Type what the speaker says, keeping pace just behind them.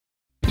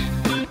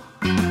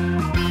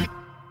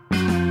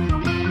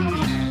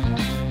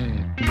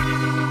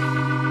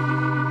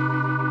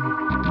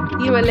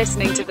You are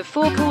listening to the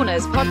Four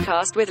Corners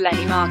podcast with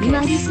Lenny Marcus. You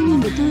are listening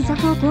to the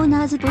Four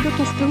Corners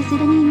podcast with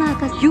Lenny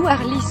Marcus. You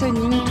are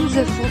listening to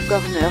the Four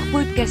Corners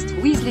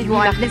podcast with Lenny You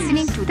are Marcus.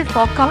 listening to the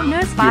Four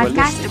Corners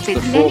podcast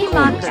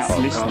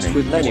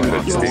with Lenny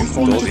Marcus. You are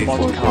listening to the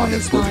Four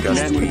Corners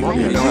podcast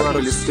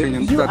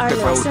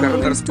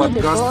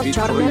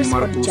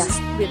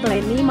with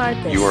Lenny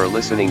Marcus. You are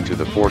listening to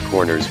the Four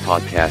Corners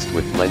podcast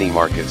with Lenny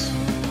Marcus.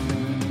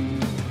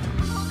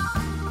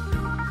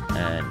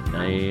 And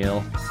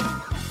Neil.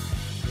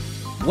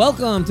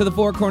 Welcome to the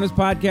Four Corners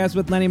podcast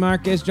with Lenny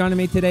Marcus. Joining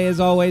me today, as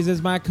always,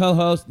 is my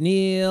co-host,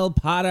 Neil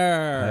Potter.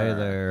 Hey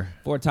there.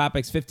 4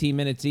 topics, 15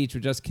 minutes each.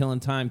 We're just killing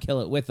time. Kill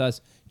it with us.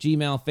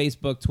 Gmail,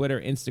 Facebook, Twitter,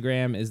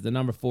 Instagram is the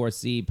number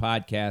 4C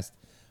podcast.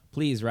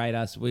 Please write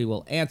us. We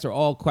will answer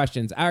all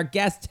questions. Our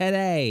guest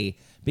today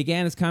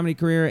began his comedy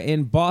career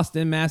in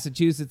Boston,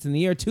 Massachusetts in the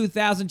year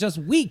 2000, just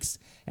weeks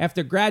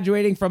after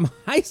graduating from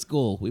high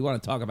school. We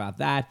want to talk about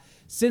that.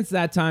 Since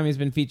that time, he's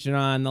been featured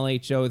on The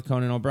Late Show with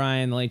Conan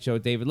O'Brien, The Late Show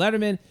with David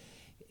Letterman.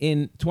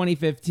 In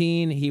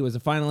 2015, he was a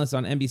finalist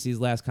on NBC's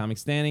Last Comic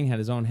Standing, had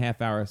his own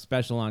half-hour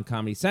special on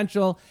Comedy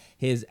Central.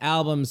 His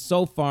albums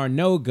So Far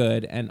No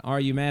Good and Are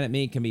You Mad at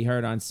Me can be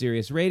heard on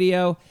Sirius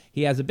Radio.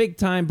 He has a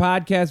big-time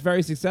podcast,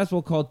 very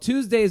successful, called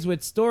Tuesdays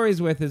with Stories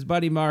with his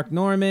buddy Mark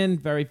Norman.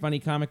 Very funny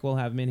comic. We'll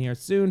have him in here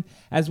soon.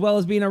 As well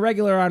as being a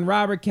regular on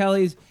Robert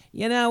Kelly's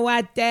You Know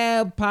What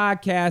Dad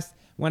podcast.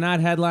 When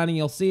not headlining,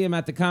 you'll see him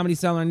at the Comedy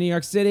Cellar in New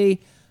York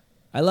City.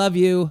 I love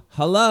you.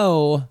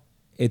 Hello.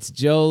 It's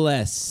Joe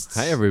List.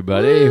 Hi,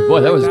 everybody.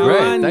 Boy, that was Come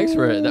great. on. Thanks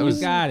for it. That You was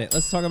got it.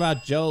 Let's talk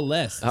about Joe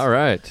List. all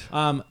right.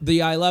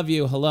 The I love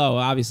you, hello,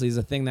 obviously is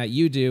a thing that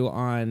you do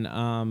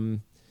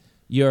on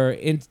your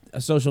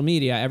social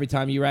media. Every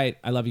time you write,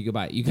 I love you,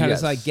 goodbye. You kind Yes.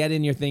 of like get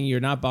in your thing. You're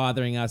not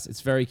bothering us.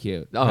 It's very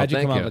cute. Oh, How'd you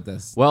thank come up with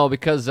this? Well,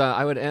 because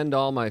I would end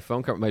all my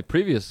phone calls. My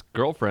previous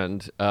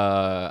girlfriend,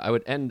 I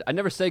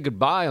never say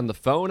goodbye on the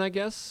phone, I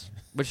guess,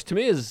 which to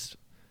me is,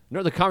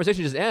 the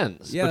conversation just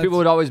ends. Yeah, But people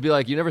would always be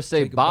like, you never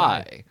say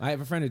bye. I have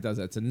a friend who does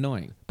that. It's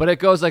annoying. But it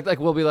goes like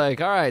we'll be like,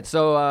 all right,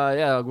 so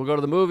yeah, we'll go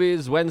to the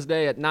movies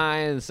Wednesday at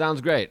 9. Sounds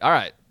great. All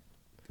right.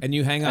 And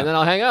you hang up. And then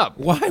I'll hang up.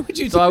 Why would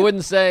you do So I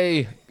wouldn't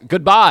say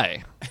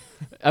goodbye.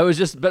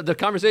 But the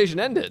conversation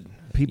ended.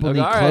 People Okay,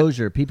 need all right.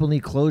 closure. People need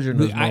closure in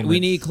those moments. we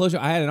need closure.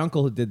 I had an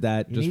uncle who did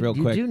that real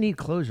quick. You do need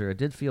closure. It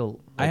did feel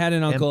I had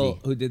an uncle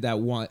empty. who did that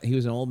one. He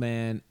was an old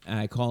man, and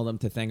I called him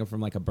to thank him from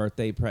like a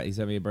birthday. He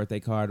sent me a birthday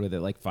card with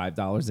it like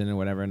 $5 in it or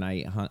whatever, and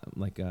I hung,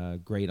 like a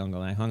great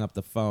uncle. And I hung up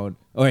the phone,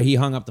 or he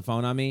hung up the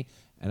phone on me,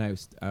 and I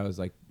was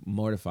like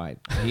mortified.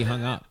 He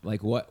hung up.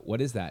 Like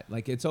what is that?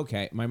 Like it's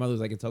okay. My mother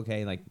was like it's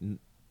okay. Like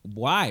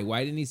why?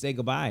 Why didn't he say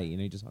goodbye?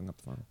 He just hung up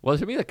the phone. Well,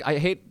 to me, I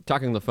hate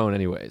talking on the phone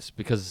anyways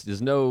because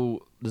there's no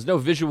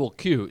visual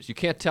cues. You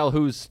can't tell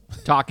who's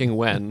talking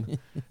when,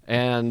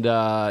 and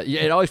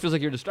it always feels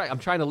like you're distracted. I'm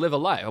trying to live a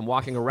life. I'm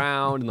walking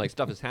around and like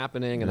stuff is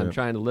happening, and I'm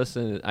trying to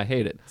listen. I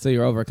hate it. So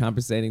you're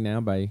overcompensating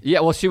now by Yeah,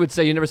 well, she would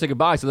say you never say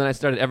goodbye, so then I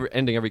started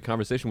ending every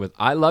conversation with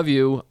 "I love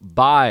you,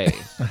 bye,"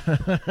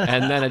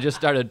 and then I just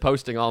started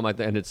posting all my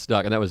and it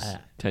stuck, and that was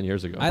 10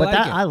 years ago. I But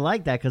like it. I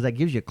like that because that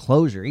gives you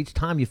closure. Each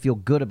time you feel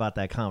good about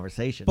that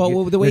conversation. But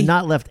you're, the way you're he-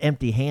 not left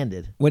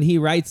empty-handed. when he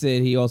writes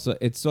it,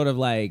 it's sort of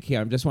like,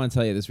 here, I just want to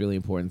tell you this really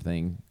important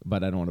thing,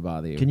 but I don't want to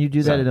bother you. Can you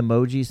do that in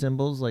emoji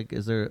symbols? Like,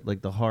 is there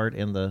like the heart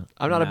and the?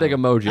 I'm not a big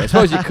emoji. I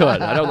suppose you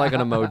could. I don't like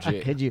an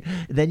emoji. Could you?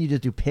 Then you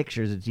just do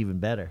pictures. It's even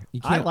better.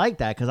 You I can't- like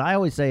that because I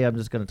always say I'm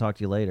just going to talk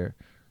to you later,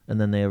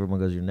 and then everyone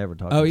goes, "You're never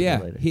talking Oh to yeah,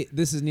 me later."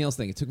 this is Neil's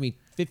thing. It took me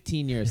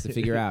 15 years to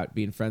figure out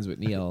being friends with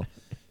Neil,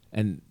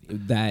 and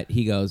that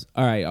he goes,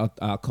 "All right,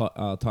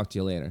 I'll talk to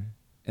you later,"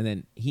 and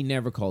then he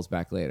never calls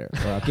back later.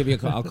 Or I'll give you a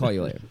call. I'll call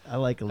you later. I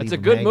like to leave It's a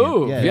them good hanging.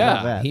 move, Yeah, yeah.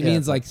 not bad. He Yeah.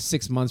 means like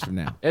 6 months from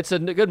now. It's a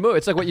good move.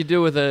 It's like what you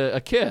do with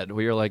a kid,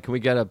 where you're like, "Can we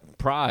get a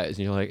prize?"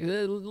 And you're like, "A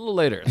little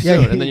later,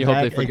 soon," and then you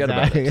hope they forget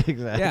about it.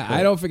 Exactly. Yeah,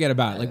 I don't forget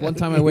about it. Like one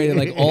time I waited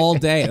like all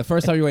day. The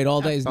first time you wait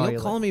all day is Call Neil you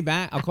calling me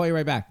back. I'll call you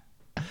right back.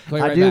 Call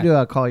you I right do back. do.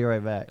 I'll call you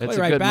right back. It's Call a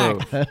you right good back.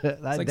 move.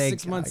 It's like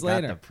 6 months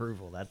later.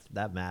 Approval.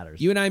 That matters.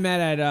 You and I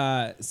met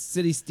at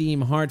City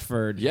Steam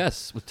Hartford.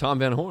 Yes, with Tom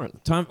Van Horn.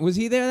 Tom, was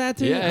he there that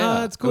too? Yeah,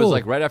 Oh, that's cool. It was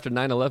like right after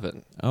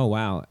 9/11. Oh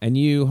wow, and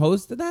you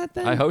hosted that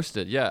then? I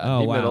hosted. Yeah,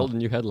 Oh, he met wow. Old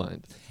and you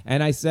headlined.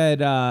 And I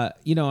said,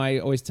 I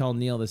always tell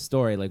Neil this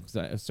story, like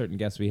a certain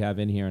guest we have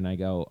in here, and I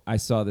go, I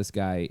saw this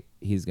guy,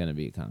 he's going to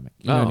be a comic.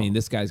 You know what I Oh. mean?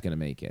 This guy's going to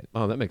make it.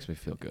 Oh, that makes me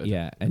feel good.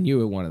 Yeah, and you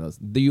were one of those.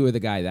 You were the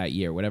guy that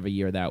year, whatever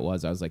year that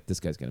was. I was like, this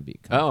guy's going to be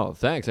a comic. Oh,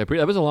 thanks. That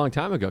was a long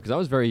time ago because I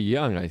was very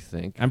young, I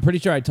think. I'm pretty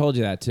sure I told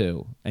you that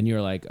too. And you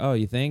were like, oh,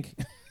 you think?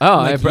 Oh,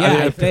 I'm like,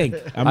 I think.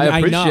 I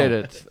appreciate know.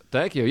 it.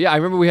 Thank you. Yeah, I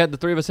remember the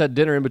three of us had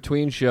dinner in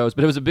between shows,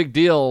 but it was a big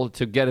deal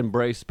to get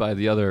embraced by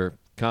the other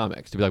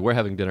comics to be like, we're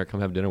having dinner, come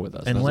have dinner with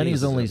us. And I was like,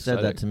 Lenny's this is only said that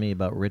exciting. to me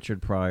about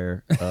Richard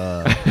Pryor,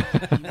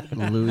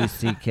 Louis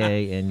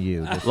C.K., and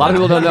you. A lot of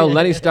people don't know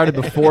Lenny started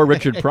before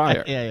Richard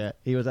Pryor. Yeah.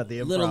 He was at the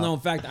Improv. Little known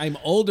fact, I'm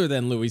older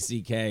than Louis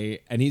C.K.,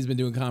 and he's been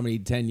doing comedy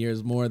 10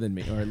 years more than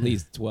me, or at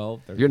least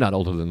 12. 13. You're not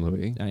older than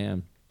Louis. I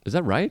am. Is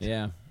that right?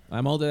 Yeah.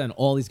 I'm older than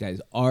all these guys.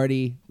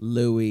 Artie,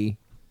 Louie.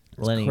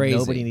 It's Lenny, crazy.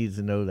 nobody needs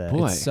to know that.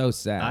 Boy. It's so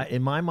sad.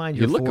 In my mind,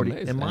 You you're look 40.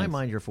 amazing. In my Thanks.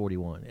 mind, you're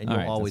 41, and All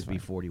you'll right, always that's be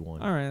fine.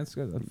 41. All right, that's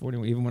good. I'm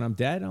 41. Even when I'm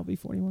dead, I'll be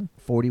 41.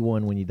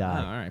 41 when you Oh,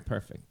 die. all right,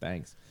 perfect.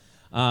 Thanks.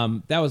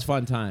 That was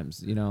fun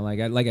times. You know,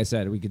 like I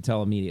said, we could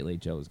tell immediately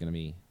Joe was going to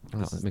be. Oh,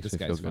 that makes this me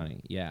guy's feel good.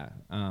 funny. Yeah.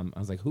 I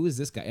was like, who is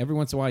this guy? Every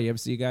once in a while, you ever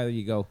see a guy that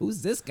you go,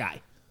 who's this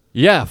guy?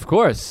 Yeah, of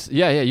course.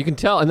 Yeah, you can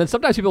tell. And then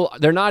sometimes people,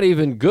 they're not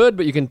even good,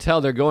 but you can tell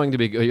they're going to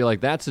be good. You're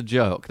like, that's a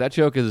joke. That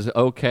joke is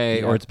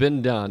okay, Yeah. or it's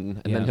been done.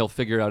 And Yeah. then he'll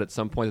figure out at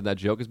some point that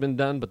joke has been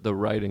done, but the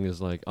writing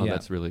is like, oh, Yeah.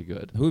 that's really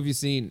good. Who have you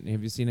seen?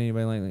 Have you seen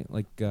anybody lately?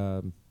 Like,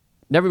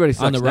 Everybody On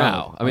sucks the road.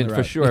 now. I On mean, the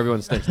for road. sure,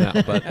 everyone stinks now.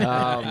 But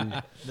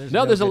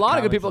no there's a good lot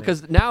of good comics people there.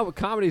 because now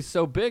comedy's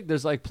so big.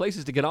 There's like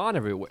places to get on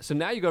everywhere. So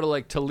now you go to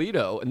like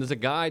Toledo, and there's a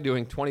guy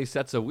doing 20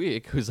 sets a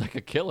week who's like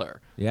a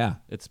killer. yeah.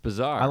 It's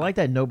bizarre. I like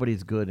that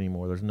nobody's good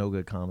anymore. There's no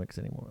good comics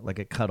anymore. Like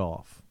it cut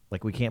off.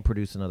 Like we can't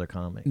produce another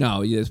comic.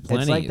 No, there's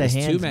plenty. It's like the there's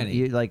hands, too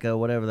many. like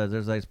whatever.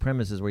 There's like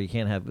premises where you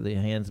can't have the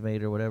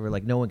handsmaid or whatever.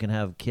 Like no one can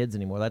have kids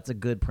anymore. That's a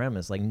good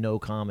premise. Like no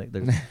comic.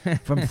 There's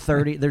from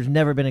 30. There's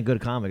never been a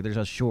good comic. There's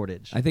a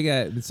shortage. I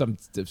think some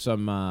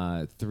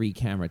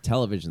 3-camera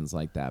televisions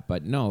like that,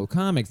 but no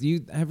comics.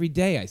 Every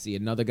day I see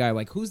another guy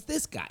like, who's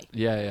this guy?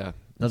 Yeah.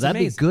 No, It's that'd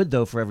amazing. be good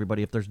though for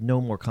everybody if there's no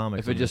more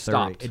comics. If it under just 30.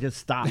 stopped. It just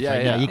stops. Yeah,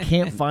 right now. yeah. You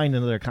can't find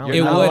another comic.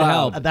 It not would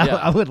allowed. help. Yeah.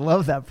 I would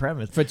love that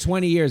premise. For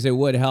 20 years, it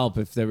would help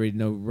if there were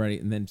no running,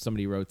 and then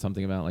somebody wrote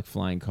something about like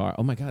flying car.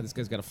 Oh my God, this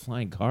guy's got a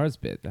flying cars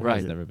bit. That Right.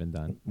 has never been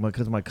done.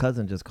 Because my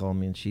cousin just called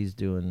me and she's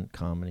doing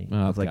comedy.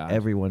 Oh, It's like God.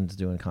 everyone's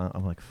doing comedy.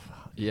 I'm like,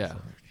 fuck. Yeah.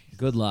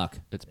 Good luck.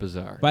 It's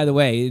bizarre. By the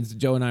way,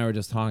 Joe and I were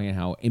just talking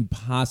how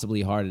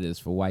impossibly hard it is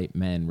for white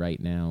men right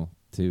now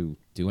to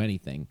do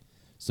anything.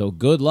 So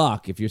good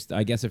luck if you're.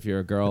 I guess if you're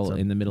a girl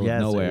in the middle yeah,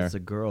 of nowhere. It's a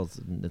girl's.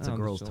 It's a Oh,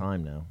 girl's sure.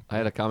 time now. I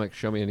had a comic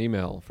show me an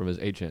email from his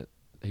agent.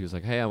 He was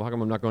like, hey, how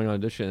come I'm not going on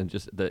audition? And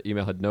just the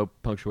email had no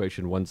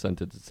punctuation, one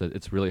sentence. It said,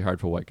 it's really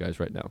hard for white guys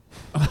right now.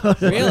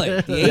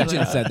 Really, the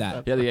agent said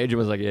that. Yeah, the agent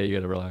was like, yeah, you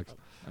got to relax.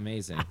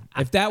 Amazing.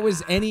 If that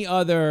was any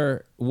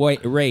other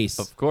white race,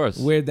 Of course.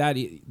 where that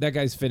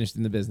guy's finished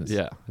in the business.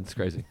 Yeah, it's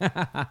crazy.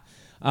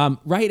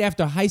 Right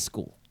after high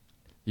school.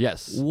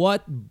 Yes.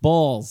 What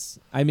balls?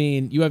 I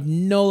mean, you have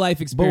no life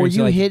But experience. were you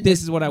You're like, hitting?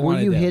 This is what I want Were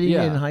to you do. hitting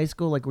Yeah. it in high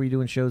school? Like were you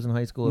doing shows in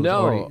high school? It was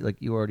No. already, like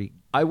you already.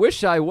 I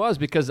wish I was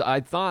because I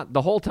thought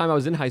the whole time I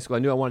was in high school, I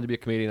knew I wanted to be a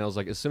comedian. I was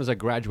like, as soon as I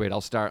graduate,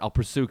 I'll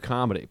pursue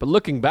comedy. But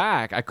looking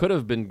back, I could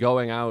have been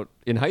going out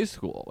in high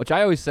school, which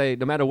I always say,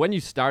 no matter when you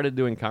started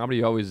doing comedy,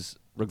 you always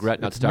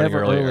regret not It's starting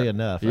never earlier. early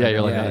enough. Yeah, I you're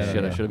know. like, Yeah, oh, yeah,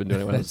 shit, I yeah. should have been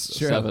doing it when I was That's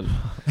true. 7.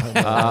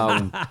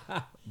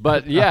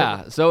 But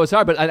yeah, so it's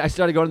hard. But I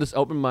started going to this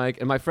open mic,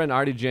 and my friend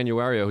Artie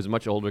Januario, who's a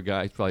much older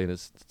guy, he's probably in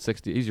his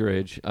 60s, he's your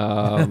age.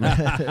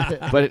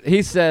 But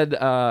he said,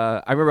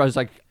 I remember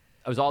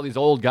I was all these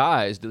old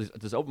guys at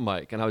this open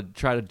mic, and I would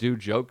try to do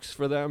jokes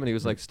for them, and he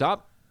was like,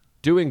 stop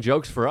doing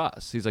jokes for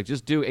us. He's like,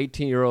 just do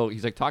 18-year-old.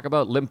 He's like, talk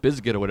about Limp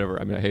Bizkit or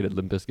whatever. I mean, I hated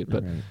Limp Bizkit,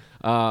 but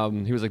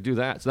he was like, do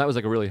that. So that was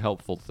like a really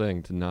helpful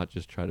thing to not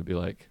just try to be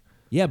like,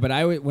 Yeah, but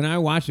when I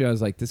watched it, I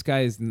was like, this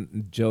guy's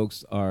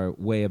jokes are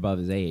way above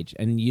his age,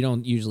 and you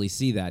don't usually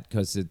see that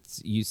because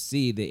you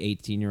see the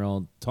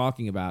 18-year-old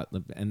talking about,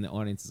 and the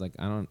audience is like,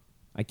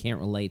 I can't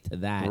relate to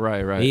that.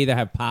 Right. They either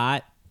have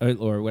pot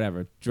or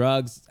whatever,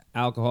 drugs,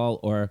 alcohol,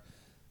 or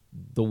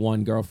the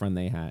one girlfriend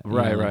they had. You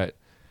know, Right.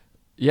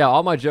 Yeah,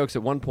 all my jokes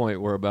at one point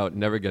were about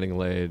never getting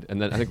laid,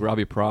 and then I think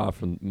Robbie Pra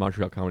from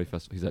Montreal Comedy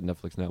Festival, he's at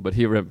Netflix now, but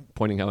he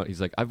pointing out,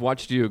 he's like, I've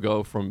watched you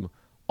go from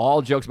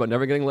all jokes about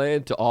never getting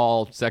laid to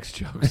all sex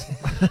jokes.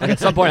 Like at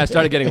some point I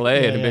started getting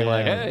laid and being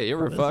like, hey, you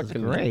ever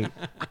fucking... Great.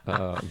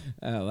 Oh,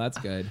 that's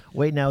good.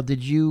 Wait, now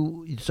did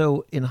you?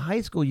 So in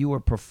high school, you were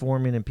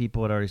performing, and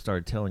people had already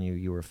started telling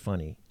you were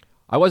funny.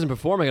 I wasn't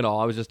performing at all.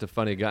 I was just a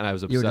funny guy, and I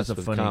was You were obsessed just a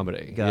with funny.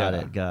 comedy. Got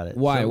Yeah. it.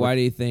 Why? So- Why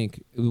do you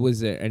think?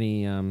 Was there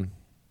any?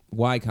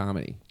 Why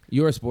comedy?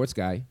 You're a sports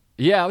guy.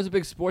 Yeah, I was a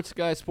big sports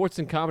guy. Sports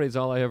and comedy is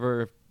all I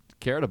ever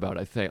cared about,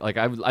 I think. Like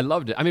I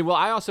loved it. I mean, well,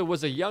 I also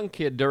was a young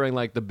kid during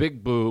like the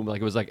big boom.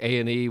 Like it was like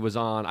A&E was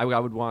on. I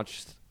would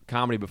watch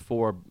comedy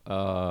before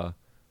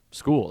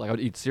school. Like I would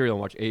eat cereal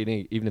and watch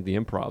A&E, even at the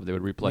Improv. They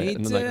would replay Me it.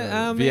 And too. then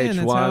Oh, like man, VH1,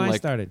 that's how I like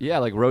started. yeah,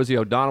 like Rosie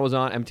O'Donnell was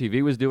on.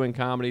 MTV was doing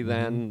comedy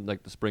then,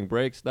 like the spring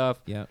break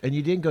stuff. Yeah. And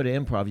you didn't go to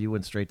improv. You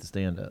went straight to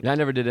stand up. Yeah, I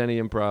never did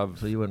any improv.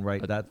 So you went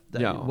right. That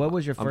no, what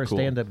was your I'm first cool.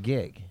 stand up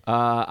gig?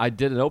 I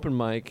did an open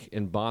mic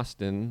in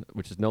Boston,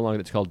 which is no longer.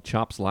 It's called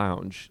Chops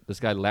Lounge. This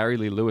guy Larry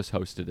Lee Lewis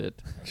hosted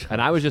it,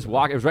 and I was just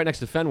walking. It was right next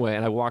to Fenway,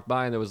 and I walked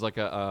by, and there was like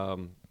a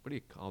what do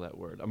you call that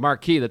word? A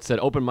marquee that said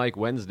Open Mic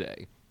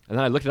Wednesday, and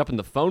then I looked it up in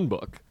the phone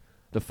book,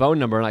 the phone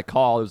number, and I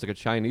called. It was like a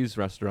Chinese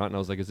restaurant, and I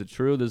was like, "Is it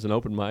true? There's an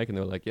open mic?" And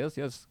they were like, "Yes."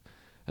 And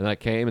then I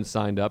came and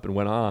signed up and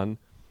went on.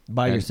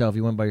 By And- yourself?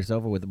 You went by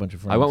yourself or with a bunch of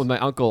friends? I went with my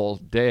uncle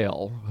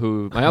Dale,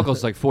 who my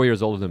uncle's like 4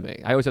 years older than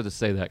me. I always have to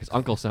say that because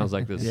uncle sounds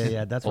like this.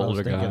 Yeah, that's what I was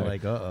older thinking. guy.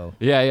 Like, uh-oh.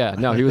 Yeah.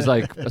 No, he was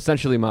like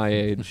essentially my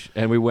age,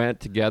 and we went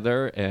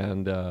together,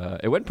 and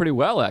it went pretty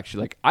well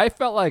actually. Like I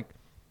felt like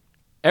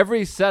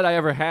every set I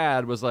ever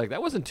had was like,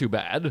 that wasn't too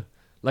bad.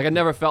 Like I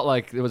never felt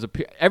like it was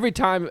every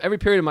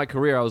period of my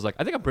career, I was like,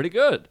 I think I'm pretty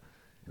good.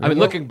 I mean,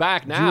 looking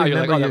back now, you're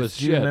like, oh, that was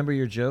shit. Do you remember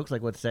your jokes,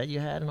 like what set you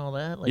had and all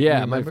that? Like,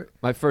 yeah,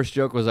 my first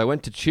joke was I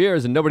went to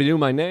Cheers and nobody knew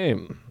my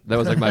name. That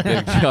was like my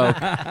big joke.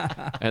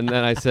 And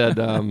then I said,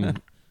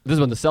 this is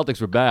when the Celtics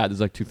were bad. This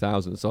is like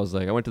 2000. So I was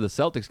like, I went to the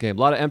Celtics game.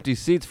 A lot of empty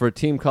seats for a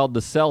team called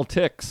the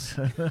Celtics.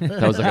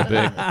 That was like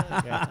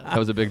that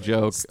was a big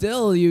joke.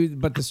 Still,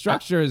 but the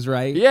structure is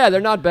right. Yeah, they're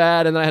not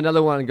bad. And then I had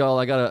another one and go,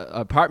 I got an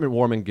apartment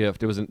warming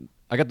gift.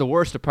 I got the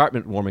worst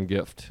apartment warming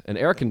gift, an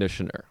air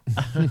conditioner,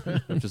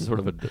 which is sort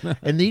of a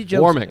and these jokes,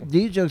 warming.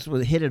 These jokes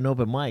would hit an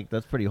open mic.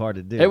 That's pretty hard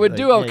to do. It would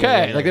do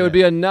okay. Yeah, like it would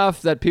be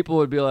enough that people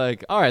would be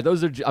like, all right,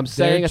 those are I'm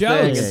saying a jokes.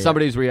 thing Yeah, and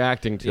somebody's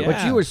reacting to Yeah. it.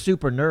 But you were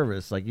super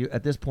nervous. Like you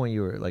at this point,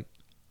 you were like,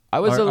 I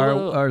was a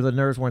little. or the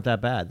nerves weren't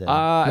that bad then.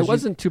 It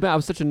wasn't too bad. I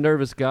was such a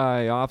nervous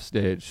guy off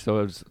stage,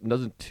 so it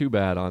wasn't too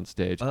bad on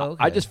stage. Oh,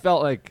 okay. I just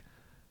felt like,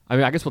 I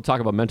mean, I guess we'll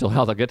talk about mental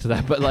health. I'll get to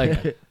that, but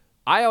like,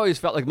 I always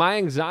felt like my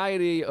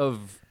anxiety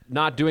of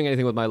not doing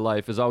anything with my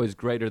life is always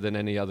greater than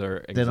any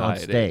other anxiety. Than on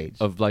stage.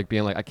 Of like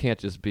being like, I can't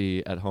just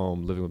be at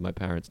home living with my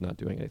parents not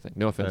doing anything.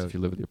 No offense if you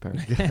live with your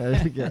parents.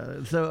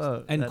 Yeah.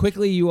 So And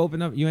quickly you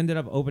ended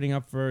up opening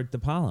up for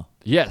DePaulo.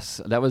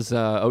 Yes, that was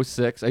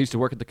 06. I used to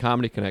work at the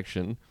Comedy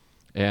Connection,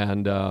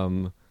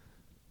 and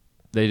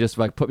they just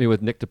like put me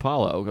with Nick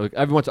DiPaolo. Like,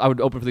 every once I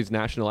would open for these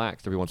national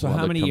acts every once in a So while.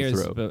 how many come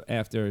years through.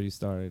 after you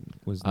started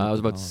was I was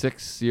about DePaulo?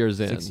 6 years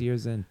in. 6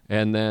 years in.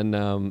 And then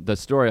the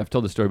story, I've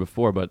told the story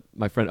before, but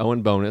my friend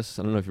Owen Bonus,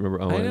 I don't know if you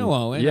remember Owen. I know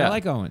Owen. Yeah. I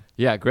like Owen.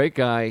 Yeah, great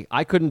guy.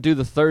 I couldn't do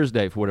the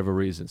Thursday for whatever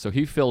reason, so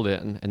he filled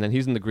in, and then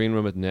he's in the green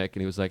room with Nick,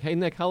 and he was like, hey,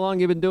 Nick, how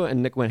long you been doing it?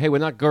 And Nick went, hey, we're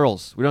not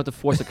girls. We don't have to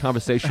force a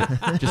conversation.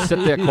 Just sit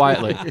there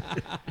quietly.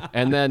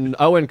 And then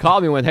Owen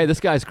called me and went, hey, this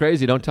guy's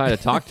crazy. Don't try to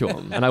talk to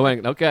him. And I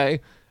went, okay.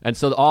 And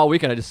so all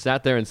weekend I just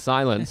sat there in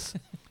silence,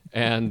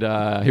 and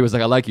he was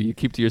like, I like you. You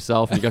keep to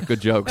yourself, and you got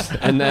good jokes.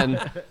 And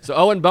then, so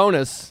Owen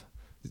Bonus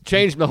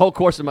changed the whole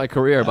course of my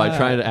career by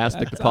trying to ask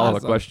Nick DiPaolo a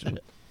question.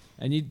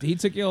 And he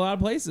took you a lot of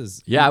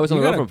places. Yeah, I was on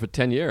You the road gotta- for him for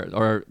 10 years,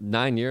 or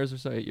 9 years or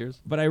so, 8 years.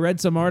 But I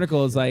read some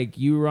articles like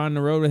you were on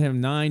the road with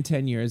him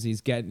 9-10 years. He's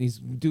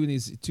doing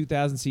these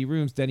 2,000 seat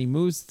rooms. Then you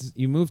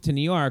moved to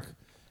New York,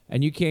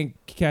 and you can't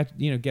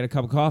get a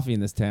cup of coffee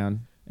in this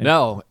town. And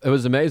No, it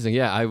was amazing.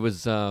 Yeah, I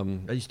was.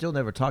 you still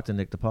never talked to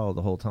Nick DiPaolo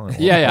the whole time.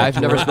 Yeah,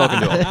 I've never spoken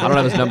to him. I don't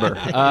have his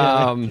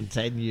number.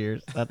 10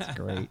 years. That's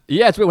great.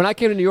 Yeah, it's weird. When I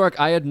came to New York,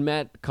 I had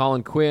met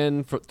Colin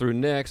Quinn through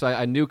Nick, so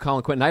I knew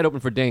Colin Quinn. And I'd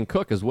opened for Dane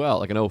Cook as well,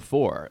 like in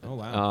 04. Oh,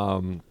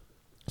 wow.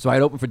 So I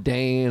had opened for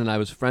Dane, and I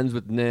was friends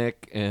with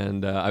Nick,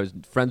 and I was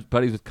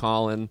buddies with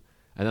Colin.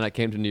 And then I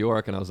came to New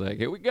York, and I was like,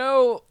 here we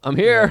go. I'm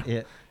here.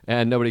 Yeah.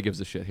 And nobody gives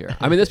a shit here.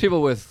 I mean, there's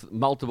people with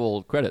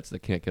multiple credits that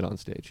can't get on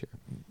stage here.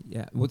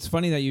 Yeah, what's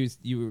funny that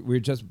we were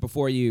just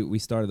before we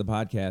started the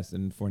podcast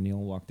and before Neil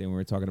walked in, we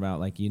were talking about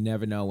like you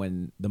never know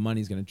when the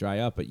money's going to dry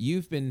up, but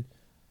you've been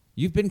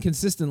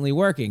consistently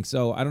working,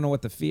 so I don't know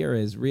what the fear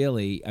is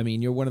really. I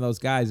mean, you're one of those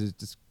guys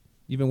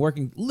you've been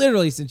working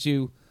literally since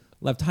you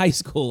left high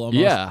school almost.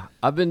 Yeah,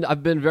 I've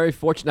been very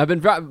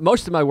fortunate.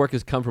 Most of my work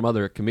has come from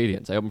other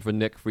comedians. I opened for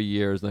Nick for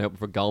years, and I opened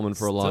for Gulman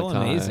for a long Still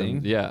time.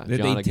 amazing. Yeah, They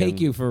John take again.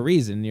 you for a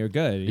reason. You're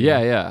good.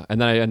 Yeah, and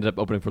then I ended up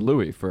opening for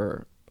Louis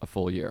for a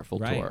full year, full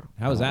Right. tour.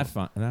 How was that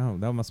fun? No,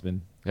 that must have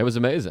been It was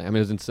amazing. I mean, it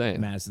was insane.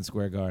 Madison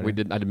Square Garden.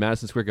 I did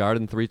Madison Square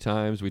Garden 3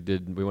 times. We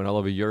went all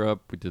over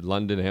Europe. We did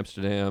London,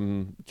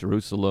 Amsterdam,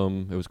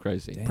 Jerusalem. It was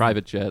crazy. Damn.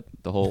 Private jet,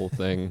 the whole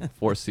thing.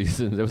 4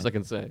 seasons. It was like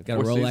insane.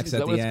 Got a 4 Rolex seasons, is at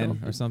that what the it's end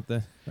called? or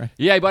something. Right.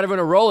 Yeah, he bought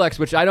everyone a Rolex,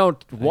 which I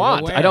don't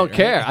want. wear I don't it,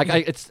 care.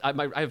 right?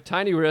 I have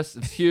tiny wrists.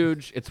 It's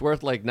huge. It's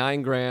worth like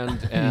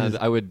 $9,000, and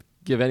I would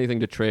give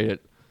anything to trade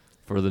it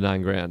for the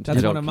 $9,000.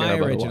 That's You one don't of care my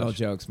about a original watch.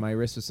 jokes. My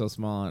wrist was so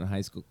small in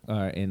high school.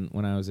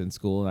 When I was in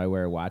school, and I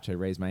wear a watch. I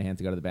raise my hand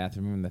to go to the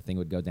bathroom, and the thing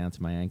would go down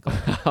to my ankle.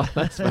 Oh,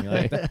 that's funny.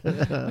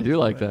 I do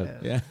like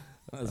that. Yeah,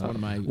 that's one of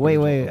my.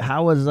 Wait.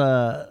 How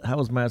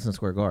was Madison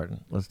Square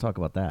Garden? Let's talk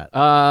about that.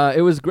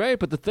 It was great,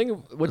 but the thing,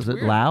 what's Was it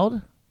weird,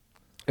 loud?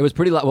 it was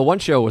pretty loud. Well, one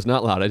show was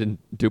not loud. I didn't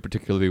do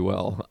particularly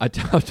well. I've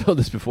told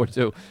this before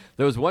too.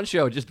 There was one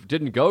show just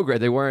didn't go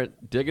great. They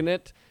weren't digging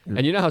it.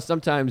 And you know how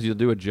sometimes you'll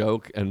do a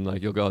joke and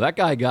like you'll go, that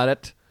guy got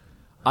it.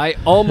 I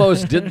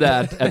almost did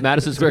that at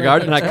Madison Square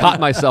Garden, and I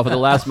caught myself at the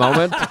last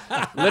moment.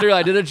 Literally,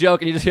 I did a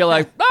joke, and you just hear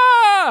like,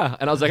 ah!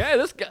 And I was like, hey,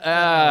 this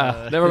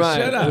guy, never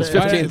mind. Shut up. There's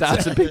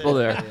 15,000 people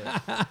there.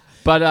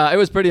 But it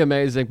was pretty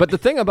amazing. But the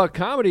thing about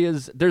comedy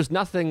is there's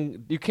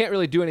nothing, you can't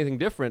really do anything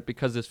different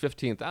because there's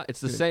 15,000. It's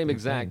the same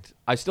exact,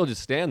 I still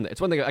just stand there.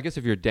 It's one thing, I guess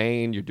if you're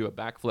Dane, you do a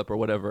backflip or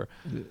whatever.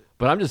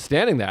 But I'm just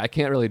standing there. I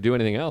can't really do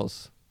anything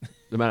else,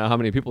 no matter how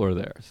many people are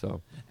there.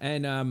 So.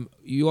 And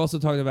you also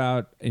talked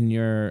about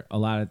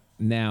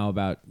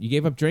about you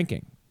gave up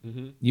drinking.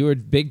 Mm-hmm. You were a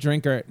big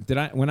drinker.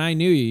 When I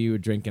knew you, you were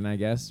drinking, I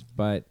guess.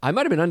 But I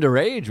might have been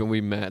underage when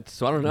we met,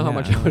 so I don't know how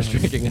much I was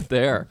drinking it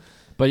there.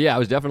 But yeah, I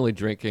was definitely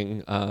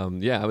drinking.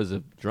 I was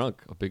a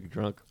big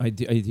drunk.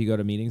 do you go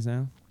to meetings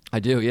now? I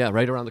do, yeah,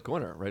 right around the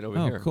corner, right over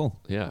Oh, here. cool.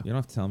 Yeah. You don't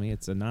have to tell me.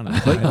 It's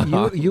anonymous.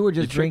 But you were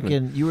just tricked me.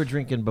 drinking. You were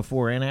drinking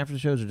before and after the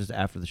shows, or just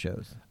after the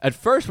shows? At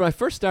first, when I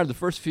first started, the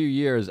first few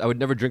years, I would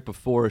never drink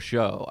before a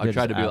show. I Yeah,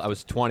 tried to just be. after. I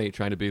was 20,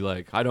 trying to be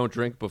like, I don't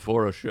drink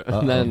before a show.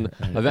 And then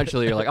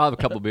eventually, you're like, I'll have a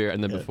couple beer,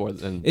 and then before,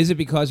 then Is it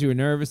because you were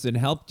nervous and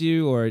helped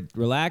you, or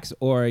relax,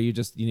 or you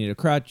need a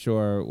crutch,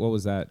 or what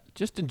was that?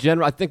 just in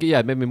general, I think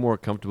it made me more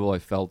comfortable. I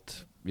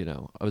felt,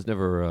 I was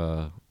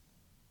never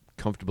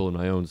comfortable in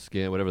my own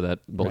skin, whatever that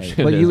bullshit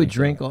But is. you would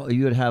drink.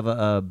 You would have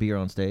a beer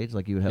on stage,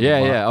 like you would have. Yeah,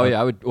 a yeah. Oh,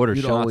 yeah. I would order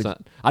You'd shots. always-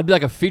 I'd be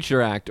like a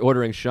feature act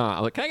ordering shots.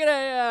 I'm like, can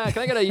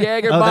I get a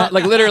Jaeger Oh, bomb? that-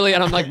 Like literally,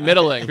 and I'm like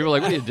middling. People are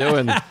like, what are you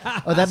doing?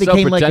 Oh, that So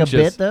became like a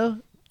pretentious. bit though.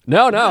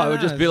 No, I No,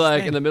 would just it's be the like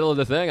thing. in the middle of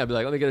the thing. I'd be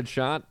like, let me get a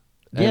shot.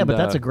 Yeah, And, but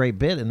that's a great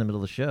bit in the middle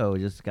of the show.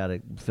 You just got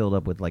it filled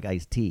up with like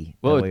iced tea.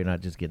 Well, that way you're not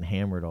just getting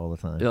hammered all the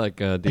time. Yeah, like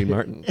Dean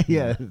Martin.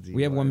 yeah.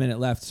 We have 1 minute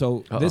left,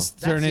 so this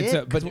That's turned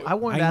into. it? 'Cause But I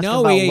wanted to ask know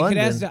about we could London.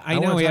 ask. I I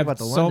know wanna we talk have about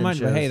the so London much,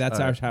 but hey, shows. that's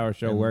All right. how our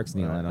show works,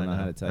 Neil. I don't know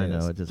how to tell you. I know,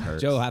 this. it just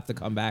hurts. Joe will have to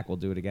come back. We'll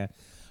do it again.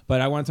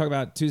 But I want to talk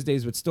about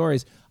Tuesdays with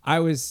Stories. I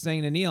was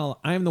saying to Neil,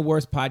 I am the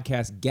worst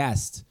podcast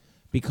guest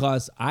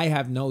because I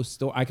have no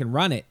story. I can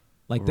run it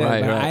like that,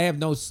 Right, but right. I have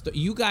no.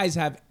 You guys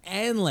have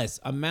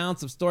endless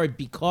amounts of story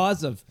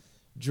because of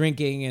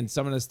drinking and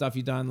some of the stuff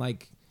you've done.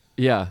 Like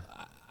Yeah.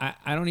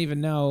 I don't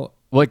even know.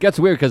 Well, it gets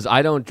weird because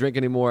I don't drink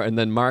anymore, and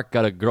then Mark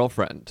got a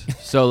girlfriend.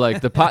 So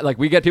like like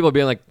we get people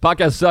being like,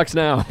 podcast sucks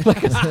now. Like,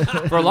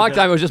 for a long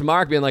time, it was just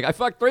Mark being like, I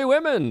fucked 3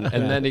 women,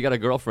 and then he got a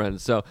girlfriend.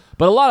 So,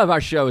 but a lot of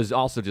our show is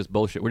also just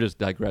bullshit. We're just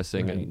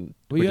digressing, and Well,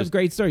 we're you just, have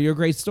great story. You're a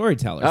great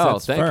storyteller. Oh,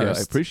 That's thank you. I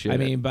first. appreciate I it.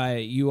 mean,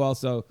 but you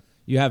also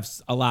you have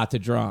a lot to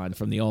draw on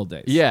from the old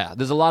days. Yeah,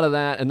 there's a lot of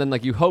that, and then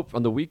like you hope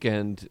on the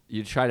weekend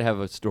you try to have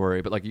a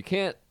story, but like you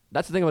can't.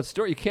 That's the thing about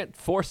story. You can't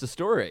force the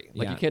story.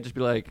 Like Yeah. you can't just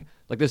be like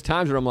there's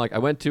times where I'm like, I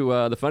went to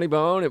the Funny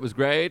Bone, it was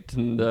great,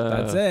 and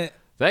That's it.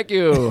 Thank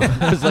you.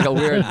 It's like a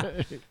weird.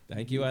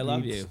 Thank you. I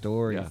love you.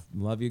 Stories. Yeah.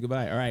 Love you.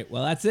 Goodbye. All right.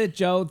 Well, that's it,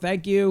 Joe.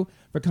 Thank you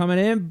for coming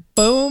in.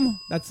 Boom.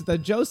 That's the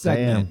Joe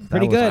segment. Damn,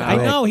 Pretty that was good. I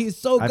quick. know he's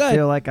so good. I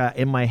feel like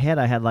in my head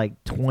I had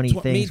like 20 Me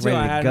things too. I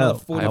ready had to go. another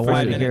 45 I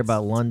wanted to hear minutes.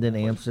 about London,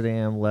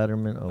 Amsterdam,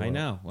 Letterman. Oh, I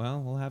know.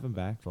 Well, we'll have him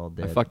back. It's all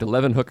I dead. fucked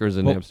 11 hookers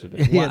in Well-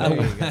 Amsterdam. Yeah,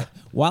 there you go.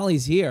 While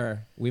he's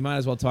here, we might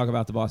as well talk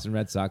about the Boston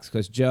Red Sox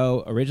because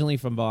Joe, originally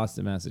from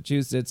Boston,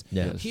 Massachusetts,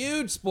 Yes.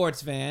 huge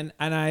sports fan,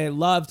 and I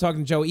love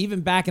talking to Joe.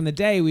 Even back in the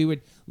day, we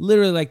would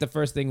literally like the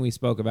first thing we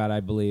spoke about, I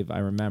believe, I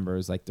remember,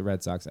 was like the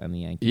Red Sox and the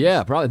Yankees.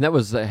 Yeah, probably. And that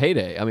was a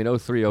heyday. I mean,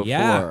 03, 04.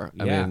 Yeah,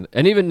 I yeah. mean,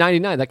 and even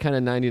 99, that kind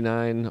of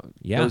 99,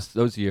 Yeah.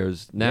 those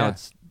years. Now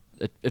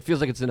Yeah. it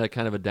feels like it's in a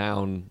kind of a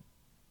down.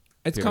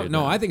 It's period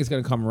no, now. I think it's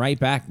going to come right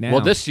back now.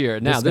 Well, this year,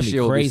 This this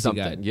year will be crazy,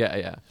 something. guy. Yeah,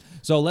 yeah.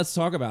 So let's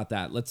talk about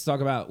that. Let's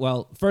talk about,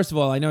 well, first of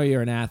all, I know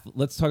you're an athlete.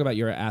 Let's talk about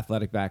your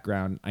athletic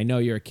background. I know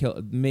you're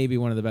maybe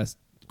one of the best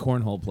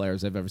cornhole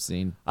players I've ever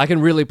seen. I can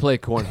really play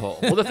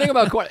cornhole. Well, the thing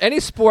about any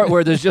sport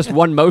where there's just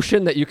one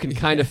motion that you can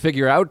kind of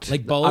figure out.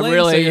 Like bowling? I'm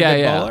really, So you're a yeah,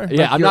 good yeah. bowler?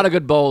 Yeah, Like I'm you're- not a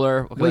good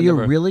bowler. 'cause Well, I you're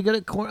never- really good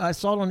at corn. I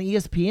saw it on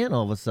ESPN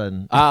all of a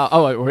sudden.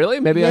 Oh, really?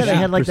 Maybe I Yeah, should they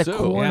had like pursue. the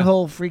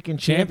cornhole freaking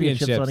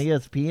championships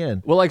Championships. on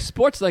ESPN. Well, like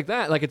sports like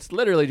that, like it's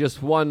literally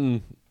just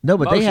one. No,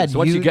 but they motion. had So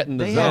once you get in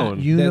the they zone.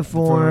 had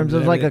uniforms. It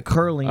was like a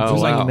curling Oh,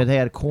 team, wow. but they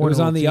had cornhole. It was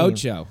on the team.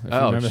 Ocho. if you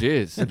Oh, remember.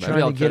 jeez. They're Maybe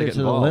trying I'll to try get it to the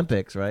involved.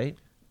 Olympics, right?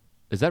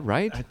 Is that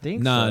right? I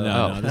think No, so.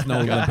 no, no. There's no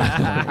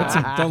Olympics.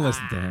 Don't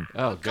listen to him.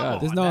 Oh,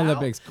 God. There's no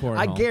Olympics cornhole.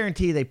 I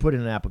guarantee they put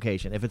in an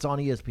application. If it's on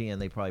ESPN,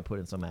 they probably put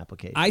in some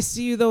application. I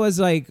see you though as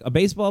like a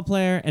baseball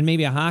player and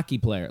maybe a hockey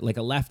player, like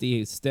a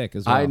lefty stick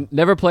as well. I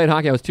never played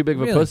hockey. I was too big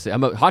of a Really? pussy.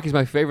 Hockey's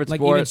my favorite like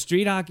sport. even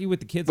street hockey with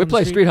the kids. We on the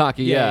play street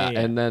hockey, yeah. yeah.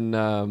 And then,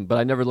 but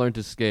I never learned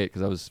to skate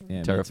because I was Yeah,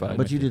 me terrified. too.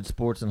 but you did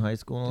sports in high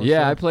school. And all that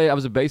Yeah, stuff? I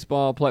was a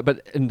baseball player,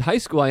 but in high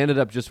school I ended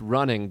up just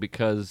running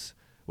because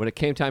when it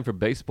came time for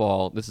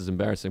baseball, this is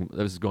embarrassing.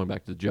 This is going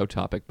back to the Joe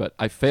topic, but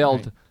I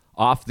failed right.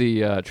 off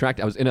the track.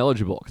 I was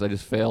ineligible because I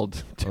just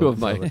failed two Oh, of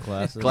my other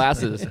classes.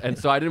 classes, and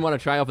so I didn't want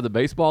to try out for the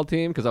baseball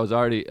team because I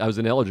was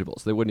ineligible,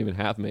 so they wouldn't even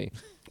have me.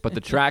 But the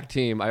track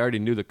team, I already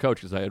knew the coach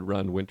because I had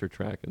run winter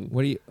track and.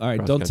 What do you? All right,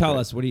 cross don't tell country.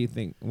 us. What do you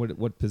think?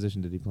 What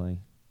position did he play?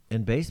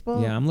 In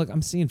baseball? Yeah,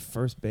 I'm seeing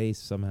first base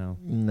somehow.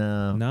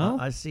 No. No?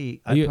 I see.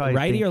 Are you probably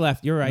righty think- or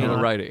left? You're right. I'm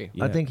a righty.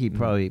 Yeah. I think he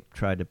probably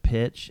tried to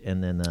pitch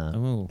and then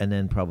Oh.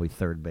 probably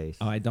third base.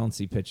 Oh, I don't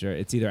see pitcher.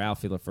 It's either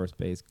outfield or first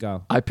base.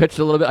 Go. I pitched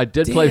a little bit. I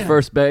did play Damn.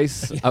 first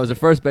base. I was a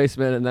first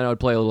baseman, and then I would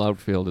play a little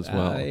outfield as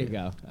well. There you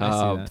go. I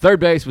see that. Third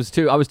base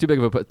I was too big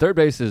of a. Third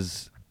base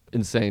is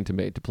insane to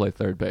me to play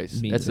third base.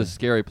 Me It's too. a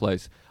scary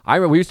place. I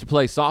remember we used to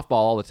play softball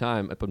all the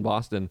time up in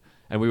Boston,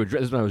 and this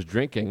is when I was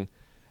drinking,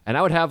 and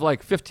I would have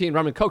like 15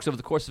 rum and cokes over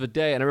the course of a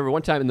day. And I remember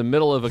one time in the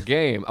middle of a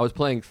game, I was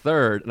playing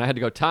third, and I had to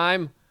go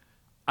time.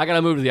 I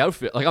gotta move to the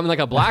outfield. Like I'm like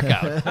a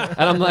blackout, and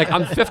I'm like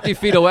I'm 50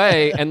 feet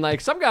away, and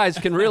like some guys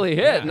can really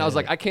hit, and I was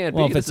like I can't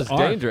Well, be. if This it's is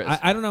arc, dangerous.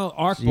 I don't know.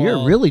 Arc So you're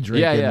ball- really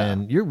drinking, Yeah, yeah.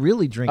 man. You're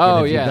really drinking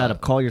Oh, if yeah. you got to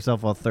call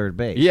yourself on third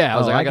base. Yeah, I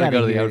was like, I gotta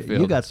go to the hear-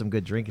 outfield. You got some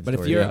good drinking But if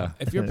stories. you're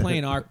if you're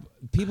playing arc,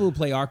 people who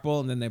play arc ball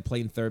and then they play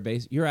in third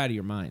base, you're out of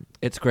your mind.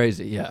 It's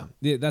crazy. Yeah.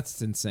 Yeah,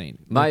 that's insane.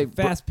 My Like,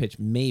 fast pitch,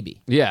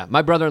 maybe. Yeah,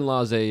 my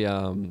brother-in-law's a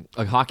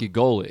hockey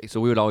goalie, so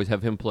we would always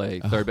have him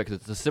play third because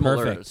it's a similar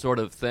Perfect. sort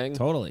of thing.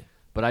 Totally.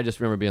 But I just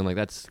remember being like,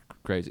 that's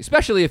crazy,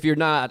 especially if you're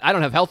not. I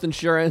don't have health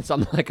insurance.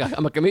 I'm like,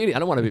 I'm a comedian. I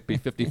don't want to be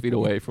 50 feet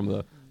away from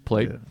the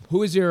plate. Who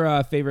was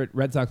your favorite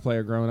Red Sox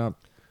player growing up?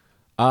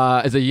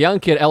 As a young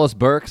kid, Ellis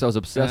Burks. I was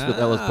obsessed with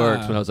Ellis Ah.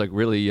 Burks when I was like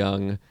really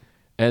young.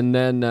 And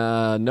then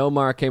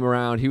Nomar came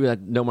around. He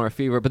had Nomar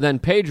fever. But then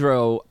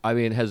Pedro, I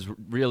mean, has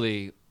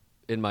really,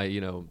 in my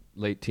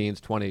late teens,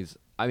 20s.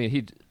 I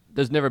mean,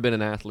 there's never been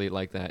an athlete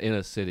like that in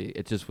a city.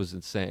 It just was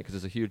insane because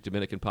there's a huge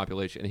Dominican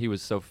population, and he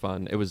was so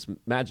fun. It was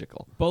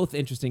magical. Both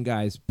interesting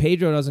guys.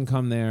 Pedro doesn't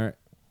come there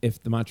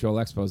if the Montreal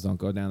Expos don't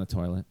go down the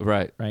toilet.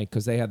 Right. Right,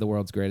 because they had the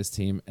world's greatest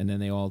team, and then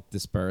they all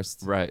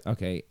dispersed. Right.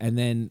 Okay, and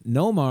then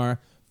Nomar,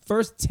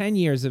 first 10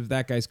 years of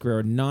that guy's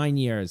career, 9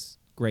 years,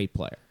 great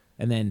player,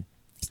 and then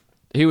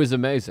He was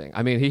amazing.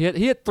 I mean, he hit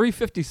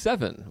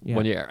 357 Yeah.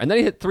 one year, and then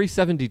he hit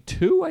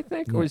 372, I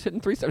think, or he's hitting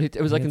 370.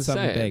 It was like hit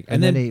something insane. big.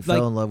 and then he like,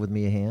 fell in love with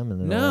Mia Hamm.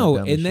 And then no, all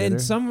went down and the then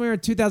shitter. somewhere in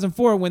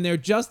 2004, when they're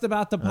just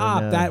about to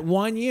pop know. that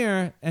 1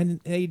 year, and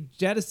they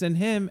jettison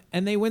him,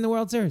 and they win the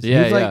World Series.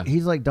 Yeah.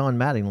 He's like Don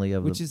Mattingly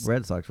of Which the is-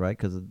 Red Sox, right?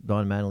 Because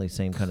Don Mattingly,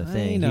 same kind of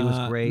thing. He Kinda.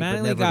 was great, Mattingly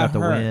but never got got the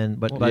hurt. win.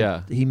 But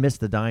Yeah. he missed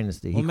the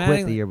dynasty. He Well,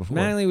 quit the year before.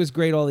 Mattingly was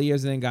great all the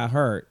years, and then got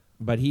hurt.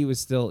 But he was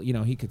still,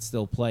 he could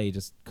still play. He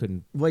just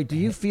couldn't. Wait, do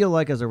you feel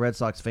like as a Red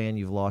Sox fan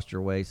you've lost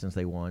your way since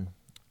they won?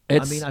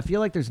 It's, I mean, I feel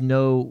like there's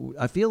no.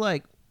 I feel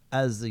like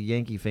as a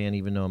Yankee fan,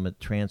 even though I'm a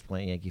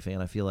transplant Yankee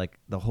fan, I feel like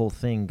the whole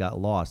thing got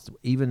lost.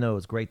 Even though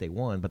it's great they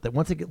won, but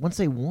once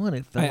they won,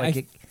 it felt like I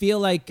it feel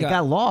like it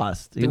got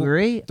lost. Do you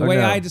agree? The Or way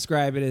no? I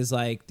describe it is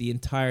like the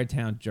entire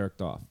town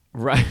jerked off.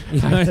 right.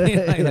 You know what I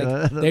mean?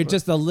 Like, they're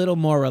just a little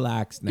more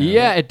relaxed now.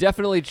 Yeah, it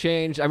definitely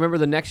changed. I remember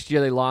the next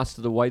year they lost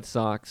to the White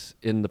Sox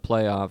in the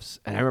playoffs,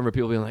 and I remember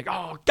people being like,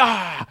 "Oh,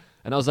 God!"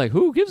 And I was like,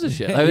 "Who gives a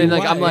shit?" I mean,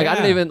 like, I'm like, I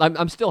didn't even.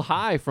 I'm still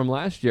high from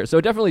last year, so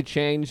it definitely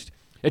changed.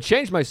 It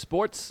changed my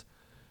sports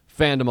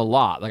fandom a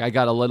lot. Like I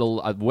got a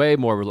little, way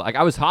more. Like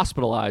I was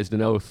hospitalized in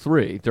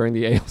 2003 during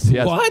the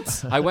ALCS.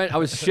 What? I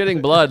was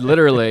shitting blood,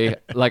 literally.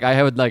 Like I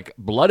had like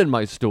blood in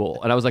my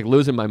stool, and I was like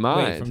losing my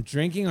mind. Wait, from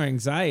drinking or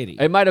anxiety?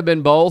 It might have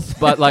been both,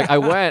 but like I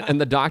went and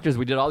the doctors,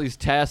 we did all these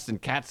tests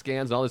and CAT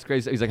scans and all this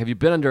crazy. He's like, "Have you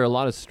been under a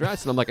lot of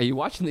stress?" And I'm like, "Are you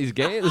watching these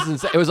games?" This is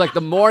insane. It was like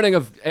the morning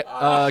of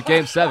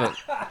Game 7.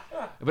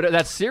 But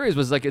that series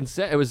was like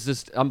insane. It was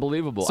just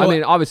unbelievable. So- I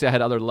mean, obviously I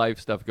had other life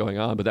stuff going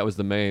on, but that was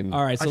the main.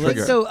 All right, so I let's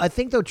think so. I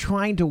think though,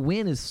 trying to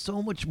win is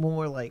so much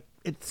more like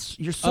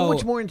you're so Oh.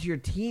 much more into your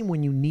team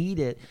when you need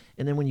it,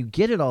 and then when you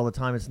get it all the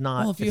time, it's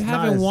not. Well, if you it's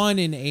not haven't as- won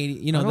in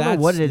 80, I don't that's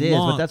know what it is,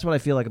 long. but that's what I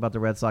feel like about the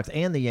Red Sox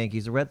and the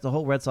Yankees. The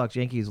whole Red Sox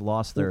Yankees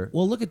lost their.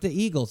 Well, look at the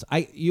Eagles.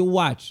 You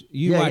watch.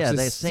 You Yeah, watch yeah,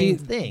 this. the same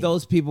See, thing.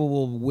 Those people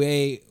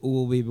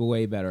will be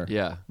way better.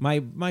 Yeah.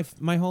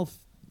 My whole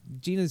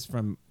Gina's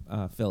from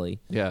Philly.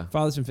 Yeah.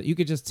 Father's from Philly. You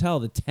could just tell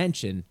the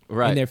tension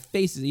Right. in their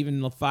faces, even in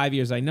the 5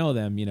 years I know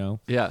them.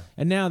 Yeah.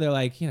 And now they're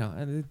like,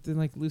 they're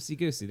like loosey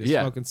goosey. They're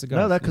Yeah. smoking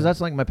cigars. No, because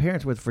that's like my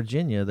parents with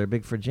Virginia. They're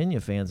big Virginia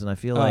fans, and I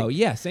feel oh like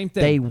yeah, same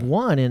thing. they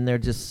won, and they're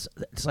just.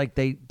 It's like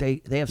they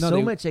have No, so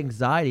they- much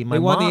anxiety. My they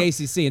won mom, the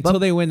ACC until but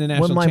they win the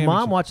national When my championship.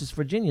 mom watches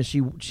Virginia,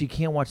 she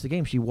can't watch the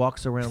game. She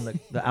walks around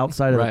the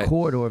outside of Right. the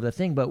corridor of the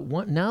thing.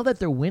 But now that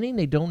they're winning,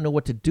 they don't know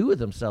what to do with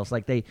themselves.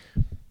 Like they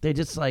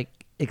just like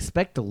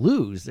expect to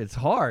lose. It's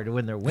hard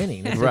when they're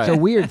winning. It's Right. a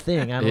weird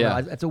thing. I don't Yeah.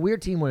 know. It's a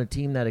weird team when a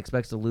team that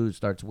expects to lose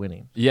starts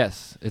winning.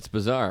 Yes, it's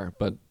bizarre,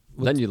 but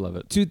then you love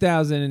it.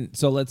 2000.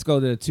 So let's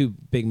go to the two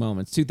big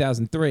moments.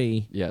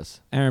 2003.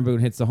 Yes. Aaron Boone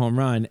hits the home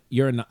run.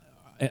 You're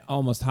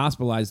almost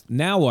hospitalized.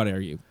 Now what are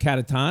you?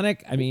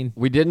 Catatonic? I mean,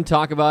 We didn't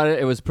talk about it.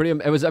 It was pretty.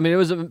 It was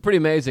pretty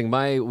amazing.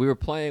 We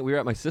were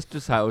at my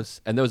sister's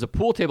house, and there was a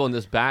pool table in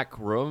this back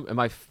room, and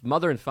my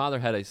mother and father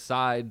had a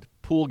side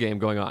pool game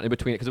going on in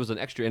between because it was an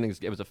extra innings.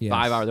 It was a Yes.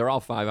 5 hour. They're all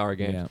 5 hour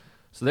games, Yeah.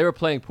 so they were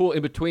playing pool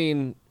in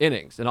between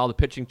innings and all the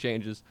pitching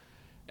changes.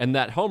 And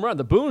that home run,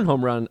 the Boone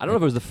home run, I don't know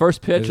if it was the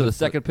first pitch or the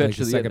second pitch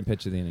the of the second inning.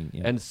 pitch of the inning.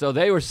 Yeah. And so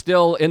they were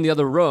still in the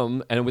other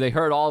room, and they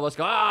heard all of us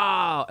go,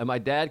 "Ah!" And my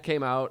dad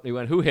came out, and he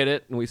went, "Who hit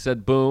it?" And we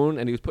said, "Boone,"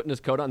 and he was putting his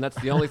coat on. That's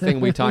the only thing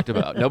we talked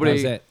about. Nobody. That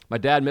was it. My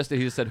dad missed it.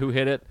 He just said, "Who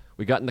hit it?"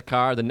 We got in the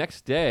car. The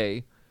next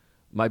day,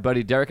 my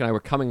buddy Derek and I were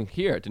coming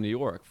here to New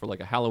York for like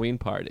a Halloween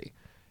party,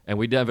 and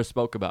we never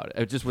spoke about it.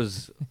 It just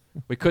was,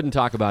 we couldn't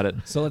talk about it.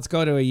 So let's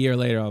go to a year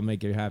later. I'll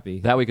make you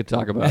happy. That we could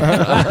talk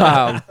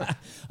about.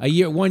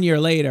 1 year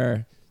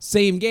later,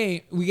 same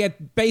game. We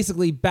get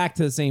basically back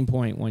to the same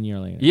point 1 year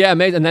later. Yeah,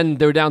 amazing. And then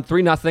they were down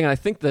 3-0, and I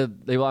think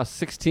they lost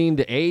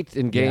 16-8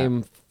 in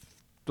game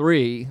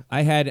 3.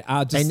 I had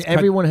And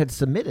everyone had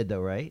submitted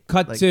though, right?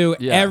 cut Like, to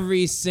Yeah.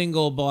 every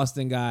single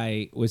Boston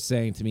guy was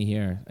saying to me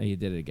here, oh, you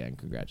did it again.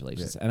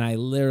 Congratulations. And I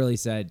literally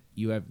said,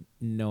 you have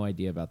no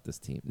idea about this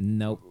team.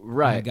 Nope.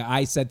 Right.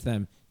 I said to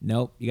them,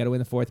 nope, you got to win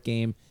the 4th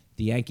game.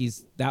 The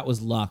Yankees, that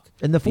was luck.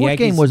 And the 4th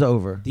game was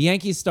over. The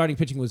Yankees starting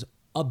pitching was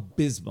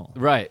abysmal.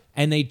 Right.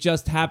 And they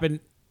just happened.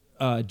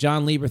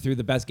 John Lieber threw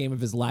the best game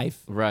of his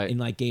life. Right. In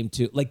like game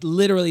 2. Like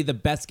literally the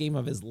best game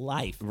of his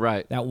life.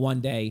 Right. That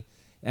one day.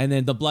 And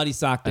then the bloody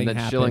sock thing And then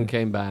happened. Schilling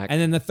came back. And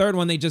then the third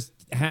one, they just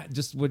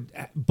would.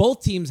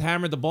 Both teams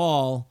hammered the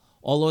ball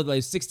all over the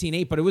place,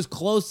 16-8, but it was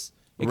close.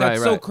 It got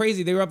so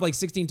crazy. They were up like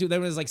 16-2. Then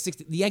it was like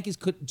 60. The Yankees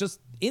could just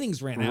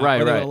innings ran out.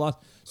 Right, or they right. would've lost.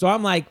 So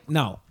I'm like,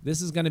 no,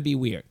 this is going to be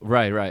weird.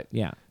 Right.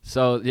 Yeah.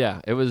 So, yeah,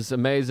 it was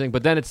amazing.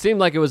 But then it seemed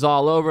like it was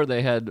all over.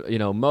 They had,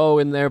 Mo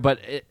in there, but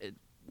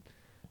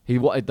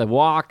the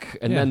walk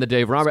and then the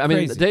Dave Roberts. I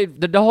mean,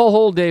 the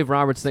whole Dave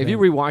Roberts thing. If you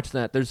rewatch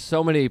that, there's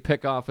so many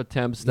pickoff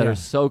attempts that are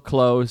so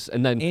close,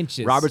 and then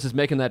Inches. Roberts is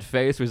making that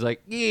face where he's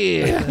like,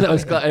 yeah. That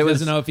was, it was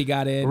Doesn't know if he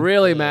got in.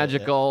 really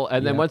magical.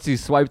 And then once he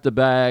swiped the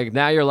bag,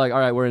 now you're like, all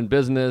right, we're in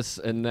business.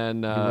 And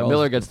then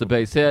Miller gets the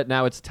base hit.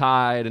 Now it's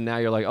tied, and now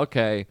you're like,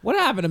 okay. What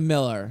happened to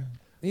Miller?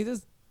 He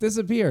just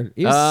disappeared.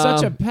 He was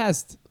such a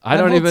pest. I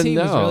That don't whole even team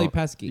know. was really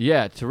pesky.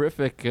 Yeah,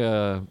 terrific.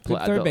 Good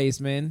third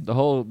baseman. The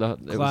whole it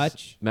was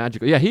Clutch.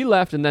 magical. Yeah, he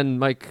left, and then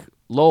Mike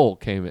Lowell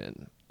came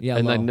in. Yeah,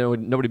 and Lowell.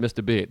 then nobody missed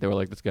a beat. They were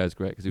like, "This guy's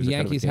great," because he was The a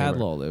kind of a Yankees had gamer.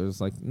 Lowell. It was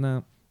like,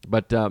 no.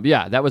 But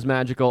yeah, that was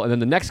magical. And then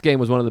the next game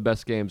was one of the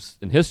best games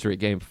in history,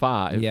 Game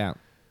 5. Yeah.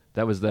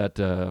 That was that.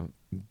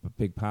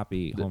 Big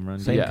Poppy home run.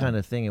 Same Yeah. kind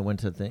of thing. It went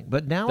to the thing.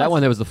 But now That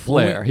one, there was the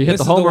flare. Well, He hit this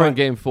the is the home run one- in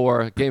Game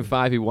 4. Game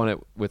 5, he won it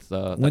with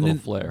that When little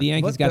flare. the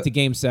Yankees What got the- to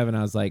Game 7,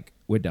 I was like,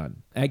 we're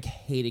done. I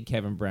hated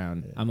Kevin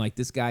Brown. I'm like,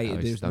 this guy, Oh,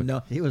 he's there's stuck.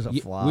 no. He was a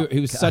you- flop.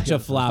 He was God, such he a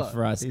was a flop flop.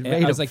 for us. He And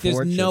made I was a like, there's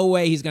fortune. no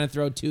way he's going to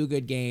throw 2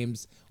 good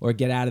games or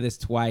get out of this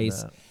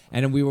twice. No.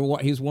 And then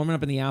he was warming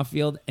up in the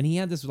outfield, and he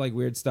had this like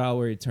weird style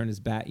where he'd turn his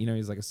back.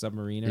 He's like a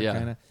submariner Yeah.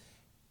 kind of.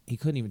 He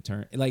couldn't even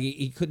turn. Like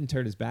he couldn't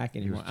turn his back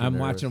anymore. too I'm nervous.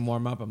 watching him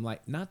warm up. I'm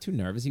like, not too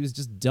nervous. He was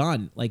just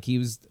done. Like he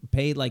was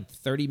paid like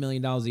 $30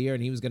 million a year,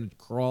 and he was going to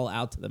crawl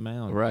out to the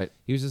mound. Right.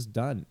 He was just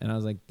done, and I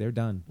was like, they're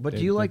done. But They're-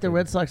 do you like the they're-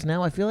 Red Sox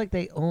now? I feel like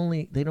they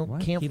don't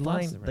What? can't He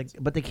loves find the Red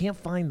Sox. but they can't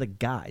find the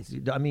guys.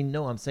 I mean,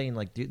 no, I'm saying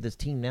like dude, this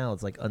team now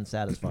is like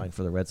unsatisfying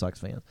for the Red Sox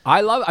fans.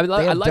 I They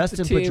like have the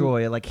Dustin team.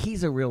 Pedroia, like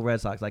he's a real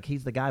Red Sox, like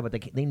he's the guy, but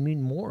they need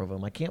more of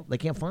him. They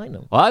can't find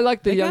him. Well, I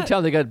like the They young got-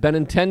 talent. They got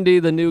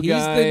Benintendi, the new He's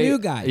guy. the new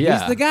guy. Yeah.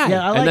 He's the guy.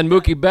 Yeah, I like and then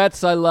that. Mookie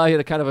Betts, I love. He had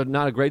a kind of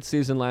not a great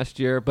season last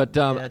year, but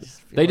I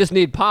just feel they just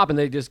need pop, and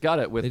they just got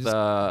it with They just-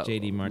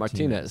 JD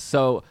Martinez.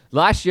 So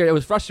last year it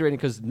was frustrating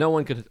because no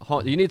one could.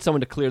 You need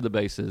someone to clear the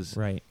bases,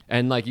 Right.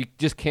 And like you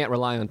just can't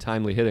rely on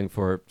timely hitting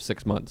for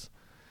 6 months.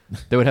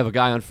 They would have a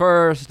guy on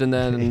first, and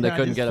then they I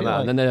couldn't just get him feel out. like-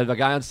 And then they had a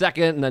guy on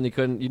second, and then you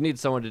couldn't. You need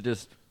someone to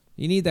just.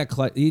 You need that.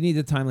 You need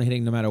the timely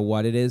hitting, no matter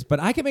what it is. But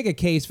I can make a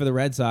case for the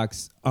Red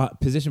Sox,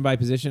 position by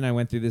position. I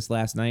went through this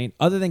last night.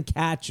 Other than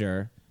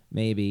catcher,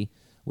 maybe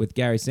with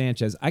Gary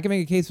Sanchez, I can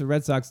make a case for the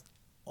Red Sox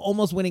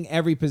almost winning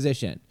every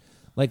position.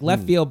 Like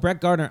left field, Brett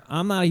Gardner.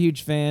 I'm not a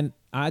huge fan.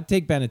 I'd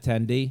take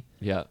Benintendi.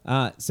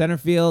 Yeah. Center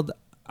field,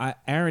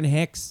 Aaron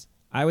Hicks.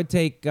 I would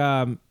take.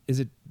 Is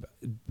it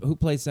who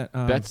plays that?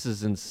 Betts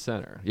is in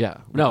center. Yeah.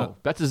 No,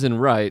 Betts is in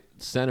right.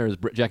 Center is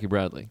Jackie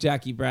Bradley.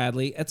 Jackie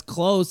Bradley. It's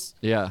close.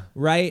 Yeah.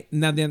 Right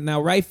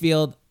now right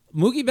field.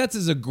 Mookie Betts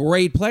is a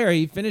great player.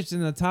 He finished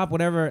in the top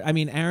whatever. I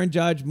mean, Aaron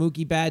Judge,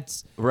 Mookie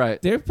Betts.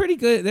 Right. They're pretty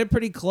good. They're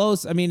pretty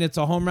close. I mean, it's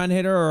a home run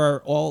hitter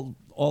or all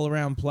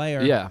around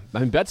player. Yeah. I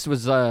mean, Betts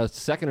was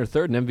second or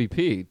third in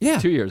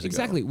MVP 2 years ago.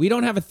 Exactly. We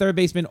don't have a third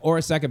baseman or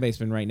a second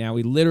baseman right now.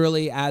 We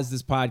literally, as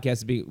this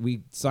podcast,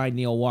 we signed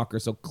Neil Walker.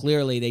 So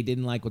clearly they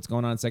didn't like what's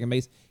going on at second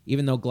base,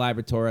 even though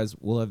Gleyber Torres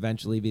will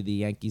eventually be the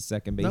Yankees'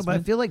 second baseman. No, but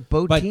I feel like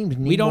both But teams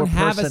need we don't more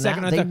have a personnel-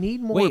 second or They third.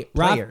 need more Wait,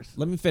 players.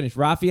 let me finish.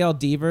 Rafael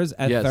Devers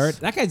at Yes. third.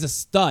 That guy's a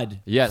stud.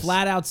 Yes.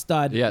 Flat out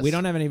stud. Yes. We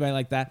don't have anybody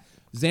like that.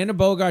 Xander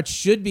Bogaerts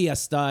should be a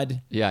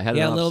stud. Yeah, had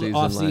he an had a little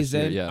off-season last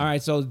year, offseason. yeah. All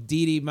right, so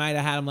Didi might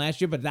have had him last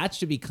year, but that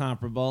should be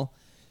comparable.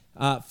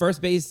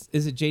 First base,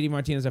 is it JD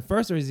Martinez at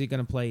first, or is he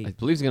going to play I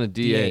believe he's going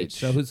to DH.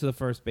 So who's the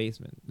first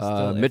baseman?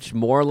 Still Mitch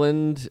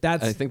Moreland.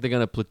 That's- I think they're going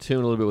to platoon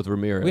a little bit with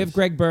Ramirez. We have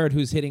Greg Bird,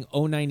 who's hitting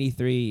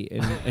 093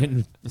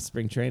 in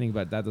spring training,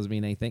 but that doesn't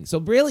mean anything. So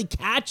really,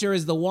 catcher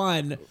is the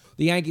one.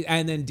 The Yankees,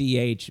 and then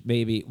DH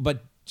maybe,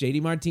 but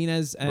JD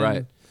Martinez and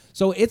Right.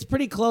 So it's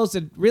pretty close.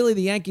 And really,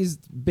 the Yankees'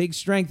 big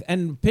strength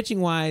and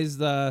pitching wise,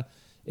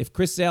 if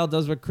Chris Sale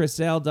does what Chris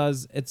Sale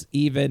does, it's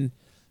even.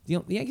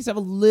 The Yankees have a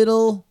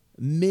little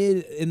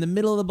in the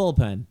middle of the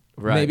bullpen,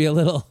 Right. maybe a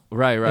little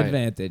Right.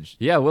 advantage.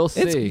 Yeah, we'll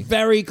see. It's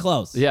very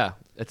close. Yeah.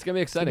 It's gonna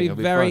be It's gonna exciting. be It'll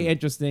be very fun.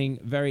 interesting.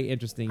 Very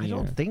interesting I year.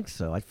 don't think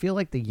so. I feel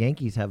like the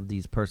Yankees have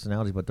these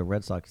personalities, but the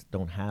Red Sox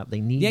don't have.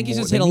 They need. Yankees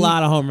more, just they hit a need-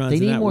 lot of home runs. They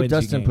and need that more wins you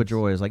Dustin games.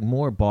 Pedroias, like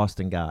more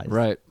Boston guys.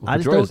 Right. Well, I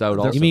just Pedroia's don't-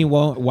 out also. You mean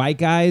white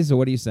guys, or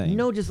what are you saying?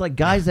 No, just like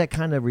guys that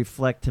kind of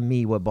reflect to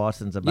me what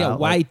Boston's about. Yeah, like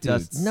white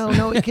Dust- dudes.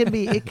 No, it can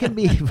be. It can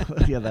be.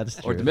 Yeah, that's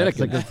true. Or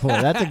Dominican. That's a good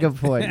point. That's a good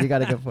point. You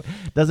got a good point.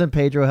 Doesn't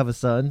Pedro have a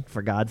son?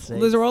 For God's sake.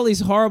 Those are all these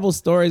horrible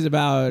stories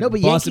about No,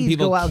 but Boston Yankees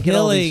people go out and get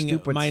all these killing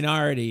stupid-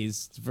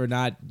 minorities for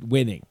not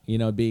winning.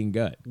 Being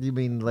good. You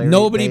mean Larry?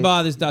 Nobody they,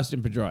 bothers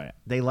Dustin Pedroia.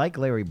 They like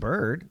Larry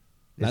Bird. Is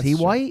That's he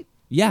true. white?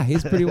 Yeah,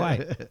 he's pretty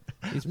white.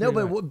 He's No,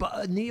 pretty but, white.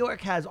 but New York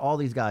has all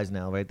these guys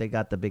now, right? They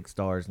got the big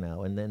stars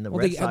now, and then the Well,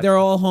 Red Sox. they're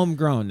all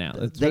homegrown now.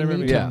 That's They what need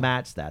everybody- to Yeah.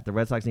 match that. The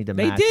Red Sox need to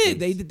They match. did.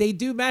 these. They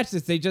do match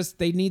this.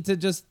 They need to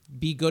just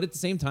be good at the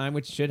same time,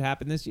 which should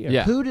happen this year.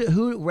 Yeah.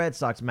 Who Red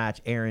Sox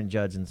match Aaron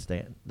Judge and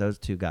Stan? Those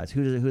two guys.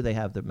 Who they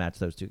have to match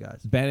those two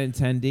guys?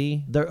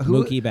 Benintendi,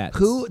 Who, Mookie Betts.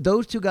 Who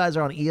those two guys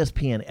are on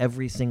ESPN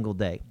every single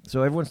day.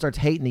 So everyone starts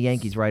hating the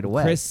Yankees right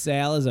away. Chris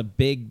Sale is a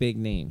big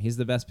name. He's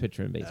the best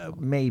pitcher in baseball.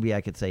 Maybe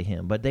I could say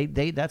him, but they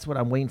that's what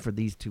I'm waiting for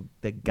these two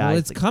the guys. Well,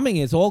 it's coming.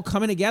 It's all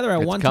coming together at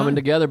It's one coming time.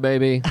 together,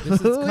 baby. This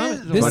is Who coming.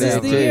 is- This is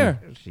the 2018. year.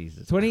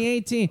 Jesus.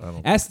 2018. I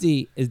don't-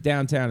 Esty is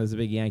downtown as a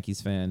big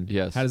Yankees fan.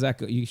 Yes. How does that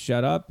go? You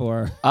shut up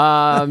or?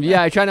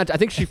 Yeah, I try not to. I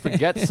think she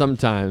forgets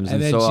sometimes,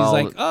 And then so she's I'll-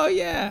 like, "Oh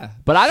yeah."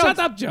 But I don't. Shut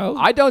up, Joe.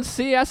 I don't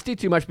see Esty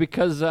too much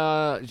because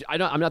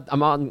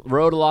I'm on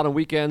road a lot on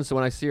weekends. So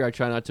when I see her, I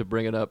try not to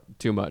bring it up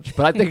too much.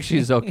 But I think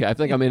she's okay. I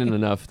think I'm in it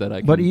enough that I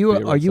can. But be a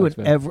Red are you Sox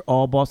an fan.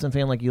 all Boston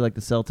fan like you like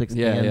the Celtics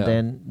Yeah, and yeah.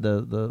 then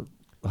the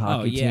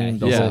hockey yeah, team,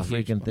 the he's whole a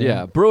huge freaking thing?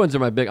 Yeah, Bruins are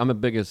my big. I'm the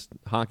biggest.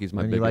 Hockey's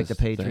my And biggest. you like the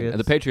thing. Patriots? And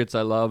the Patriots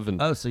I love.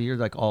 And Oh, so you're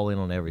like all in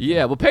on everything.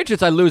 yeah, well,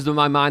 Patriots I lose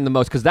my mind the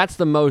most because that's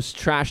the most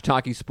trash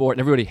talky sport, and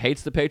everybody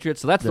hates the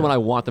Patriots. So that's the Yeah. one I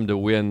want them to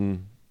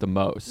win the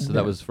most. So Yeah.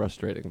 that was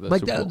frustrating. The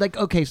Like, Super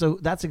Bowl. okay, so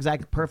that's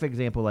exact perfect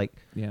example. Like,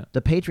 Yeah.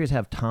 the Patriots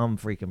have Tom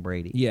freaking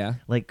Brady. Yeah.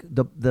 Like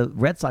the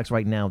Red Sox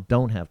right now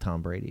don't have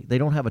Tom Brady. They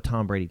don't have a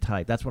Tom Brady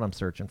type. That's what I'm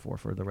searching for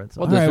the Red Sox.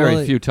 well, there's All right, very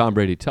well, few Tom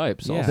Brady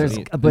types. Yeah, also, there's-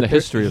 in but the there-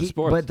 history of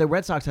sports. But the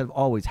Red Sox have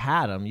always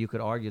had him. You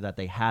could argue that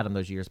they had him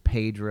those years.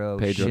 Pedro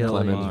Pedro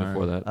Clemens Schilling,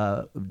 before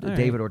that.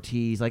 David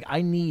Ortiz. Like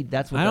I need.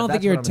 That's what I don't that's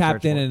think you're what I'm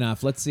tapped in searching for.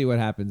 enough. Let's see what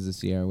happens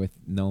this year with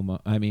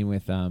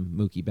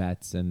Mookie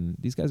Betts, and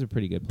these guys are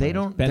pretty good players. They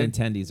don't-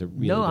 Benintendi's a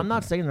really No, good I'm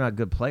not player. saying they're not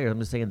good players. I'm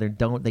just saying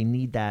they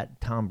need that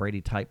Tom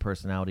Brady type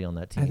personality on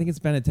that team. I think it's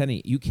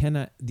Benintendi. You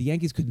cannot. The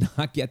Yankees could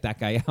not get that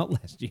guy out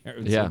last year.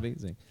 It was Yeah.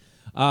 amazing.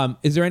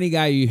 Is there any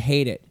guy you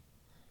hated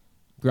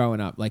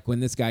growing up? Like when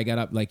this guy got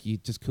up, like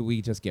could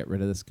we just get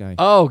rid of this guy?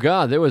 Oh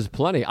God, there was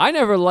plenty. I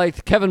never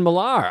liked Kevin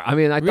Millar. I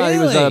mean, I thought he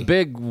was a Really?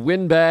 big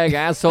windbag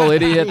asshole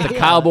idiot, the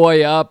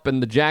cowboy up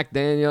and the Jack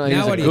Daniel. He Now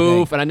was what a do you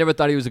goof, think? and I never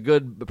thought he was a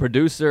good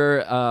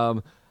producer.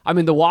 I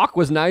mean, the walk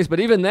was nice, but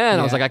even then,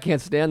 I was Yeah. like, I can't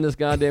stand this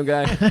goddamn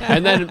guy.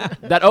 And then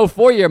that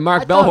 04 year,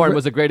 Mark Bellhorn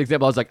was a great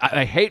example. I was like,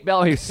 I hate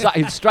Bellhorn.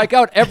 He'd strike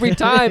out every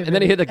time, and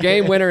then he hit a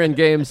game winner in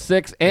Game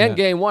 6 and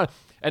Game 1.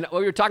 And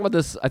we were talking about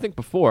this, I think,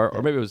 before,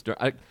 or maybe it was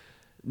during.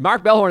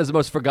 Mark Bellhorn is the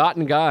most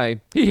forgotten guy.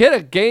 He hit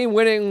a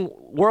game-winning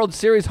World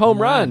Series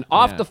home run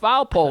off yeah. the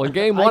foul pole in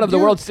Game I 1 of the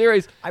do- World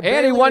Series, I and he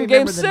barely won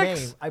Game remember the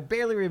 6. name. I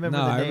barely remember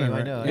No, the I name. remember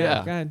I it. know. Yeah.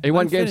 Yeah, Go ahead. he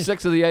won Let me Game finish.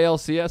 6 of the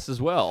ALCS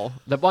as well.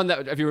 The one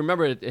that, if you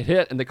remember, it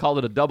hit, and they called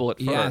it a double at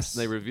first. Yes.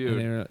 And they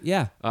reviewed.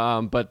 Yeah.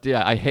 But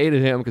yeah, I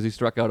hated him because he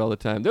struck out all the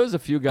time. There was a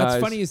few guys.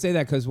 That's funny you say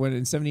that because when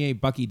in '78,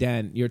 Bucky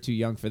Dent, you're too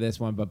young for this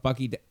one, but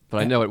Bucky Dent. But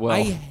I know it well.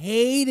 I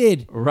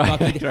hated Right,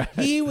 Bucky Dent.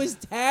 right. He was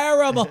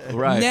terrible.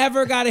 Right.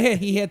 Never got a hit.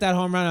 He hit that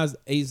home run.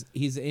 He's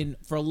in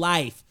for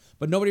life.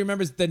 But nobody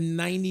remembers the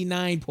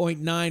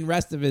 99.9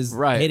 rest of his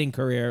Right. hitting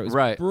career. It was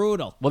Right.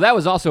 brutal. Well, that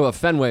was also a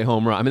Fenway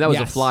home run. I mean, that was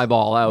Yes. a fly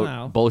ball out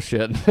Wow.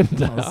 bullshit.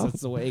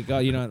 That's the way it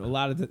goes. You know, a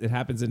lot of it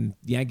happens in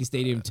Yankee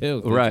Stadium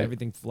too. 'cause Right.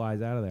 Everything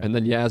flies out of there. And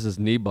then Yaz's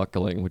knee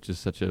buckling, which is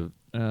such a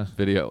Uh.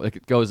 video. Like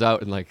it goes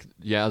out and like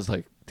Yaz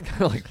like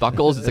kind of like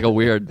buckles. It's like a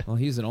weird. Well,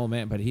 he's an old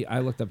man, but I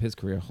looked up his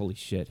career. Holy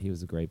shit, he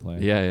was a great player.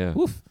 Yeah, yeah.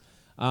 Woof.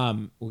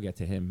 We'll get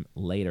to him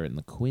later in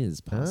the quiz,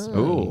 possibly.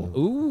 Ooh.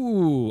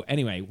 Ooh.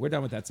 Anyway, we're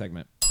done with that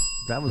segment.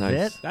 That was Nice.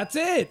 it. That's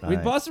it. All We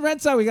right. Boston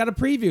Red Sox. We got a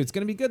preview. It's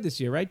going to be good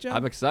this year, right, Joe?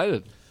 I'm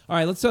excited. All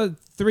right, let's go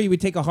 3. We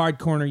take a hard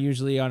corner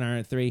usually on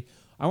our 3.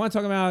 I want to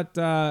talk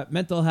about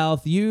mental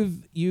health.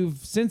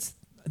 Since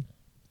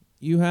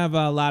you have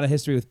a lot of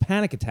history with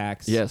panic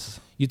attacks. Yes.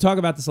 You talk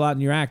about this a lot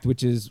in your act,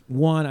 which is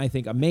one I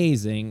think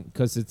amazing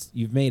because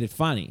you've made it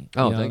funny.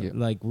 Oh, thank you.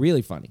 Like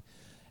really funny,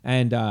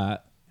 and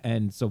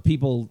so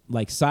people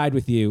like side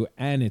with you,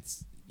 and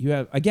you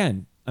have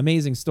again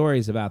amazing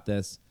stories about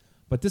this.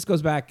 But this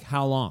goes back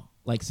how long?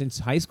 Like since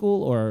high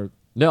school or?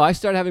 No, I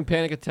started having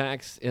panic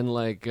attacks in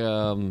like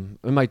in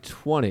my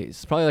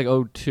 20s, probably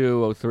like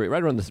 02, 03,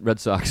 right around the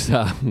Red Sox.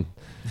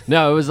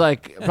 No, it was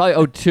like probably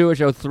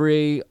 02ish,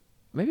 03,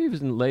 maybe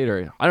even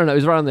later. I don't know. It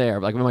was around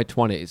there, like in my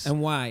 20s. And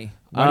why?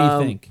 Why do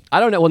you think? I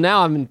don't know. Well,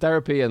 now I'm in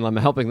therapy and I'm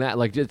helping that.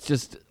 Like it's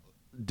just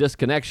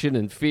disconnection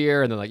and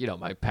fear. And then, like,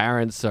 my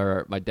parents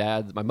or my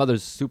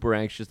mother's super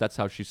anxious. That's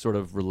how she sort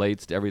of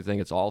relates to everything.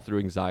 It's all through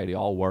anxiety,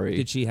 all worry.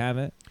 Did she have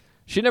it?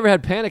 She never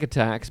had panic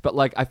attacks, but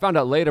like I found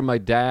out later my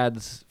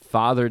dad's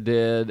father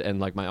did, and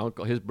like my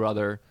uncle, his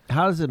brother.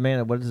 How does it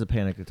what is a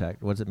panic attack?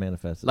 What does it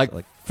manifest? Like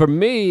for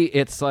me,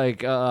 it's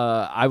like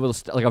I will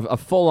like a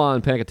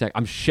full-on panic attack.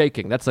 I'm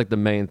shaking. That's like the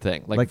main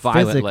thing. Like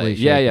violently. Physically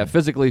shaking. Yeah,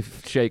 physically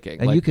shaking.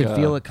 And like, you can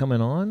feel it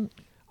coming on?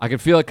 I can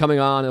feel it coming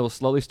on. It will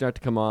slowly start to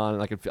come on.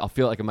 And I'll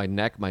feel it like in my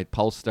neck, my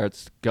pulse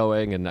starts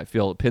going, and I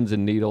feel pins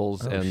and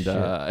needles, and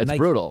it's like,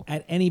 brutal.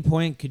 At any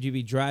point, could you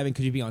be driving?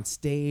 Could you be on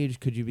stage?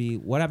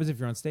 What happens if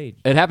you're on stage?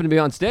 It happened to be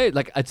on stage.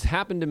 Like it's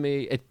happened to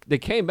me. They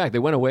came back. They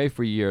went away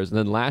for years, and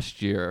then last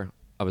year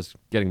I was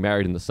getting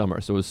married in the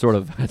summer, so it was sort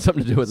of had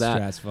something to do with that.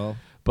 Stressful.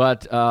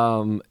 But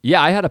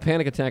I had a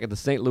panic attack at the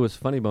St. Louis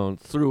Funny Bone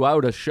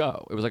throughout a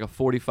show. It was like a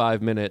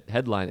 45-minute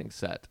headlining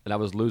set, and I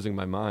was losing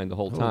my mind the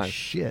whole time. Oh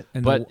shit!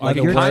 And But are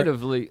you the kind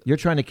wor- of You're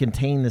trying to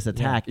contain this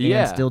attack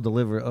Yeah. and still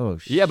deliver. Oh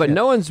shit! yeah, but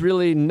no one's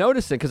really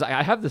noticing because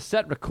I have the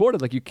set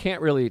recorded. Like you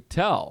can't really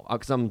tell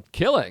because I'm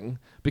killing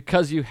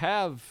because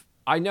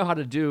I know how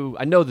to do.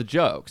 I know the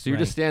jokes. So you're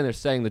just Right. standing there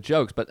saying the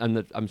jokes, but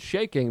I'm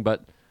shaking,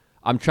 but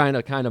I'm trying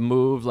to kind of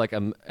move like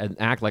and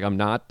act like I'm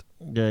not.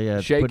 Yeah.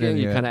 Shaking,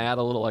 you kind of add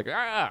a little like,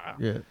 ah.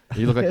 Yeah.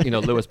 You look like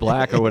Lewis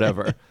Black or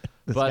whatever.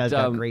 This but guy's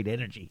got great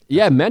energy.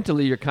 yeah,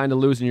 mentally you're kind of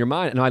losing your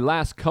mind. And my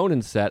last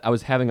Conan set, I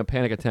was having a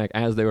panic attack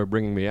as they were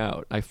bringing me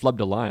out. I flubbed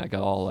a line. I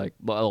got all like,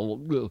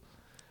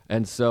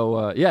 and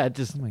so it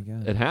just Oh my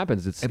God. it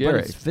happens. It's But scary.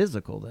 it's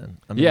physical then.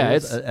 I mean, Yeah,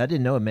 I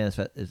didn't know it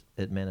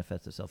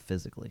manifests itself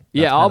physically.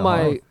 Yeah, That's all kinda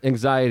my hard.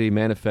 anxiety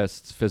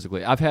manifests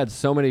physically. I've had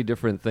so many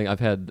different things.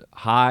 I've had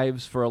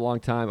hives for a long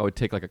time. I would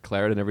take like a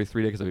Claritin every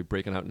 3 days because I'd be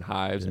breaking out in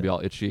hives and be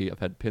all itchy. I've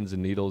had pins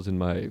and needles in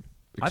my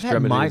I've had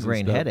extremities and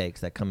migraine stuff.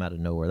 headaches that come out of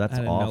nowhere. That's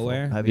Out of awful.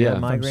 nowhere? Have you Yeah. had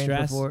From migraine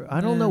stress? before? I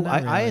don't know.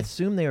 Not I really.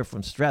 assume they were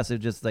from stress. It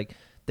just like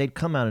they'd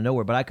come out of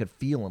nowhere, but I could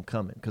feel them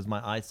coming because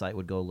my eyesight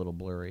would go a little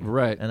blurry.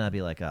 Right. And I'd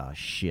be like, oh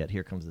shit,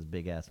 here comes this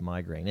big ass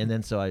migraine. And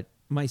then so I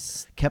My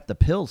s- kept the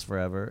pills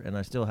forever, and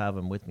I still have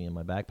them with me in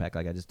my backpack.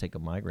 Like I just take a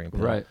migraine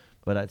pill. Right.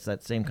 But it's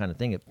that same kind of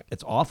thing.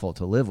 It's awful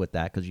to live with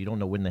that because you don't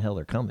know when the hell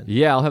they're coming.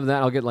 Yeah, I'll have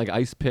that. I'll get like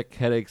ice pick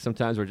headaches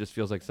sometimes where it just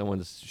feels like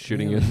someone's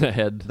shooting you in the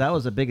head. That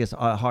was the biggest,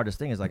 hardest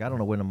thing is like, I don't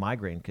know when a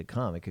migraine could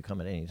come. It could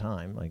come at any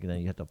time. Like, and then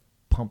you have to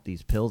pump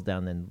these pills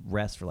down, then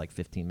rest for like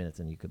 15 minutes,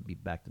 and you could be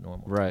back to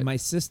normal. Right. My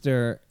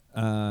sister,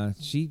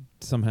 she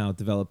somehow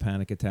developed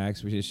panic attacks.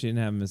 She didn't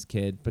have them as a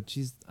kid, but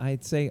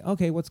I'd say,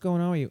 okay, what's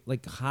going on with you?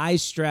 Like high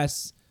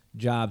stress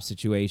job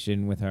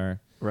situation with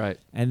her. Right.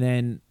 And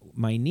then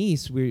my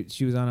niece,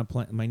 she was on a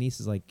plane. My niece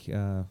is like,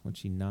 what's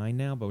she, 9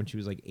 now? But when she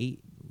was like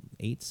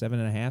 7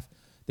 and a half,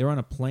 they were on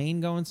a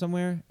plane going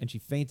somewhere, and she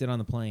fainted on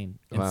the plane.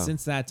 And Wow.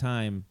 since that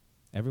time,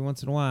 every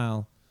once in a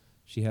while,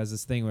 she has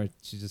this thing where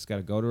she's just got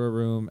to go to her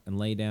room and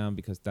lay down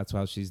because that's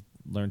how she's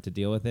learned to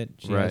deal with it.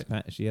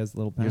 She has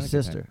little panic Your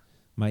sister. attack.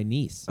 My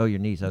niece. Oh, your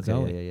niece. Okay,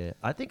 Zoe. yeah.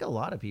 I think a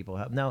lot of people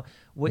have. Now,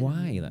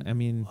 Why? I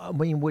mean,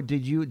 what do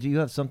you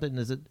have something?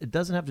 It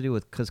doesn't have to do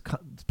with because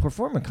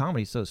performing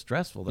comedy is so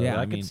stressful. Though. Yeah,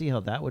 I I could mean- see how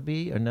that would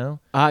be. Or no?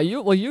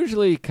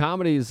 Usually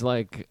comedy's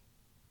like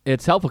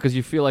it's helpful because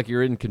you feel like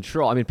you're in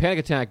control. I mean, panic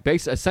attack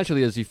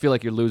essentially is you feel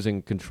like you're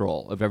losing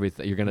control of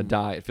everything. You're going to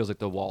die. It feels like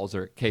the walls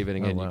are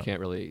caving in. wow. You can't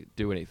really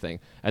do anything.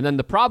 And then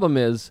the problem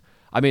is,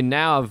 I mean,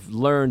 now I've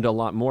learned a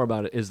lot more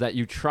about it, is that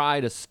you try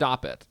to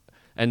stop it.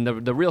 And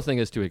the real thing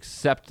is to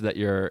accept that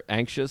you're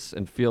anxious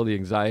and feel the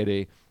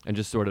anxiety and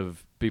just sort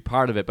of be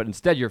part of it. But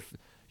instead,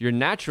 your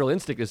natural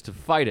instinct is to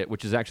fight it,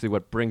 which is actually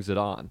what brings it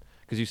on.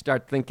 Because you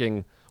start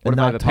thinking, what And if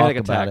I not have a talk panic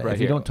about attack it. right If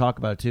here? you don't talk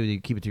about it too, you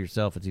keep it to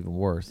yourself. It's even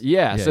worse.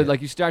 Yeah, so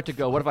like you start to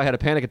go, what if I had a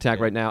panic attack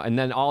right now? And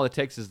then all it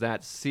takes is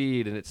that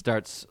seed and it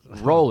starts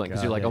rolling because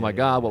God, you're like, yeah, oh my yeah,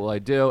 God, what will I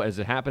do? Is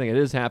it happening? It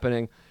is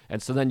happening. And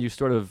so then you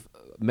sort of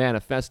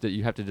manifest it.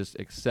 You have to just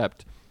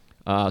accept.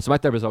 So my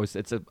therapist always,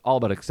 it's all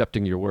about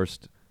accepting your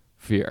worst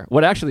fear.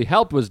 What actually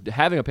helped was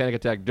having a panic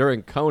attack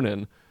during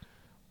Conan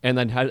and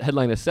then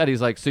headline a set.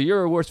 He's like, so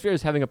your worst fear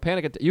is having a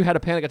panic attack. You had a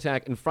panic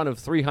attack in front of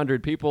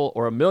 300 people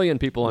or 1 million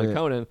people on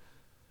Conan.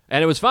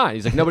 And it was fine.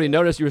 He's like, nobody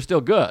noticed. You were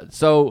still good.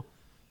 So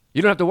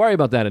you don't have to worry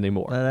about that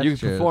anymore. That's You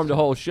true, performed that's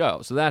a whole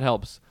show. So that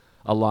helps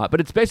a lot.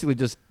 But it's basically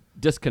just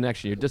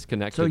disconnection. You're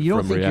disconnected So you don't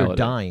from think reality. you're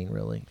dying,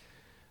 really?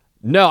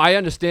 No, I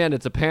understand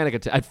it's a panic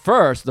attack. At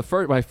first,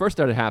 when I first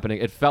started happening,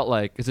 it felt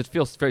like, because it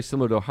feels very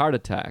similar to a heart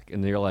attack.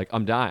 And you're like,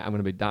 I'm dying. I'm going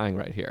to be dying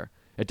right here.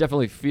 It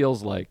definitely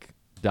feels like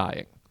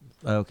dying.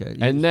 Okay.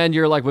 And then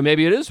you're like, well,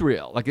 maybe it is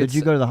real. Like, Did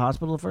you go to the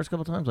hospital the first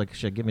couple times? Like,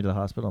 should I get me to the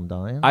hospital? I'm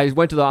dying. I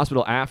went to the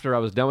hospital after I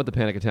was done with the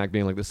panic attack,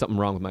 being like, there's something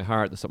wrong with my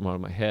heart, there's something wrong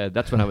with my head.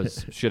 That's when I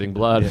was shitting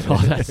blood and all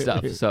that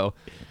stuff. So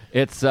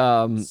it's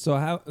so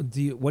how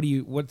do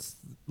you? What's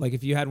like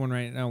if you had one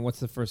right now? What's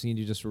the first thing you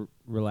do? Just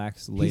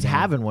relax. Lay He's down?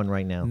 having one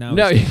right now. No.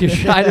 no, you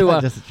try to.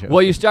 Just a joke.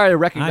 Well, you start to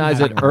recognize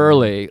I'm it having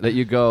early that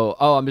you go,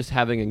 oh, I'm just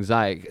having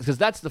anxiety, because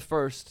that's the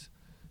first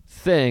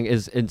thing.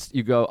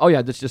 You go, oh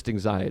yeah, that's just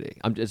anxiety.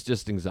 It's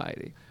just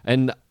anxiety,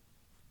 and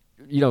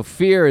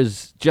fear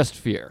is just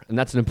fear, and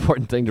that's an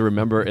important thing to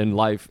remember in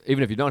life,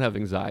 even if you don't have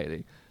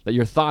anxiety, that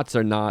your thoughts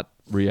are not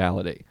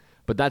reality.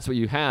 But that's what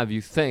you have.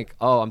 You think,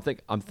 oh,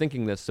 I'm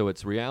thinking this, so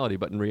it's reality.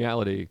 But in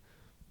reality,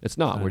 it's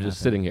not. We're just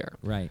sitting here.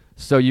 Right.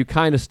 So you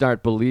kind of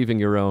start believing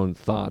your own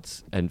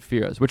thoughts and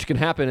fears, which can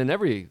happen in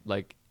every Yeah,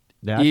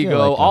 I feel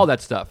ego, like all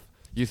that stuff.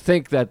 You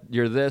think that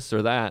you're this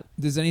or that.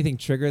 Does anything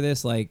trigger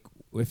this? Like,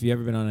 if you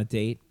ever been on a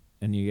date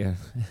and you get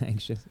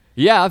anxious?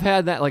 Yeah, I've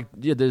had that.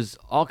 There's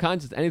all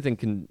kinds of anything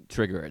can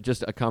trigger it.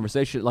 Just a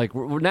conversation. Like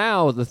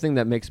now, the thing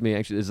that makes me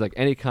anxious is like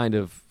any kind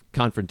of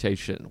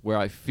confrontation where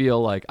I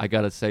feel like I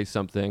got to say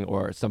something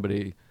or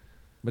somebody.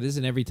 But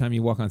isn't every time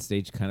you walk on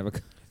stage kind of a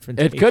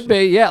confrontation? It could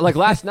be, yeah. Like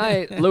last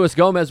night, Luis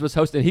Gomez was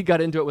hosting. He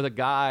got into it with a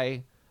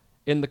guy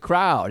in the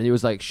crowd, and he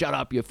was like, "Shut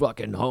up, you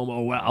fucking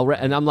homo!"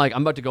 And I'm like,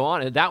 I'm about to go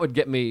on, and that would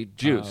get me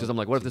juice because I'm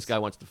like, what if this guy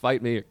wants to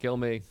fight me or kill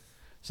me?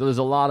 So there's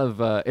a lot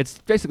of. It's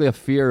basically a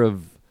fear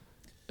of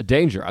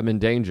danger. I'm in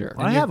danger.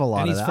 I have a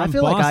lot and of he's that. I from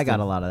feel like I Boston. got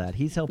a lot of that.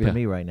 He's helping Yeah.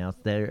 me right now.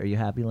 Are you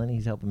happy, Lenny?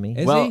 He's helping me.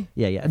 Is Well, he?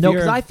 Yeah. No,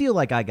 because Fear- I feel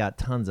like I got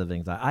tons of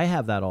things. I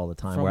have that all the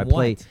time From where I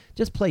what?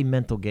 play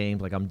mental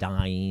games like I'm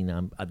dying.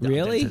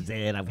 Really? This is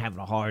it. I'm having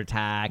a heart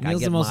attack. Neil's I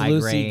get the most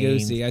migraines.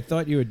 loosey-goosey. I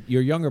thought your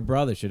younger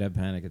brother should have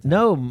panic attacks.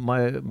 No,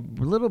 my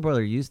little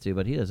brother used to,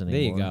 but he doesn't There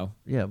you anymore.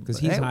 go. Yeah, 'Cause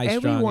but he's high-strung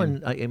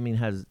Everyone, I mean,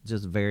 has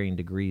just varying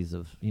degrees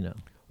of,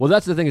 Well,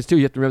 that's the thing is too.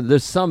 You have to remember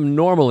there's some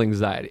normal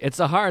anxiety.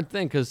 It's a hard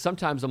thing because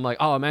sometimes I'm like,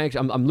 oh, I'm anxious.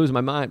 I'm losing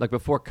my mind. Like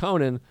before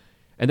Conan,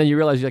 and then you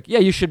realize you're like, yeah,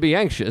 you should be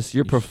anxious.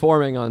 You're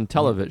performing on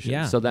television,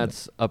 Yeah. so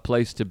that's a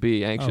place to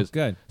be anxious. Oh,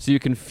 good. So you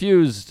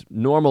confused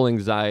normal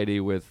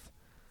anxiety with,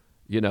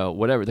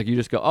 whatever. Like you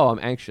just go, oh, I'm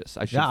anxious.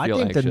 I should Yeah, feel I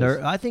think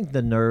anxious. I think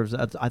the nerves.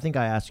 I think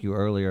I asked you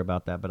earlier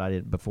about that, but I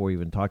didn't before we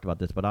even talked about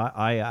this. But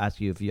I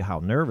asked you how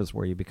nervous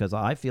were you because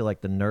I feel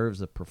like the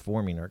nerves of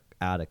performing are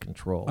out of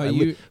control.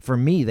 For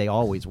me, they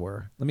always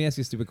were. Let me ask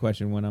you a stupid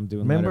question. When I'm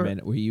doing Remember-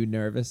 Letterman, were you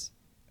nervous?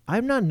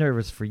 I'm not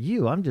nervous for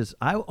you.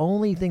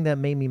 Only thing that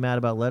made me mad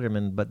about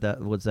Letterman, but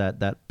that was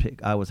that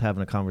pick. I was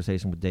having a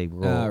conversation with Dave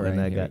Grohl, Oh, right,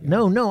 and I here got we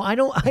go. no.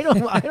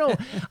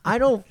 I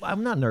don't.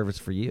 I'm not nervous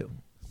for you.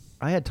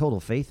 I had total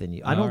faith in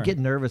you. I don't right. get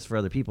nervous for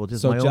other people.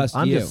 Just So my own. just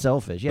I'm you. just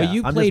selfish. Yeah, But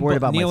you I'm played. just worried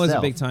about Neil myself. was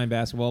a big time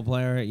basketball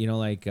player.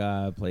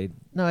 Played.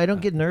 No, I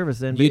don't get nervous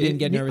then. You but didn't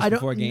get nervous I don't-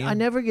 before a game?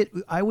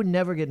 I would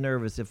never get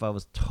nervous if I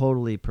was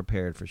totally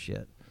prepared for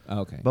shit.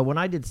 Okay. But when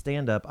I did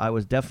stand up, I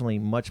was definitely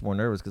much more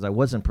nervous because I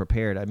wasn't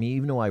prepared. I mean,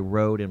 even though I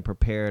wrote and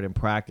prepared and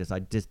practiced, I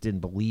just didn't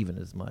believe in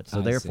it as much. So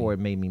I therefore, see. it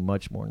made me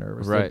much more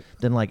nervous. Right.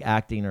 Than like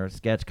acting or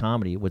sketch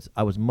comedy.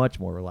 I was much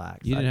more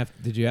relaxed. You didn't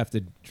have. Did you have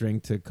to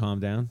drink to calm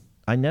down?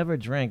 I never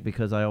drank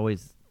because I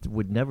always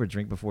would never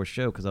drink before a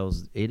show because I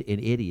was an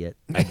idiot,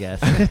 I guess.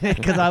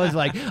 Because I was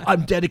like,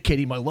 I'm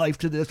dedicating my life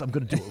to this. I'm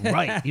going to do it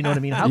right. You know what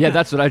I mean? Yeah,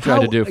 that's what I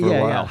tried to do for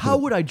a while. How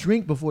would I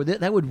drink before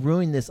that? That would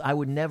ruin this. I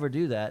would never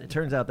do that. It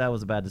turns out that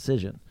was a bad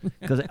decision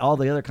because all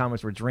the other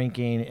comics were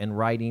drinking and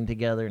writing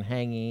together and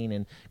hanging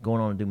and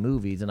going on to do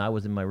movies, and I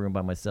was in my room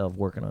by myself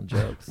working on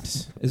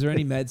jokes. Is there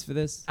any meds for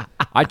this?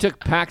 I took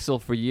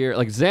Paxil for years.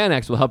 Like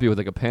Xanax will help you with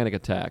like a panic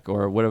attack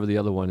or whatever the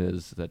other one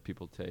is that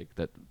people take.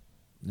 That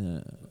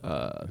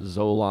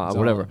Zola,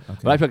 whatever. Okay.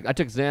 But I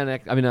took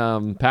Xanax.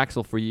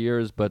 Paxil for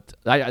years, but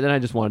then I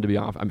just wanted to be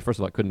off. I mean, first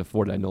of all, I couldn't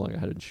afford it. I no longer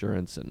had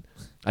insurance, and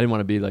I didn't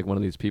want to be like one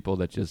of these people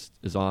that just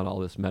is on all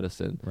this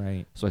medicine.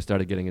 Right. So I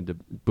started getting into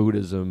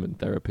Buddhism and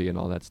therapy and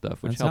all that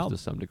stuff, which That's helps helped.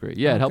 to some degree.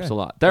 Yeah, it helps Okay. a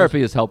lot.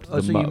 Therapy has helped Oh,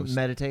 the so most. you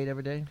meditate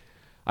every day?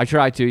 I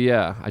try to.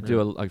 Yeah, I do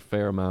a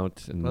fair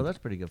amount. And Well, that's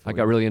pretty good for I you.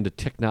 got really into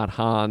Thich Nhat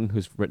Hanh,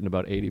 who's written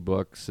about 80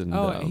 books and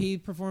He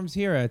performs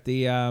here at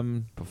the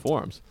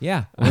performs.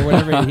 or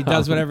whatever he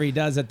does. Whatever he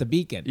does at the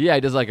Beacon. Yeah,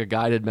 he does like a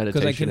guided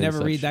meditation. Because I can and never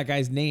such. read that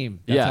guy's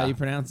name. That's how you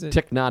pronounce it.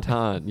 Thich Nhat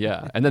Hanh,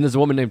 yeah. And then there's a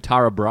woman named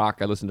Tara Brach.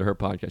 I listen to her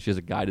podcast. She has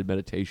a guided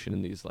meditation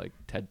and these like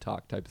TED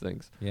Talk type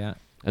things. Yeah.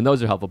 And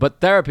those are helpful.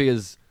 But therapy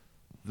is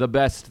the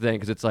best thing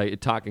because it's like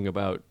talking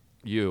about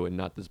you and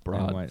not this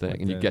broad what- thing. what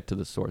And you the- get to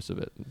the source of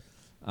it.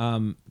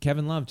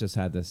 Kevin Love just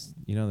had this.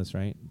 You know this,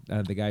 right?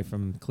 The guy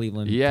from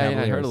Cleveland. Yeah, I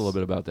Cavaliers. heard a little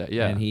bit about that.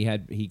 Yeah. And he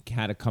had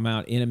to come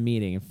out in a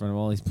meeting in front of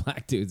all these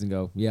black dudes and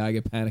go, "Yeah, I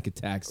get panic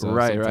attacks. So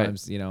Right, right.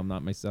 sometimes, I'm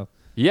not myself."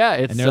 yeah,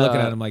 it's And they're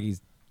looking at him like he's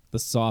the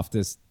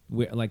softest.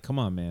 Like, come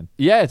on, man.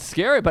 Yeah, it's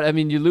scary, but I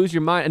mean, you lose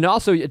your mind, and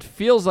also it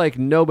feels like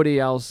nobody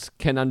else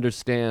can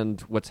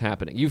understand what's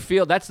happening. You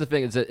feel that's the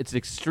thing; it's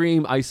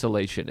extreme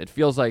isolation. It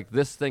feels like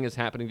this thing is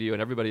happening to you,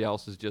 and everybody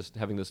else is just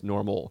having this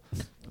normal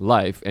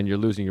life, and you're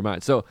losing your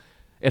mind. So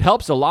it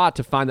helps a lot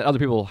to find that other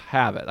people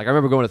have it. Like I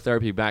remember going to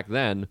therapy back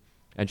then,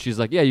 and she's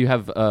like, "Yeah, you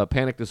have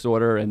panic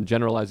disorder and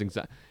generalized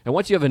anxiety." And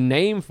once you have a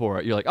name for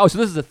it, you're like, "Oh, so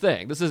this is a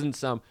thing. This isn't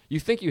some." You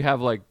think you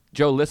have like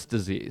Joe List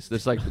disease.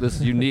 There's like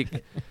this unique.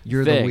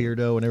 You're thing. the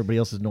weirdo and everybody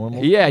else is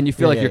normal. Yeah, and you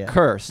feel Yeah, like yeah, you're yeah.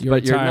 cursed, You're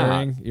but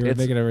retiring. you're not. You're It's-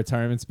 making a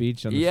retirement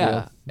speech on the yeah,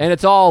 field. and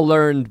it's all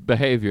learned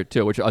behavior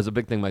too, which was a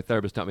big thing. My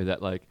therapist taught me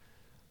that like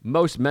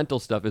most mental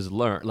stuff is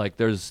learned. Like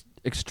there's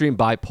extreme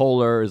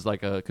bipolar is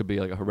like could be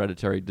like a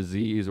hereditary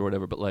disease or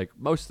whatever, but like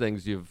most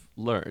things you've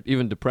learned,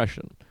 even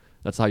depression.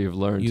 That's how you've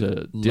learned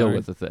to deal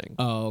with the thing.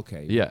 Oh,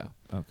 okay. Yeah.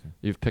 Okay.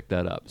 You've picked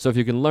that up. So if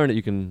you can learn it,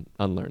 you can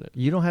unlearn it.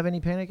 You don't have any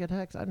panic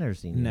attacks? I've never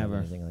seen you have Never.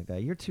 anything like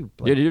that. You're too.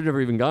 Yeah, you've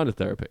never even gone to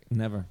therapy.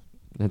 Never.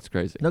 That's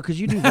crazy. No, because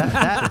you do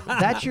that.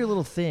 That's your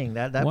little thing.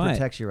 That What?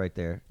 protects you right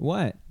there.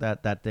 What?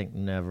 That thing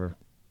never.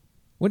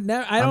 What?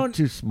 I I'm don't.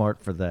 too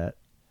smart for that.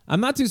 I'm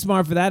not too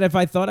smart for that. If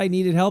I thought I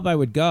needed help, I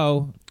would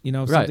go. You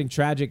know, Right. something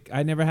tragic.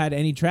 I never had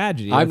any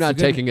tragedy. I'm That's not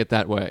the good- taking it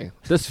that way.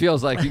 This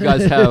feels like you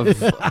guys have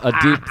a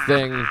deep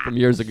thing from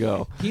years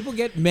ago. People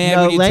get mad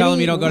when you tell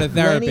them you don't go to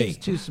therapy. Lenny's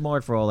too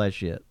smart for all that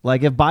shit.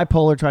 Like if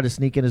bipolar tried to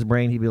sneak in his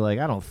brain, he'd be like,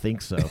 "I don't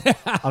think so.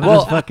 I'm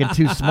just fucking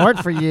too smart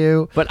for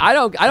you." But I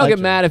don't Like get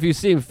you. mad if you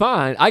seem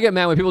fine. I get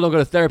mad when people don't go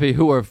to therapy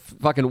who are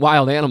fucking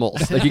wild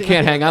animals. Like you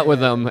can't hang out with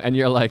them, and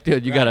you're like,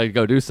 dude, you gotta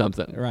go do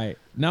something. Right.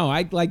 No,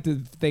 I like to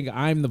think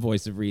I'm the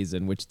voice of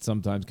reason, which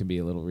sometimes can be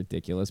a little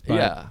ridiculous. But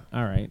Yeah.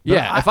 all right.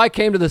 Yeah, if I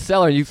came to the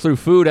cellar and you threw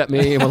food at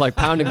me and were like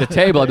pounding the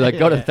table, I'd be like,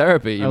 go to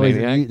therapy, you Oh,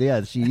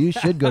 maniac. you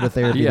should go to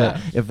therapy.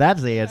 Yeah. If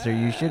that's the answer,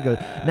 you should go.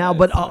 Now,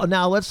 but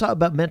now let's talk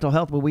about mental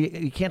health. But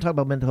we can't talk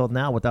about mental health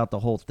now without the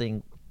whole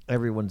thing.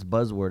 Everyone's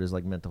buzzword is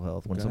like mental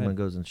health. When someone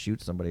goes and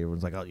shoots somebody,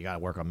 everyone's like, "Oh, you got to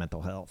work on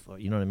mental health."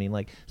 You know what I mean?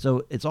 Like,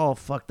 so it's all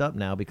fucked up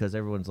now because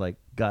everyone's like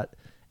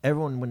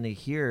everyone when they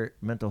hear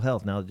mental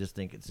health now they just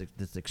think it's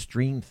this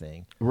extreme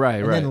thing. Right,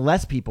 and right. then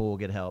less people will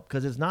get help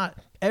because it's not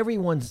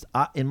everyone's.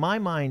 In my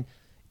mind,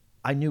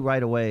 I knew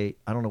right away.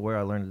 I don't know where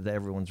I learned that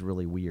everyone's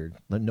really weird.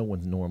 That no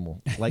one's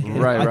normal. Like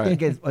Right, I right.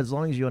 think as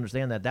long as you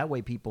understand that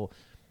way people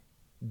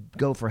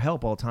go for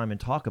help all the time and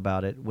talk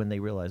about it when they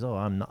realize, oh,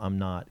 I'm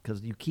not,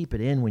 because you keep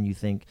it in when you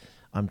think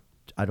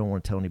I don't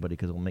want to tell anybody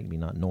because it'll make me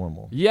not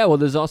normal. Yeah, well,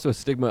 there's also a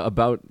stigma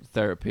about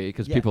therapy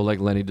because Yeah. people like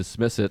Lenny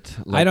dismiss it.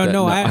 Like I don't that.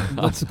 know.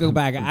 No. Let's go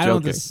back. I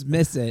don't joking.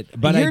 dismiss it,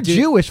 but you're I do,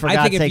 Jewish, for I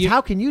God's think if sake. you-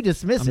 How can you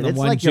dismiss I'm it? the It's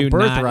one like your Jew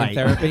not in birthright.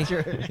 therapy.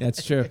 Sure.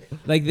 That's true.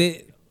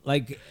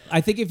 Like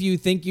I think if you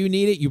think you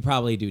need it, you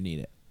probably do need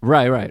it.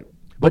 Right, right.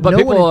 But But no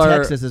people one in are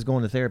Texas is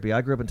going to therapy.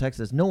 I grew up in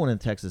Texas. No one in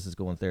Texas is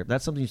going to therapy.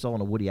 That's something you saw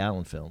in a Woody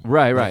Allen film.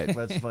 right, right.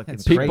 That's fucking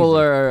People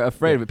crazy. are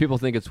afraid of it. People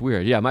think it's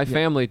weird. Yeah, my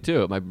family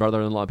too. My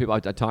brother-in-law. People.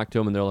 I talk to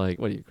them and they're like,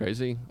 "What are you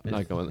crazy? I'm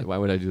not going. Why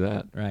would I do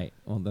that?" Right.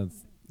 Well, that's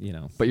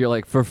But you're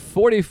like, for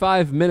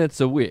 45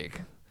 minutes a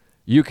week,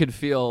 you could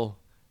feel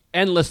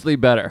endlessly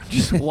better,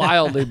 just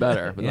wildly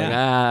better. But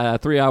Yeah.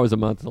 like, 3 hours a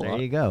month is a There lot.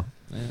 you go.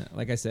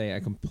 like I say, I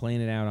complain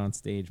it out on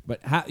stage.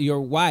 But your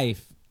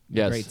wife, the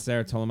Yes. great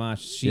Sarah Tolomash,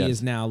 she Yes.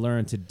 has now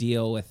learned to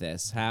deal with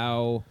this.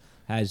 How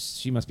has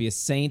she must be a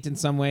saint in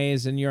some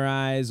ways in your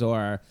eyes,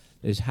 or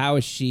how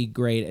is she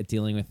great at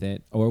dealing with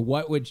it, or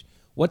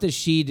what does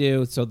she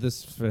do? So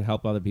this would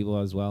help other people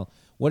as well.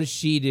 What does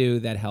she do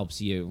that helps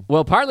you?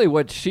 Well, partly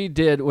what she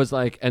did was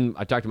like, and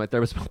I talked to my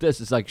therapist about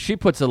this, is like she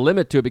puts a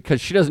limit to it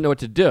because she doesn't know what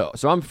to do.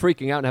 So I'm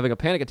freaking out and having a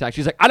panic attack.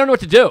 She's like, I don't know what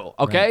to do,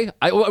 okay?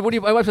 What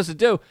am I supposed to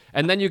do?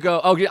 And then you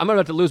go, oh, I'm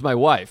about to lose my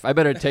wife. I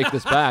better take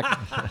this back.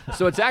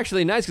 So it's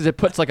actually nice because it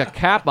puts like a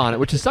cap on it,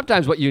 which is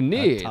sometimes what you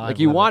need. time Like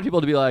you limit. want people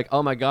to be like,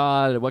 oh my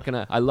God, what can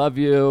I love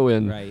you,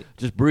 and Right.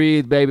 just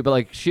breathe, baby. But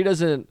like she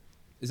doesn't.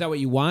 Is that what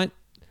you want?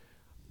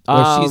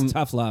 Or she's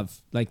tough love?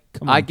 Like,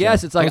 come on. I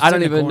guess Joe. it's like Go I sit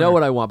don't in the even know corner.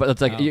 what I want, but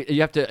it's like Oh.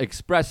 you have to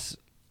express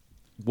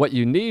what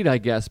you need, I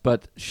guess.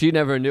 But she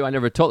never knew. I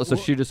never told her, so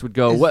she just would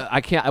go, "What? I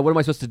can't. What am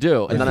I supposed to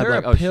do?" And Is then I'd there be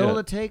like, a "Oh pill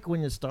shit." to take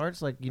when it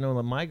starts? Like, the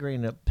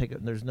migraine to pick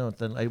up, there's no,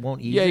 then it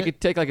won't ease Yeah, you it?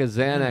 could take like a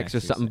Xanax or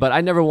you're something, saying. but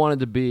I never wanted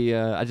to be.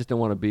 I just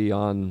didn't want to be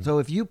on. So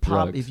if you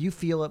pop, drugs. if you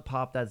feel it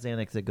pop that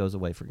Xanax, it goes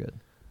away for good.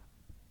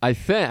 I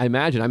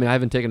imagine. I mean, I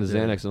haven't taken a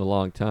Xanax in a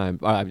long time.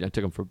 I took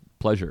them for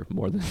pleasure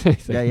more than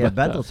anything. Yeah, but,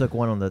 Bethel took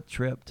one on the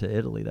trip to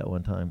Italy that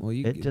one time. Well,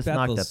 It just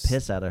knocked the Bethel's-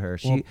 piss out of her.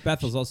 Well,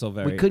 Bethel's also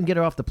very. We couldn't get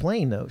her off the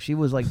plane though. She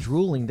was like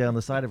drooling down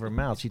the side of her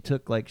mouth. She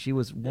took like she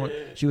was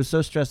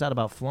so stressed out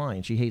about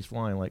flying. She hates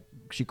flying. Like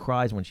she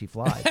cries when she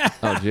flies.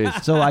 Oh,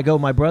 jeez. So I go.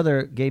 My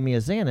brother gave me a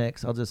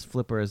Xanax. I'll just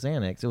flip her a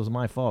Xanax. It was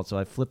my fault. So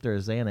I flipped her a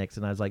Xanax,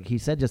 and I was like, he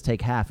said just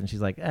take half, and she's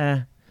like,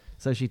 eh.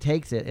 So she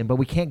takes it, but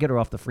we can't get her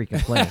off the freaking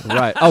plane.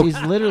 Right. Oh. She's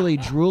literally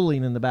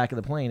drooling in the back of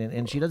the plane,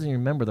 and she doesn't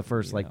even remember the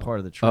first part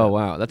of the trip. Oh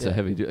wow, that's a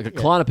heavy. Like,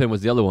 Klonopin was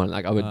the other one.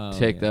 Like I would Oh,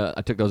 take yeah.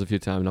 I took those a few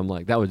times, and I'm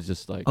like, that was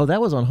just like. Oh,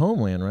 that was on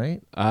Homeland,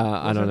 right?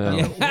 I don't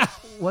know.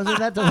 Wasn't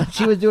that the one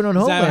she was doing on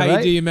Is that Homeland? how you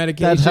right? do your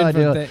medication That's how I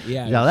from do the- it.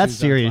 yeah, No, that's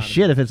she's on serious Klonopin.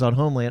 shit if it's on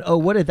Homeland. Oh,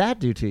 what did that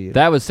do to you?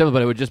 That was simple,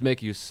 but it would just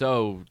make you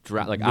so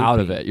out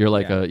of Loopy. it. You're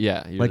like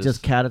Yeah. you're like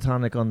just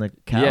catatonic on the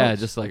couch? yeah,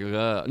 just like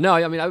no.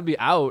 I mean, I would be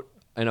out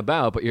and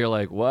about, but you're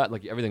like what?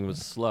 Like everything was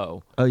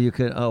slow, Oh, you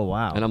could. Oh,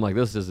 wow. and I'm like,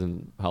 this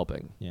isn't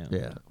helping. Yeah.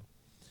 yeah.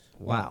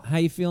 Wow. How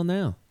you feel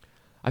now?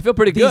 I feel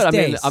pretty These good. I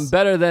mean, days. I'm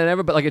better than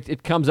ever, but like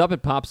it comes up,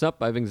 it pops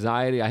up. I have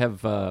anxiety. I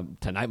have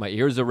tonight my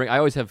ears are ringing. I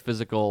always have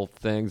physical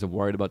things. I'm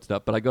worried about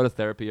stuff, but I go to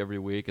therapy every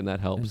week, and that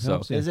helps. It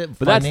helps, so yeah. Is it?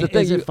 But that's the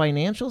thing, Is you- it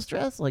financial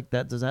stress like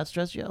that? Does that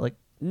stress you out? Like,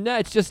 no,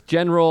 it's just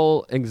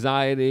general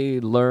anxiety.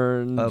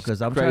 Learn.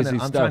 because I'm crazy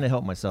trying stuff. to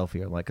help myself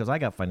here. Like, because I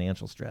got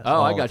financial stress. Oh,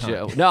 all I the got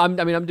time. you. No,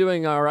 I'm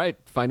doing all right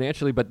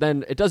financially, but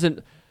then it doesn't.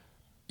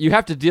 You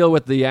have to deal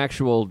with the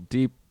actual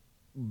deep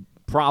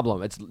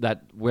problem. It's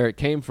that where it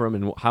came from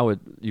and how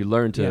you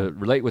learn to Yeah.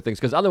 relate with things.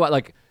 Because otherwise,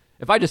 like,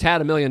 if I just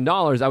had $1 million,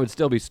 I would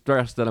still be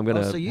stressed that I'm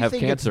going so to you have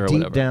think cancer it's or deep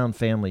whatever. down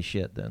family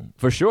shit then?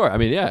 For sure. I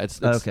mean, yeah,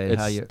 it's Okay,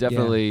 how you-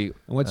 definitely. And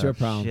what's your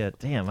problem? Shit,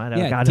 damn! I don't.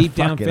 Yeah, God, deep fuck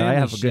down it. I family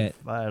have a shit.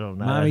 good. I don't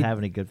know. I Mommy- don't have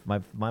any good. My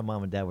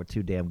mom and dad were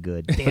too damn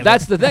good. Damn But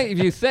that's the thing. If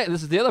you think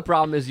this is the other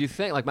problem is you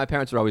think like my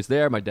parents were always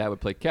there. My dad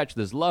would play catch.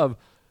 There's love.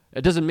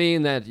 It doesn't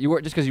mean that you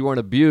weren't just because you weren't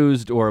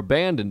abused or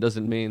abandoned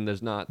doesn't mean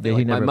there's not. Yeah, he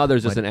Like, my never-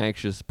 mother's just my- an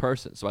anxious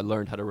person, so I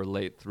learned how to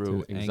relate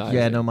through Through anxiety.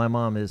 Yeah, no, my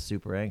mom is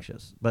super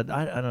anxious, but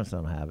I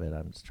don't have it.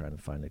 I'm just trying to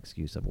find an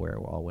excuse of where it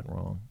all went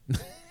wrong.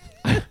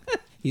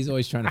 He's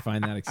always trying to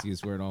find that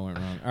excuse where it all went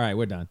wrong. All right,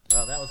 we're done.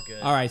 Oh, that was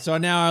good. All right, so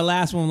now our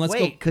last one. Let's go.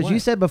 Wait, because you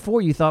What? said before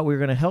you thought we were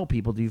going to help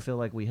people. Do you feel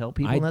like we help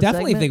people? I in that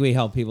definitely segment? think we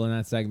help people in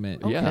that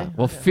segment. Yeah. Okay,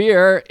 Well,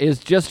 fear is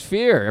just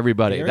fear.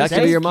 Everybody. Fear That is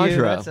should be your Thank you,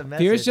 mantra. that's a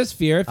Fear is message. just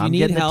fear. If you I'm need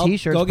getting the help,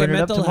 t-shirts go get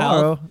printed up mental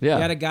tomorrow. health. Yeah. You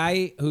got a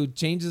guy who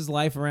changed his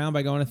life around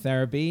by going to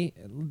therapy.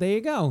 There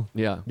you go.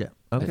 Yeah. Yeah.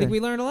 I Okay. think we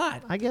learned a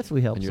lot. I guess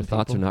we help. And your some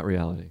thoughts are people. not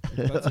reality.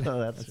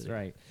 That's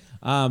Right.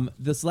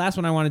 This last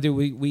one I want to do.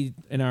 We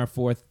in our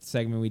fourth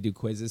segment we do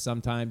quizzes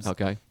sometimes.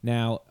 Okay.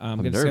 Now I'm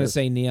just nervous. gonna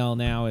say Neil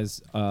now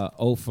is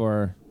 0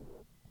 for.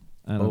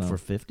 I don't 0 know. for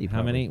 50.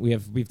 How many?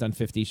 We've done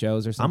 50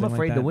 shows or I'm something.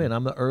 afraid like to that. win.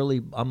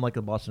 I'm like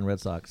the Boston Red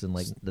Sox in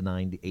like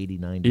the 80,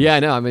 90. Yeah, I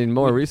know. I mean,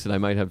 more recent, I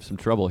might have some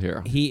trouble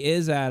here. He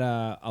is at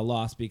a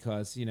loss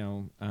because I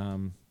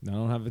don't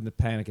have the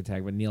panic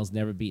attack, but Neil's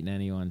never beaten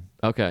anyone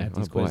Okay. at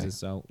these Oh, boy. quizzes.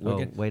 So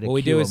way to what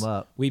we cue do him is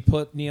up. we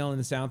put Neil in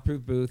the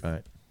soundproof booth, All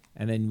right.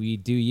 and then we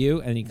do you,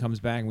 and he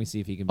comes back and we see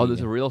if he can. Oh, beat there's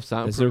you. a real There's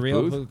soundproof a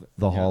real booth? booth.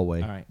 The Yeah.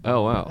 hallway. All right.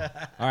 Oh, wow.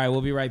 All right.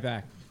 We'll be right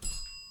back.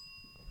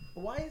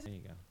 Why is There you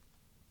go.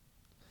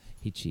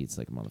 He cheats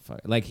like a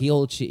motherfucker. Like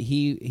he'll cheat.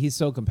 He's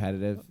so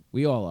competitive.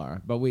 We all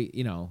are, but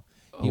he Oh,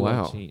 won't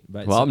wow. cheat.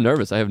 But Well, so- I'm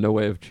nervous. I have no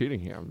way of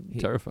cheating here. I'm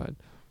terrified.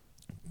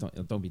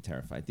 don't be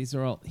terrified. These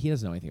are all. He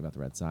doesn't know anything about the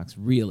Red Sox,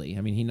 really.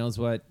 I mean, he knows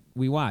what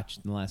we watched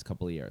in the last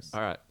couple of years. All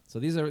right. So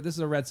this is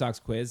a Red Sox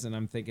quiz, and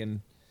I'm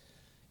thinking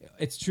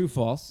it's true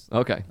false.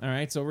 Okay. All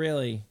right. So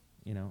really,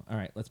 all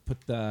right. Let's put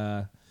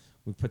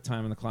we put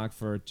time on the clock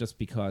for just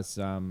because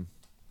in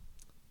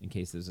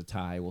case there's a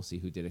tie, we'll see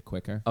who did it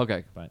quicker.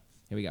 Okay. But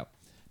here we go.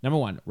 Number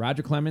 1,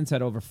 Roger Clemens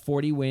had over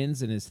 40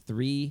 wins in his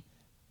 3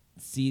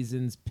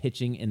 seasons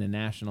pitching in the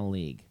National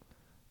League.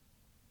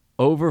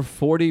 Over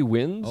 40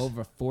 wins?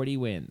 Over 40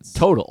 wins.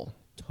 Total.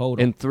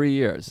 Total. In 3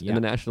 years Yeah. in the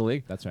National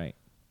League? That's right.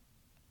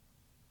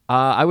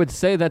 I would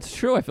say that's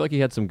true. I feel like he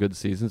had some good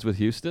seasons with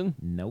Houston.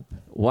 Nope.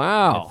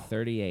 Wow. At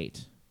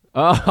 38.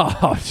 Oh,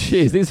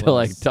 jeez. These are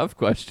like Close. tough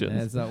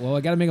questions. That's, well,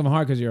 I got to make them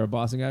hard because you're a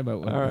Boston guy, but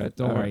All right,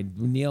 don't all worry.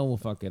 Neil will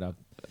fuck it up.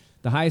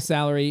 The highest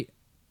salary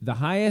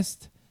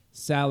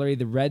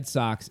the Red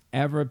Sox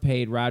ever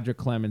paid Roger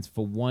Clemens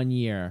for 1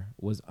 year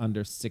was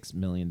under $6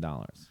 million.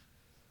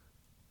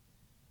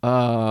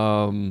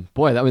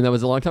 Boy, that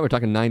was a long time. We're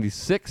talking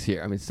 96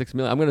 here. I mean, 6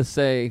 million. I'm going to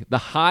say the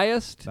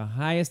highest. The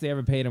highest they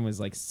ever paid him was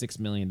like $6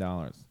 million.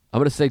 I'm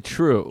going to say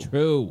true.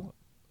 True.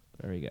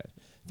 Very good.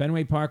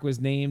 Fenway Park was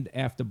named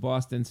after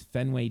Boston's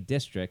Fenway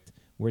District,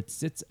 where it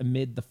sits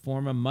amid the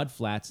former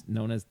mudflats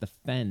known as the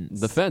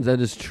Fens. The Fens, that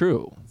is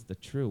true. It's the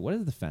true. What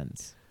is the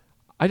Fens?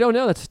 I don't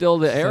know. That's still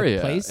the It's a area.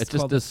 place It's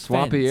just called this the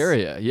swampy Fens.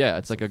 area. Yeah,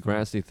 it's like a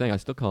grassy thing. I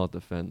still call it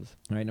the Fens.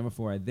 All right, number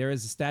 4. There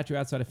is a statue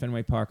outside of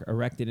Fenway Park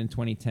erected in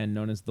 2010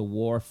 known as the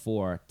War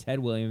Four. Ted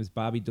Williams,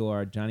 Bobby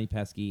Dorr, Johnny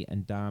Pesky,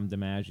 and Dom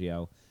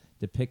DiMaggio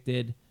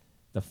depicted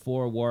the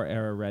 4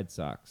 war-era Red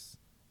Sox.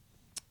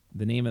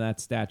 The name of that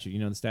statue, you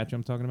know the statue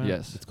I'm talking about?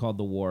 Yes. It's called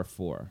the War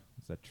Four.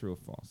 Is that true or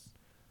false?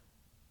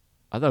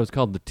 I thought it was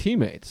called The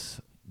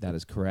Teammates. That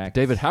is correct.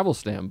 David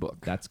Havelstam book.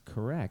 That's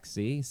correct.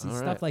 See All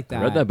stuff right. like that.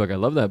 I read that book. I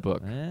love that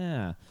book.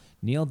 Yeah.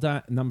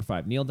 Number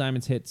 5. Neil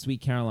Diamond's hit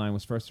 "Sweet Caroline"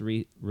 was first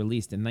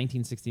released in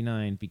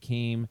 1969.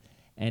 Became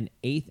an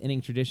 8th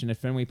inning tradition at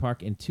Fenway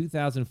Park in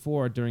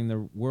 2004 during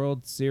the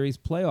World Series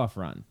playoff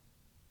run.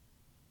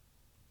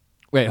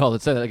 Wait, hold on.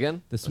 Let's say that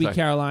again. The "Sweet Sorry.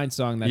 Caroline"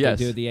 song that Yes.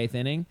 they do at the 8th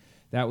inning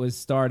that was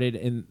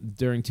started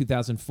during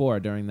 2004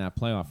 during that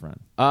playoff run.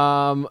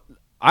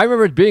 I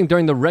remember it being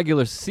during the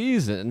regular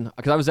season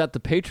because I was at the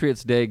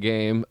Patriots Day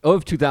game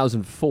of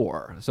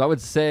 2004. So I would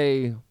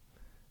say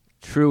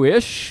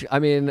true-ish. I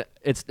mean,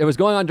 it was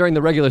going on during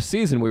the regular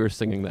season we were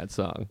singing that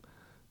song.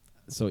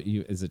 So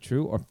is it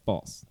true or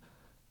false?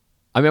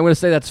 I mean, I'm going to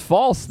say that's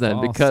false then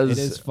False. because it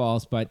is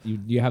false, but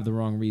you have the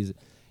wrong reason.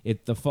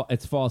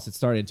 It's false. It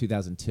started in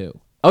 2002.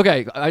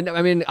 Okay, I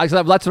mean, that's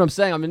what I'm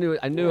saying. I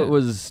knew it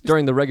was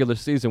during the regular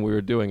season we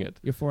were doing it.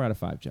 You're 4 out of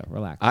 5, Joe.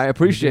 Relax. I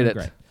appreciate You're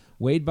doing it. Great.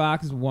 Wade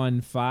Boggs won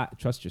 5.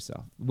 Trust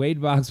yourself. Wade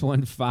Boggs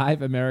won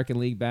 5 American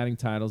League batting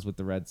titles with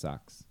the Red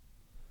Sox.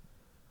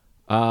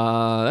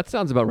 That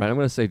sounds about right. I'm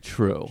going to say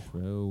true.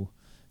 True.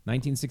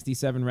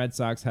 1967 Red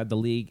Sox had the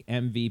league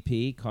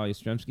MVP, Carl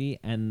Yastrzemski,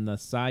 and the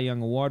Cy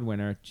Young Award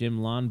winner, Jim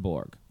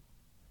Lonborg.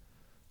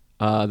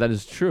 That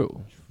is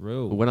true.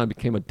 True. When I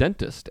became a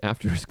dentist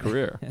after his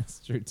career. That's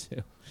true,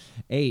 too.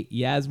 8.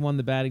 Yaz won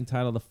the batting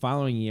title the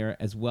following year,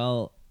 as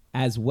well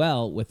as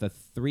well with a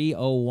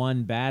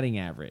 .301 batting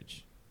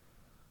average.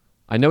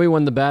 I know he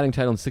won the batting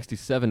title in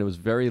 67. It was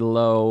very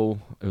low.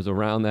 It was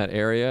around that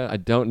area. I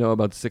don't know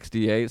about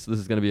 68, so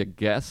this is going to be a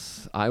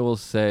guess. I will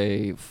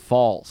say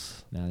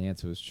false. Now the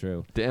answer was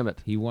true. Damn it.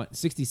 He won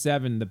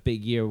 67, the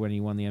big year when he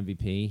won the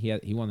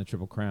MVP. He won the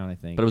Triple Crown, I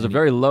think. But it was a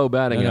very low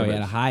batting No,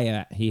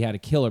 average. he had a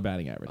killer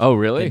batting average. Oh,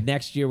 really? The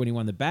next year when he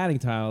won the batting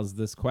titles,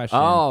 this question,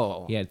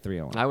 he had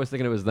 .301. I was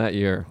thinking it was that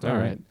year. All All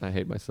right. right. I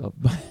hate myself.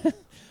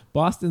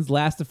 Boston's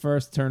last to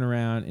first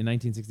turnaround in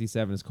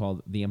 1967 is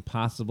called the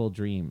Impossible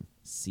Dream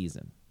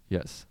season.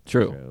 Yes.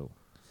 True.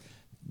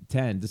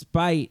 10.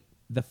 Despite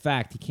the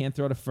fact he can't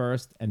throw to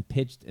first and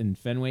pitched in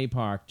Fenway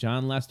Park,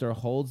 John Lester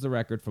holds the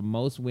record for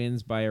most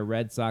wins by a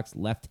Red Sox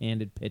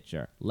left-handed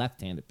pitcher.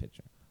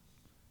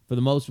 For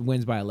the most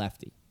wins by a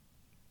lefty.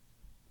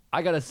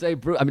 I got to say,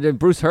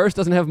 Bruce Hurst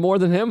doesn't have more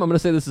than him. I'm going to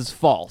say this is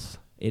false.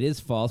 It is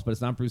false, but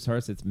it's not Bruce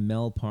Hurst. It's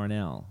Mel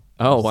Parnell.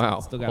 Oh, wow.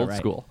 Still got it Old right.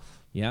 school.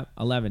 Yep.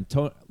 11.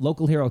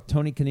 Local hero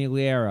Tony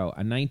Conigliaro,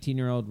 a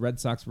 19-year-old Red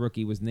Sox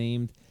rookie, was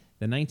named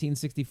the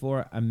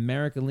 1964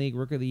 American League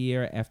Rookie of the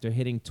Year after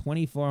hitting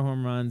 24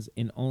 home runs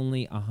in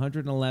only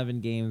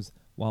 111 games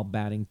while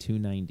batting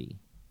 .290.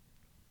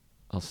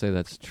 I'll say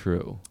that's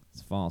true.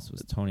 It's false. It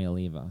was Tony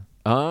Oliva.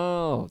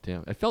 Oh,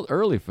 damn. It felt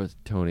early for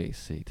Tony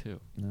C, too.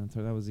 No,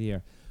 that was the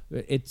year.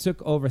 It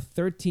took over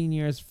 13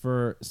 years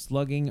for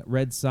slugging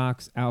Red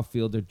Sox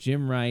outfielder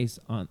Jim Rice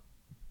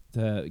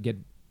to get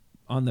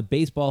on the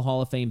Baseball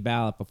Hall of Fame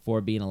ballot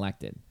before being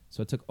elected.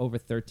 So it took over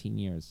 13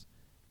 years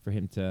for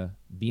him to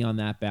be on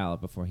that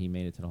ballot before he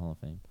made it to the Hall of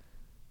Fame.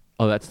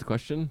 Oh, that's the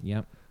question?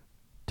 Yep.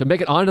 To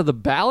make it onto the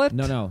ballot?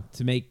 No.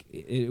 To make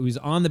it was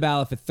on the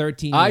ballot for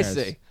 13 years. I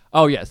see.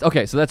 Oh, yes.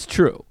 Okay, so that's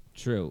true.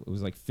 True. It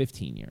was like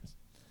 15 years.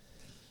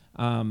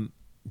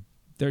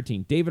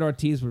 13. David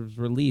Ortiz was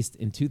released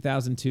in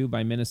 2002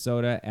 by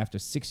Minnesota after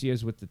 6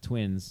 years with the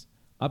Twins.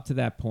 Up to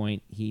that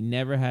point, he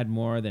never had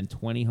more than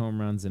 20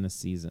 home runs in a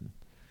season.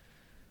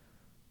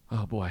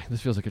 Oh, boy.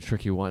 This feels like a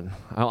tricky one.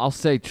 I'll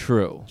say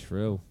true.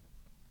 True.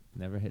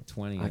 Never hit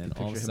 20, I and then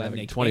can all of a picture him sudden having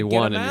they 21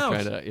 can't get him and out.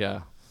 you're trying to,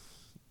 yeah.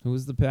 Who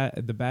was the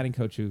batting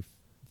coach who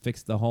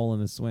fixed the hole in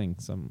the swing?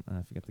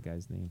 I forget the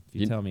guy's name. If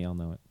you tell me, I'll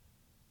know it.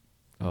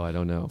 Oh, I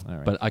don't know. All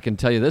right. But I can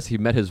tell you this. He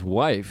met his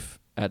wife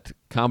at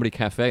Comedy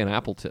Cafe in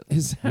Appleton.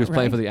 Is that He was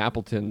playing right? for the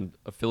Appleton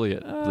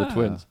affiliate, the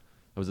Twins.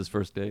 That was his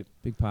first date.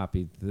 Big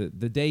Poppy. The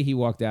day he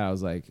walked out, I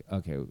was like,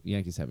 okay,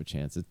 Yankees have a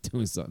chance of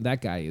doing something.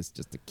 That guy is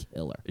just a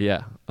killer.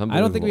 Yeah. I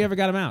don't think we ever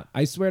got him out.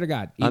 I swear to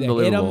God. Either hit him,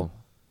 Unbelievable.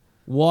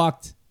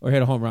 walked, or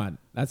hit a home run.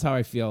 That's how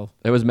I feel.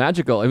 It was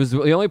magical. It was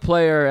the only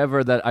player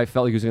ever that I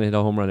felt like he was going to hit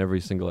a home run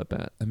every single at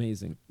bat.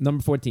 Amazing.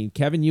 Number 14,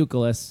 Kevin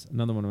Youkilis,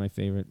 another one of my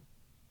favorite,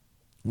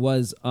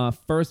 was a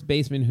first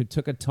baseman who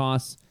took a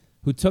toss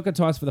for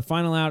the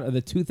final out of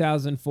the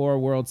 2004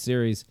 World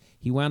Series.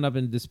 He wound up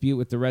in a dispute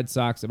with the Red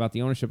Sox about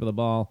the ownership of the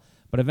ball,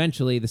 but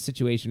eventually the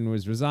situation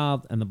was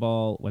resolved and the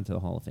ball went to the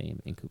Hall of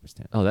Fame in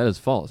Cooperstown. Oh, that is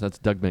false. That's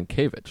Doug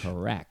Mankiewicz.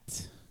 Correct.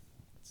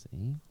 Let's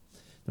see.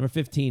 Number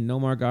 15,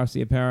 Nomar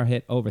Garciaparra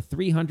hit over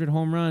 300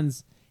 home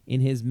runs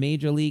in his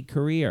major league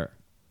career.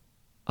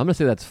 I'm going to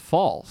say that's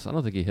false. I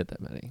don't think he hit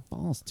that many.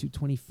 False,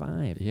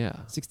 225. Yeah.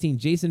 16,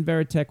 Jason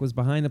Varitek was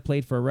behind the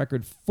plate for a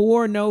record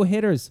 4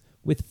 no-hitters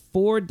with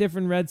 4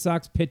 different Red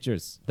Sox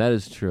pitchers. That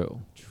is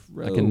true.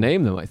 True. I can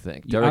name them, I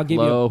think. Yeah, I'll Derek give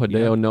you- Lowe, Hideo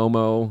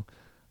yeah.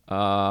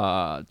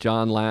 Nomo,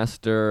 John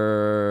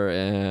Laster,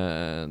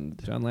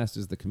 and... John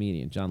Lester's the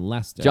comedian. John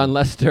Lester. John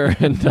Lester,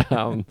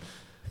 and...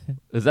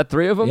 is that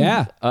 3 of them?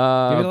 Yeah.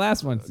 Give me the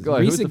last one. go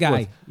ahead. Who's Recent the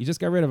guy. fourth? You just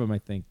got rid of him, I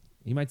think.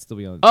 He might still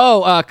be on.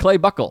 Oh, Clay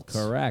Buchholz.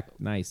 Correct.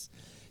 Nice.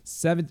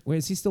 7. Wait,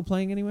 is he still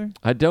playing anywhere?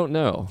 I don't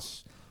know.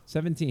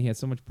 17. He had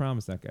so much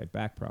promise, that guy.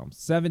 Back problems.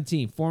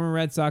 17. Former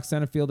Red Sox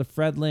center fielder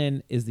Fred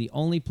Lynn is the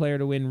only player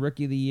to win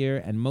Rookie of the Year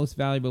and Most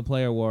Valuable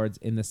Player awards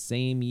in the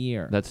same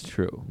year. That's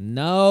true.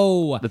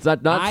 No. That's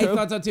not I true?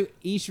 thought so too.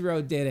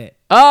 Ichiro did it.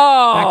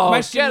 Oh, That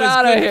question get was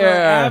out of good here.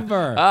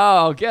 forever.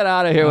 Oh, get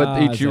out of here with Oh,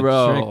 it's a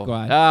Ichiro. trick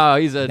one. Oh,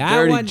 he's a That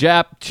dirty one-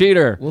 Jap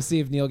cheater. We'll see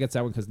if Neil gets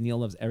that one because Neil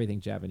loves everything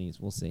Japanese.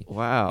 We'll see.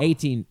 Wow.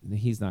 18.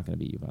 He's not going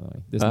to beat you, by the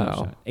way. There's no Oh.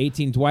 shot.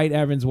 18. Dwight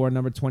Evans wore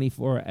number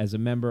 24 as a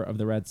member of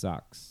the Red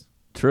Sox.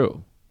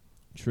 True.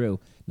 True.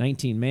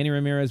 19. Manny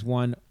Ramirez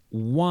won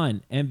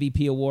 1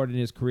 MVP award in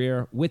his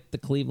career with the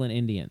Cleveland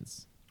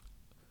Indians.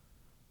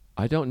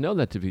 I don't know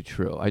that to be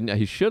true.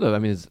 He should have. I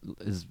mean,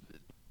 his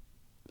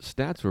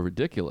stats were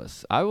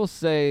ridiculous. I will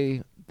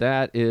say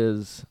that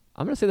is...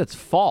 I'm going to say that's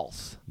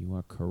false. You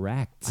are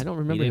correct. I don't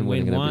remember He him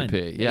didn't winning win an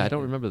MVP. Yeah, I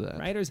don't remember that.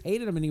 Writers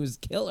hated him, and he was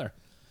killer.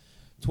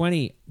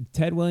 20.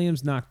 Ted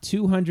Williams knocked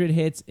 200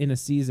 hits in a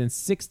season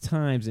 6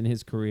 times in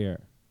his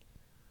career.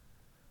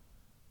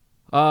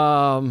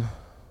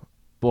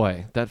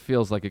 Boy, that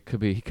feels like it could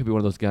be. He could be one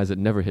of those guys that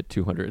never hit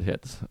 200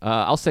 hits.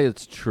 I'll say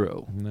it's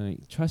true. No,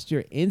 trust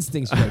your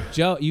instincts, Joe.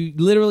 Joe, you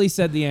literally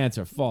said the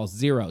answer. False.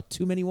 0.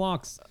 Too many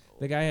walks.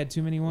 The guy had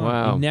too many walks.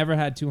 Wow. He never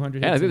had 200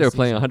 hits. Yeah, I think in they a were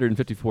playing season.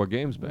 154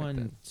 games back 1,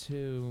 then.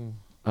 2,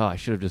 Oh, I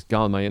should have just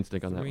gone my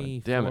instinct on that 3,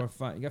 one. Damn 4, it.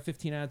 5. You got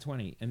 15 out of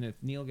 20. And if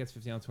Neil gets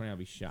 15 out of 20, I'll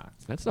be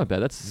shocked. That's not bad.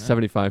 That's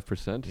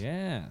 75%.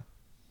 Yeah.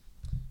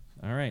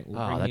 All right. We'll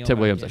Oh, bring that Neil Ted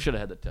back Williams. in. I should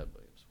have had the Ted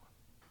Williams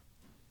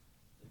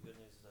one.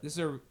 This is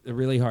a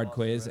really hard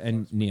quiz.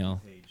 And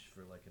Neil,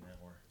 For like an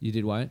hour. you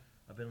did what?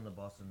 I've been on the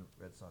Boston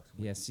Red Sox.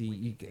 Yeah,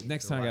 see,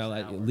 next time I gotta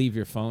let you leave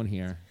your phone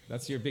here.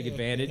 That's your big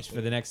advantage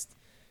for the next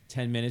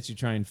 10 minutes. You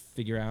try and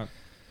figure out.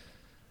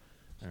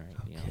 All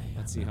right, Neil.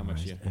 Let's see how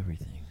much you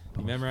Everything.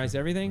 You memorized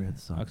everything? Red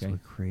Sox Okay. were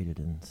created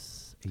in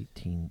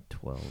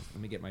 1812.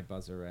 Let me get my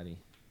buzzer ready.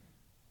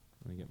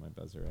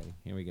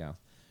 Here we go.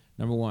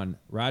 Number 1,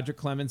 Roger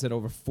Clemens had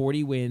over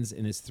 40 wins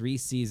in his 3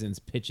 seasons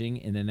pitching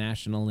in the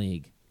National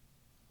League.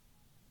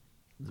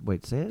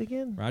 Wait, say it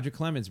again? Roger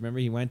Clemens, remember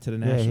he went to the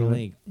Yeah, he National went-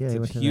 League, yeah, he to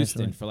went to the Houston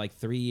National League. for like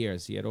 3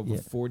 years. He had over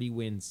Yeah. 40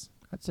 wins.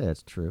 I'd say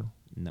that's true.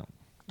 No,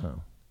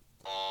 Oh.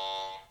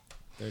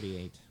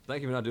 38.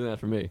 Thank you for not doing that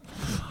for me.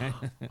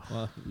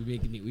 Well,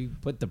 we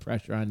put the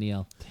pressure on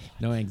Neil.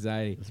 No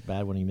anxiety. It's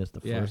bad when he missed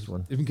the first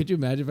one. Could you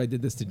imagine if I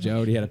did this to Joe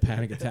and he had a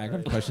panic attack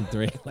on question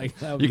 3? Like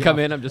that would You be come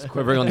awful. in, I'm just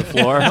quivering on the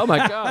floor. Oh,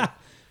 my God.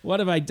 What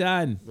have I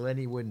done?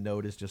 Lenny wouldn't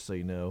notice, just so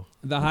you know.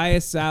 The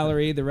highest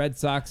salary the Red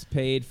Sox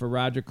paid for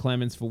Roger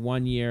Clemens for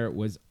 1 year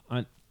was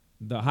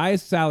the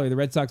highest salary the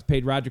Red Sox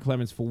paid Roger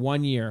Clemens for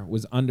 1 year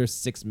was under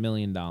 $6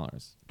 million.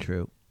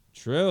 True.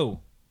 True.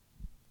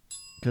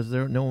 Because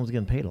no one was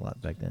getting paid a lot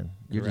back then.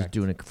 You're Correct. just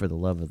doing it for the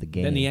love of the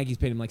game. Then the Yankees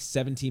paid him like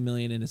 $17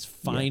 million in his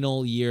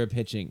final year of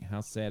pitching.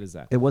 How sad is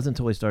that? It wasn't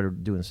until he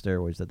started doing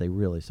steroids that they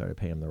really started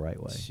paying him the right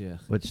way. Yeah.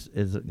 Which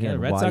is, the again,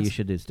 Red why Sox- you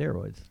should do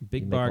steroids.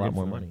 Big you make a bargain lot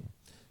more for money. him.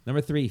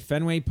 Number 3,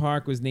 Fenway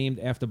Park was named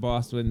after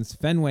Boston's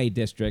Fenway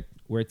District,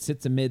 where it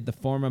sits amid the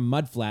former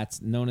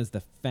mudflats known as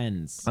the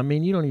Fens. I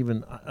mean, you don't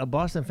even... A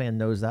Boston fan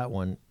knows that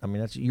one. I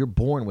mean, you're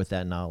born with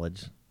that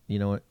knowledge. You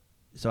know what?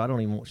 So I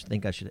don't even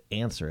think I should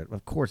answer it.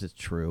 Of course it's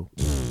true.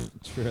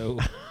 True.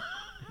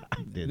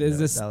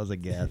 That was a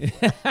guess.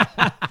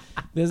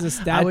 There's a I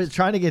stat. was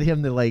trying to get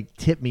him to, like,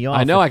 tip me off.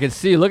 I know. I can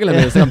see you looking at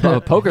me. It's like I'm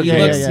a poker Yeah,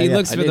 game. yeah, He yeah.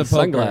 looks I for need the poker.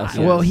 sunglasses.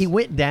 Yeah. Well, he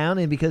went down,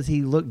 and because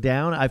he looked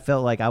down, I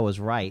felt like I was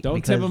right. Don't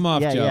because, tip him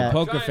off, yeah, Joe. yeah.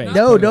 Poker face.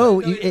 No.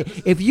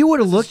 If you would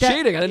have This is looked at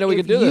cheating. I didn't know we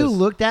if could do you this.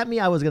 looked at me,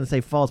 I was going to say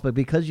false, but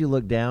because you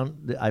looked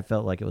down, I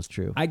felt like it was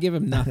true. I give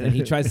him nothing.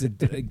 He tries to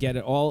get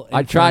it all.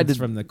 I tried inference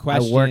to- from the I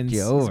questions. worked you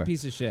He's over. a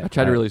piece of shit. I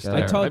tried to really I stare.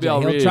 I told Maybe you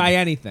I'll he'll read. try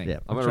anything. Yeah,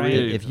 I'm He'll gonna try read.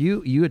 anything.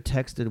 If you had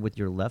texted with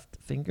your left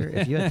finger,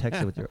 if you had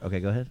texted with your... Okay,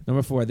 go ahead.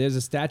 Number 4, there's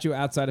a statue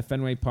outside of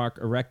Fenway Park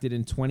erected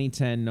in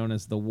 2010 known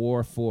as the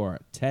War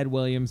 4. Ted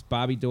Williams,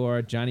 Bobby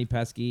Dorr, Johnny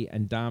Pesky,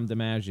 and Dom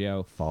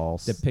DiMaggio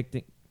False.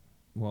 depicting.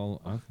 Well,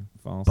 okay,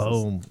 false.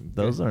 Boom.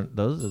 Those are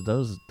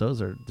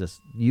just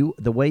you.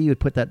 The way you would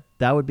put that,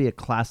 that would be a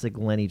classic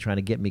Lenny trying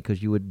to get me,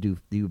 because you would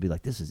be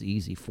like, this is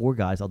easy. 4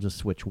 guys, I'll just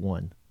switch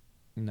 1.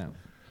 No.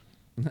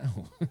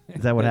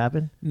 Is that what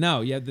happened?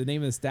 No, yeah, the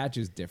name of the statue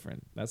is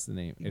different. That's the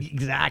name.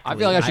 Exactly. I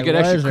feel like I should get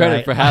extra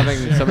credit for having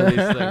some of these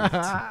things.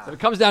 So it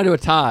comes down to a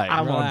tie.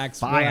 I'm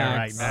Relax, on fire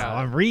relax. right now.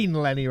 I'm reading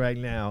Lenny right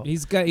now.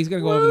 He's gonna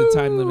go over the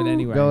time limit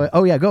anyway. Go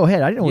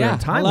ahead. I didn't know we were Yeah, on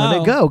time hello.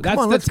 limit. Go. Come That's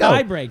on, the let's go.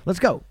 tiebreak. Let's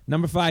go.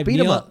 Number 5,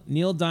 Speed 'em up.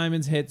 Neil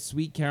Diamond's hit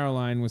 "Sweet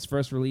Caroline" was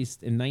first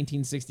released in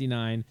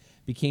 1969.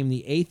 Became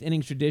the 8th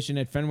inning tradition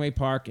at Fenway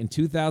Park in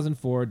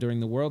 2004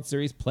 during the World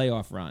Series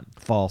playoff run.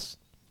 False.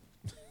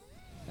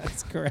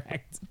 That's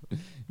correct.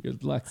 You're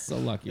so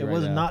lucky. It right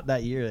was now. not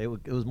that year.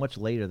 It was much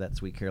later that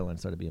Sweet Caroline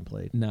started being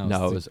played. No,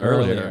 No, it's it was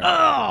earlier.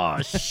 Oh,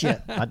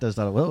 shit. I just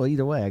thought, well,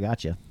 either way, I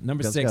got you.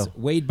 Number Let's 6, go.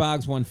 Wade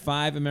Boggs won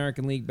 5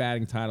 American League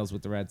batting titles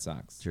with the Red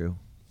Sox. True.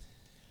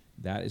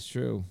 That is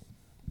true.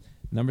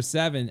 Number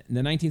 7, the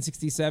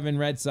 1967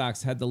 Red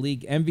Sox had the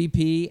league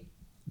MVP,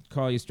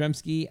 Carl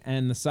Yastrzemski,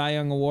 and the Cy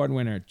Young Award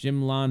winner,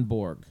 Jim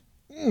Lonborg.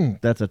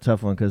 That's a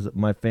tough one, because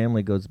my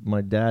family goes,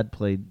 my dad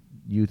played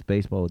youth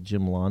baseball with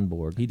Jim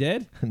Lonborg. He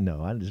did?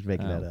 No, I'm just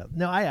making that Oh. up.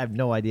 No, I have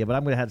no idea, but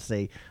I'm gonna have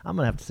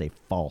to say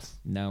false.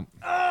 No.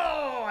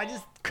 Oh, I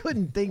just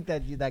couldn't think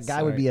that that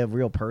guy would Sorry. be a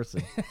real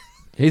person.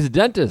 He's a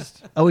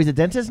dentist. Oh, he's a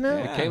dentist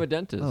now? Became a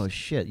dentist. Oh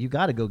shit, you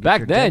got to go get Back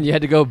your then, you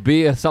had to go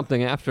be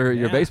something after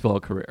your Yeah. baseball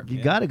career.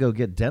 you got to go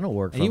get dental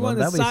work And from he him. won the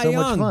That'd be Cy so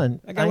Young. much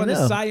fun. That guy I won the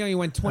know. Cy Young. He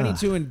went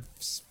 22 and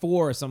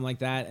 4 or something like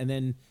that, and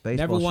then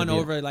Baseball never won should be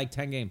a- over like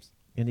 10 games.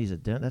 And he's a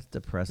dent. That's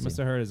depressing. Must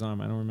have hurt his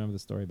arm. I don't remember the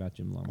story about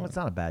Jim Lonborg. Well, it's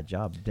not a bad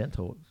job.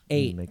 Dental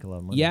 8. you make a lot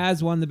of money.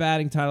 Yaz won the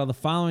batting title the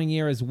following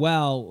year as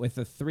well with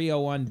a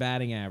 .301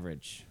 batting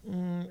average.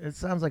 It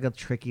sounds like a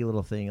tricky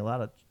little thing. A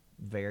lot of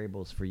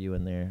variables for you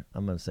in there.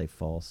 I'm gonna say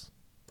false.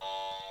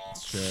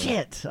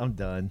 Shit, I'm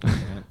done. Yeah,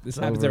 this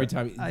happens over. every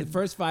time. The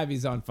first 5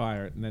 he's on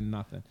fire, and then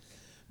nothing.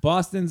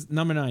 Boston's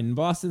number 9.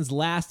 Boston's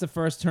last to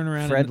first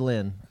turnaround. Fred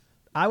Lynn.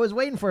 I was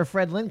waiting for a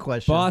Fred Lynn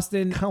question.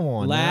 Boston, come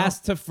on,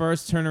 last to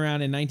first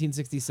turnaround in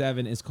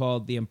 1967 is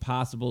called the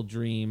Impossible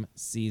Dream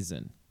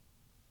season.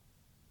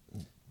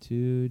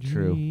 To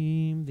True.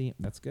 dream the.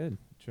 That's good.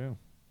 True.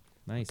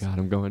 Nice. God,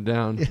 I'm going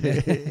down.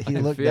 He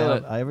looked feel down.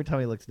 it. Every time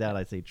he looks down,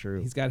 I say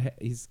true.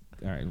 He's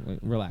all right.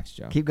 Relax,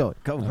 Joe. Keep going.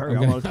 Go. Hurry.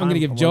 I'm gonna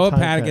give Joe a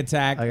panic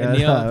attack. And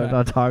Neil,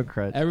 on time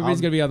crunch.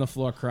 everybody's going to be on the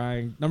floor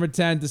crying. Number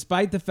 10,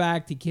 despite the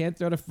fact he can't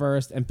throw to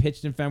first and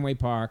pitched in Fenway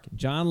Park,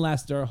 John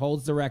Lester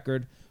holds the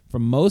record for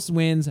most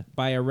wins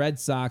by a Red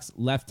Sox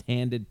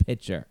left-handed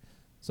pitcher.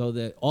 So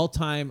the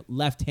all-time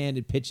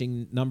left-handed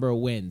pitching number of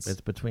wins.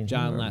 It's between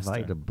John him or Lester.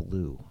 Vita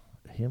Blue.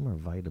 Him or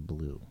Vita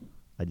Blue.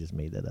 I just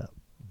made that up.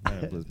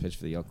 Blues pitch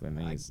for the Oakland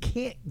A's.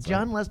 Can't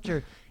John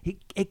Lester?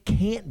 It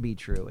can't be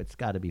true. It's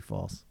got to be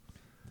false.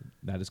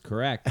 That is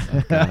correct.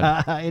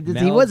 He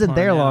Mel wasn't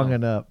there long Parnell.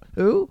 enough.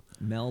 Who?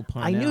 Mel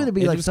Parnell. I knew there'd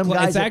be like some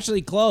guys. It's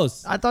actually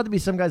close. I thought there'd be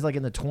some guys like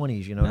in the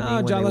 20s. You know what I No,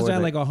 mean? John When they Lester wore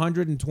had the- like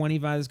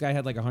 125. This guy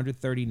had like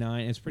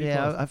 139. It's pretty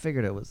close. I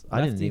figured it was. I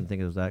didn't Lefty. even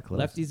think it was that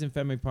close. Lefties in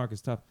Fenway Park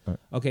is tough.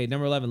 Okay,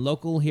 number 11.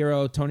 Local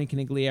hero Tony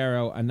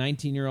Conigliaro, a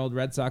 19-year-old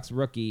Red Sox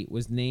rookie,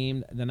 was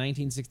named the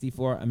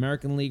 1964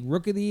 American League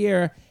Rookie of the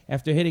Year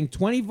after hitting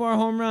 24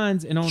 home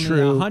runs in only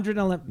True.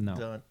 111. No.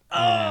 Done.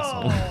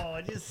 asshole.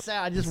 I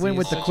just See, went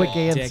with you're the such quick a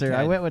answer. I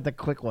dickhead. went with the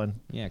quick one.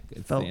 Yeah,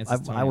 it's Felt, the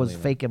answer's Tony I was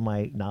Lever. faking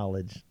my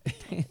knowledge.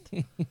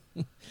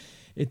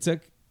 It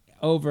took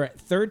over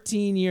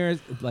 13 years.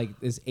 Like,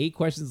 there's 8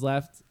 questions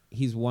left.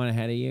 He's one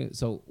ahead of you.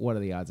 So, what are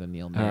the odds on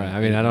Neil? All right. I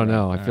mean, I don't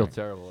know. I feel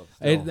terrible.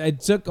 It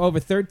took over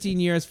 13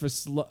 years for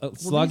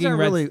slugging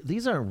Red.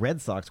 These aren't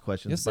Red Sox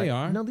questions. Yes, they but-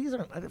 are. No, these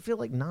aren't. I feel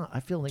like not. I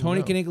feel like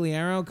Tony no.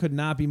 Conigliaro could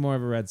not be more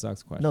of a Red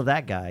Sox question. No,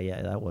 that guy.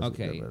 Yeah, that was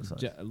Okay.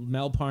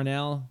 Mel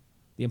Parnell,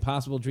 The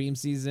Impossible Dream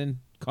Season,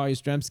 Carl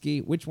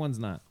Yastrzemski. Which one's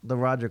not? the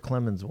Roger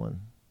Clemens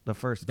one. The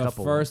first The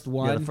couple. first Yeah,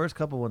 one? the first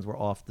couple ones were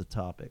off the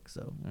topic.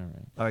 So, All right.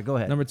 all right, go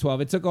ahead. Number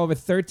 12. It took over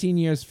 13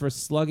 years for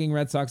slugging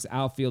Red Sox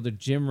outfielder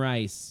Jim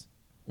Rice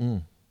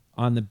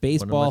on the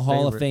Baseball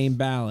Hall of favorites. Fame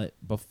ballot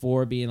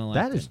before being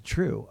elected. That is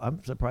true.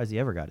 I'm surprised he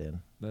ever got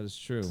in. That is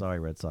true. Sorry,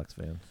 Red Sox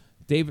fans.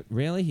 David,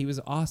 really? He was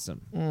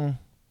awesome.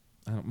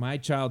 My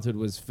childhood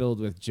was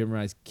filled with Jim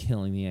Rice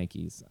killing the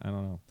Yankees. I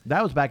don't know.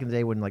 That was back in the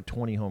day when like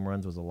 20 home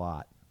runs was a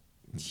lot.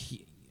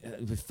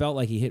 It felt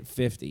like he hit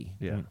 50.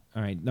 Yeah.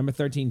 All right. Number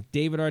 13.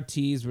 David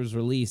Ortiz was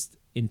released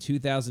in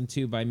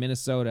 2002 by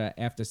Minnesota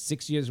after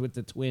 6 years with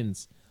the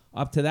Twins.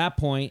 Up to that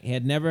point, he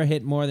had never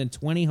hit more than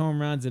 20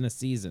 home runs in a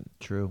season.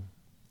 True.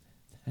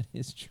 That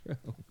is true.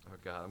 Oh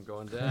God, I'm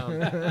going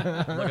down.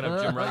 I'm looking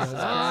up Jim Rice's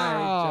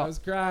Joe's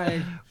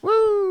crying.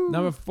 Woo!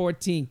 Number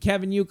 14.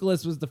 Kevin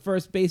Youkilis was the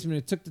first baseman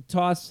who took the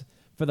toss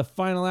for the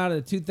final out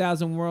of the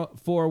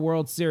 2004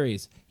 World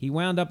Series. He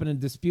wound up in a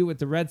dispute with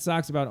the Red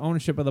Sox about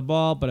ownership of the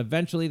ball, but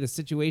eventually the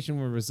situation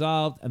was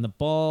resolved and the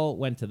ball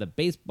went to the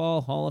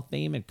Baseball Hall of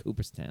Fame in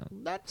Cooperstown.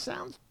 That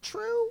sounds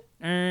true.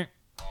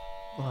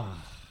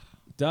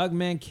 Doug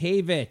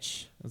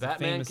Mankiewicz. was a Bat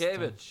famous-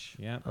 Mankiewicz.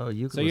 Yeah. Oh,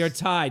 Youkilis. So you're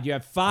tied. You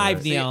have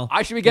 5, Neil.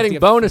 I should be You have getting to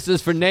get-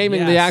 bonuses for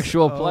naming the Yes.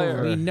 actual Oh,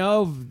 player. We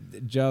know,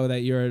 Joe,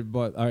 that you're.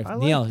 All right, I like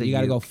Neil, the you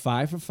got to go Uke.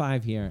 5 for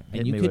 5 here, Hit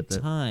and you me could with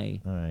it.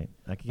 tie. All right.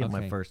 I could get my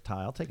Okay. first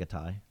tie. I'll take a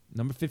tie.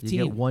 Number You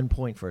 15. get 1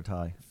 point for a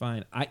tie.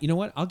 Fine. You know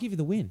what? I'll give you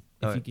the win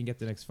if All you right. can get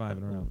the next 5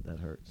 in a row. That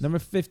hurts. Number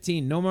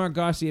 15. Nomar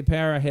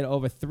Garciaparra hit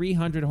over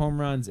 300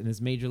 home runs in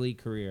his major league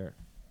career.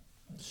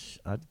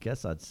 I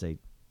guess I'd say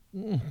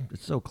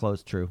it's so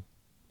close. True.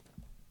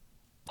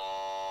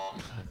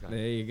 There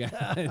you go.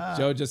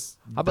 Joe just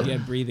about-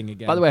 began breathing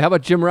again. By the way, how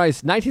about Jim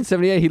Rice?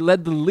 1978, he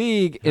led the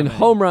league in many?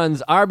 home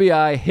runs,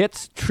 RBI,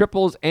 hits,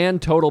 triples, and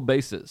total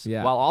bases,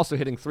 Yeah. while also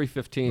hitting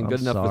 315, I'm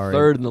good enough sorry. for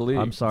third in the league.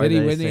 I'm sorry. Did he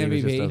that win the say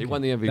was just MVP? a- He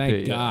won the MVP.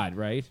 Thank yeah. God,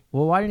 right?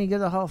 Well, why didn't he get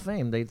the Hall of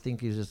Fame? They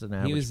think he's just an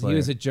average He was player.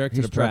 a jerk he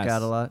to the struck press.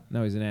 out a lot.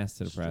 No, he's an ass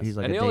to the press. He's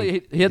like And a he only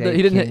Dave- he had the, Dave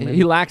he didn't Kingman.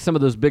 he lacked some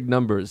of those big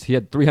numbers. He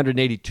had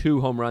 382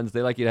 home runs.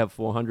 They like you to have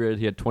 400.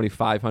 He had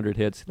 2,500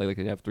 hits. They like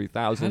you to have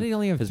 3,000. How did he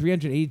only have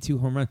 382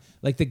 home runs?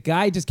 Like, the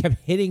guy just kept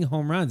hitting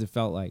home runs, it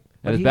felt like.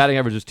 And his he's- batting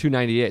average was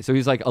 298. So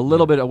he's like a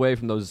little bit away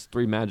from those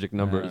 3 magic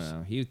numbers. I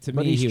don't know. To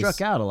But me, he was,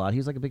 struck out a lot. He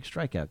was like a big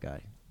strikeout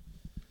guy.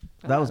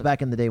 That was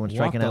back in the day when Walked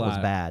striking a out was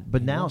lot. bad.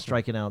 But He now walked a-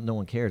 striking out, no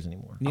one cares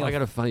anymore. Oh, I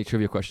got a funny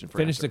trivia question for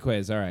Finish after. the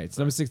quiz. All right. It's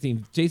number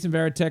 16. Jason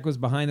Varitek was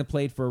behind the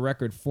plate for a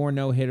record 4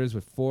 no-hitters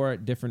with 4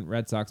 different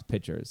Red Sox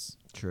pitchers.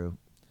 True.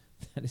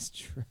 That is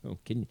true.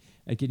 Can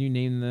you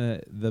name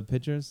the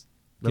pitchers?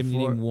 The Can you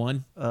 4 name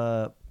one?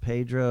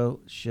 Pedro,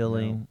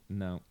 Schilling.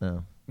 No.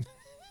 No.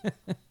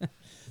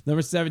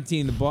 Number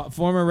 17. The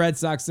former Red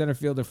Sox center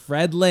fielder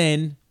Fred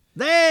Lynn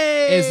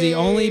Hey! is the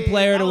only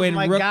player to win.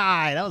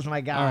 That was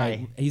my guy. All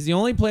right. He's the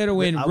only player to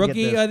win I'll get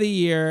Rookie this. of the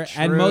Year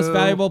and Most True.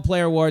 Valuable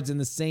Player awards in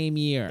the same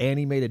year. And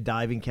he made a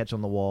diving catch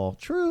on the wall.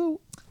 True.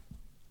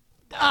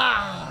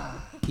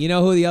 You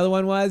know who the other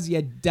one was?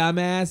 You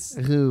dumbass.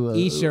 Who?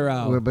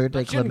 Ichiro. Roberto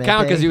That shouldn't Clemente.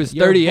 count because he was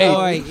Your 38.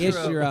 boy,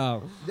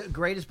 Ichiro. The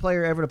greatest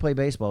player ever to play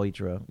baseball,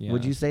 Ichiro. Yeah.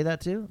 Would you say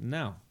that too?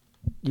 No.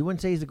 You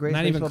wouldn't say he's the greatest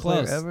Not even baseball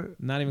close. player ever?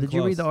 Not even Did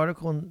close. you read the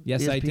article in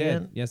Yes, ESPN? I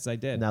did. Yes, I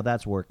did. Now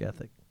that's work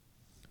ethic.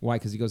 Why?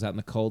 Because he goes out in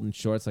the cold in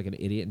shorts like an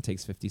idiot and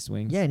takes 50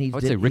 swings. Yeah, and he's I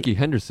would say Ricky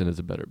Henderson is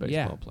a better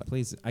baseball player.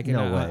 Please, I can.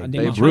 No way. name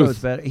Babe a-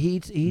 Ruth. better. He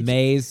eats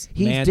Mays,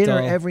 he eats Mantle.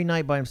 dinner every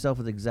night by himself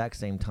at the exact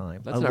same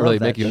time. That's I not love really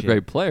that making you a shit.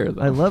 great player,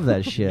 though. I love that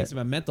Makes shit. him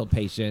a mental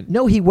patient.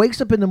 No, he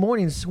wakes up in the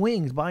morning and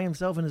swings by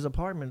himself in his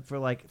apartment for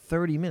like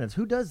 30 minutes.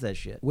 Who does that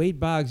shit? Wade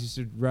Boggs used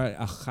to run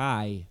a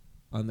high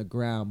on the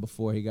ground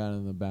before he got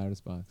in the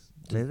batter's box.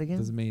 Say it again?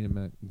 Doesn't mean him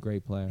a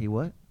great player. He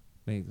what?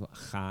 Made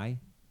high.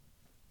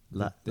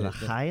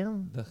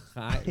 L'chaim? The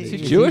high. Is he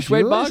Jewish,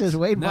 Wade Boggs? Is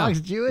Wade No,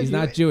 Boggs Jewish? he's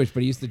not Jewish,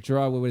 but he used to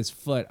draw with his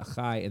foot a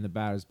high in the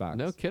batter's box.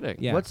 No kidding.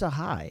 Yeah. What's a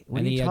high? What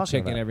and are he you had talking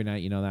chicken about? every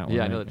night. You know that one.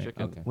 Yeah, I right? know the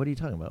chicken. Okay. What are you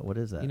talking about? What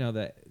is that? You know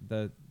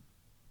the.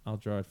 I'll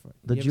draw it for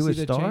The you. Ever Jewish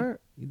see star?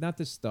 Not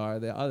the star.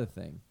 The other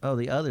thing. Oh,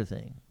 the other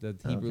thing. The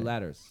Hebrew Okay.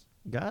 letters.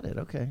 Got it.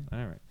 Okay.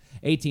 All right.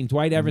 18.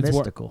 Dwight Evans.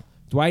 Mystical.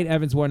 Dwight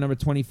Evans wore number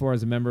 24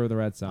 as a member of the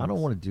Red Sox. I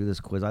don't want to do this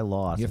quiz. I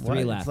lost. You have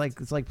three What? left.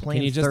 It's like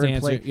playing you just third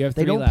answer? place. You have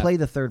They three don't left. play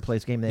the third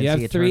place game. In the You have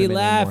NCAA 3 tournament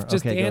left. anymore.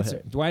 Just okay, go answer.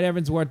 ahead. Dwight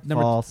Evans wore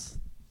number. False.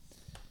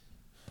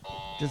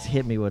 Just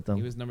hit me with them.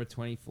 He was number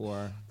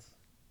 24.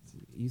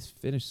 He's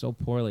finished so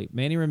poorly.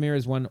 Manny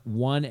Ramirez won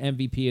one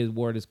MVP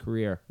award his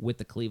career with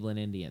the Cleveland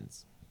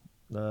Indians.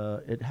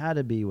 It had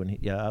to be when he.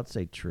 Yeah, I'd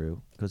say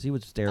true because he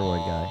was a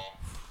steroid guy.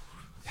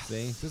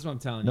 See, this is what I'm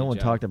telling you. No one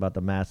Joe. talked about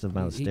the massive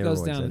amount of He steroids.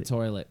 goes down that the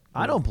toilet.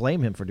 I don't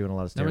blame him for doing a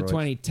lot of steroids. Number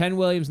 20. 10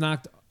 Williams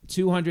knocked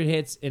 200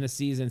 hits in a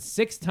season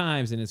 6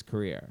 times in his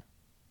career.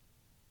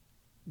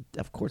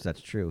 Of course,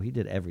 that's true. He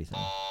did everything.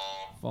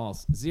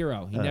 False.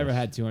 0. He never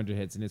had 200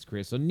 hits in his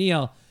career. So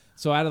Neil.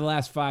 So out of the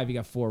last 5, you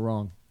got 4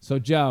 wrong. So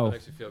Joe. That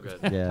makes you feel good.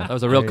 Yeah, That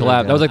was a real there you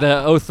collab. go. That was like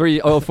the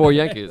 03-04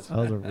 Yankees. That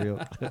was a real.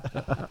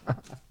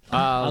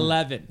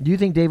 11. Do you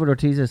think David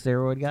Ortiz is a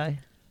steroid guy?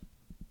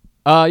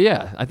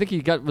 Yeah, I think he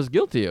was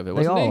guilty of it.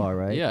 Wasn't all he? are,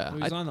 right? Yeah,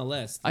 He was on the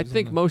list. I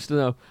think most of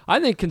them. I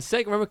think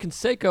Canseco. Remember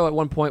Canseco at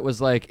one point was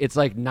like it's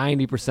like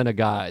 90% of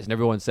guys, and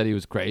everyone said he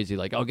was crazy.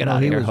 Like, oh, get No, out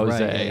of he here, was Jose.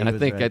 right. Yeah, he and I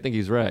was think right.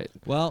 he's right.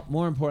 Well,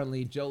 more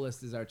importantly, Joe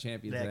List is our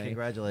champion Yeah, today.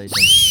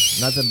 congratulations.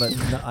 Nothing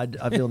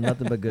but I feel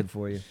nothing but good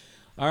for you.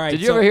 All right.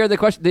 Did you so- ever hear the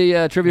question,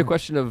 the trivia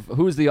question of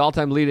who's the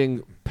all-time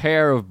leading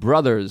pair of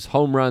brothers,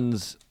 home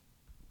runs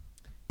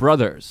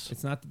brothers?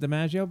 It's not the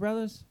DiMaggio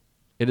brothers?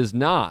 It is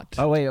not.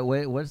 Oh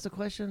wait. What's the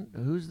question?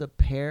 Who's the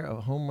pair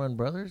of home run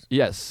brothers?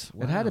 Yes,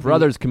 It had to be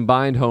brothers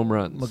combined home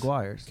runs.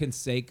 McGuire's.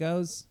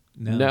 Canseco's?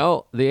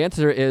 No, the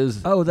answer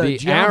is Oh, the the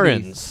Giambi's.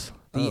 Aarons.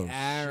 The Oh,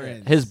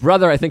 Aarons. His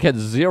brother, I think, had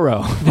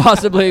 0,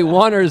 possibly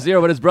 1 or 0,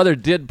 but his brother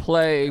did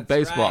play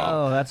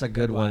baseball. Oh, that's a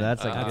good one.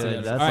 That's a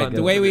good. That's All a right, good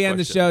the way one. we end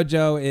the question. show,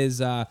 Joe,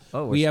 is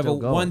we're we have a still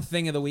going. one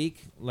thing of the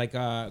week, like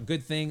a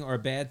good thing or a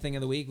bad thing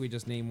of the week. We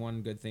just name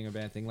one good thing or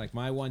bad thing. Like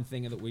my one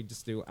thing that we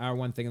just do. Our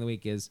one thing of the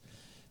week is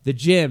the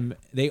gym.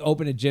 They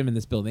opened a gym in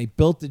this building. They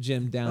built the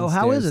gym downstairs. Oh,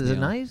 how is it? Is it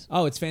now. nice?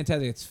 Oh, it's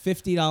fantastic. It's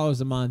 $50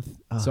 a month.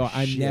 Oh, so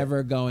I'm shit.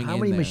 never going How in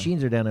many there.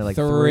 machines are down there? Like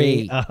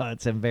 3. 3. Oh,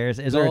 it's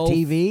embarrassing. Is there a Go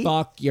TV?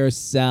 Fuck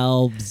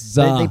yourselves.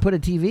 They put a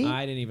TV?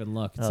 I didn't even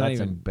look. It's Oh, not that's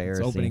even.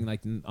 embarrassing. It's opening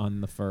like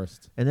on the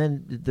 1st. And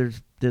then do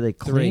they 3.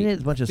 clean it?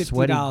 A bunch of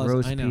sweaty, $50,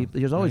 gross I know. people.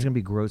 There's always Right. going to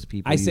be gross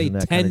people. I say using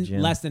that 10 kind of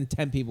gym. less than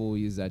 10 people will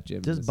use that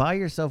gym. Just buy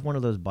yourself one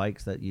of those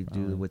bikes that you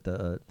do with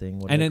the thing.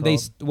 What are And then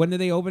called? when do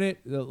they open it?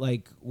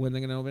 Like when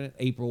they're gonna open it?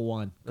 April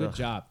 1. Good Ugh.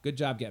 job. Good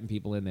job getting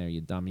people in there.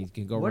 You dummies. You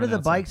can go. What are run the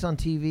outside. bikes on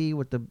TV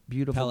with the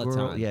beautiful girl?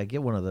 Peloton. Yeah,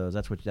 get one of those.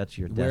 That's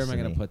your Where destiny.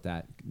 am I gonna put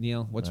that,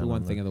 Neil? What's I your don't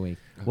one know. thing of the week?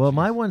 Well,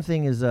 my one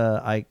thing is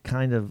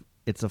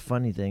it's a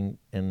funny thing,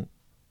 and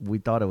we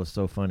thought it was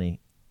so funny,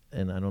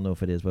 and I don't know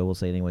if it is, but we'll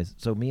say it anyways.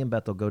 So me and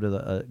Bethel go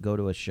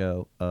to a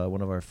show.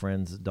 One of our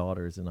friends'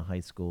 daughters in a high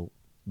school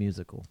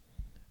musical,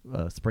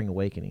 Spring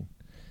Awakening,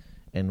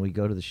 and we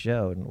go to the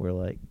show, and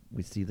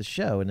we see the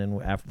show, and then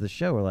after the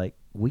show, we're like,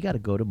 we got to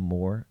go to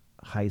more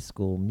high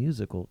school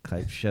musical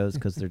type shows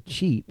because they're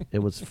cheap. It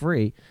was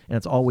free, and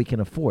it's all we can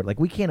afford. Like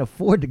we can't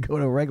afford to go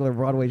to a regular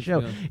Broadway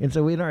show, Yeah. and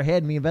so in our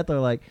head, me and Bethel are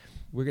like,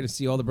 We're gonna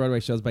see all the Broadway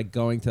shows by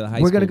going to the high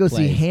school. we're gonna go see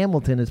plays.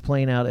 Hamilton is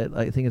playing out at,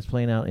 I think it's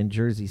playing out in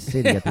Jersey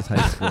City at this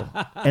high school,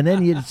 and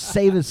then you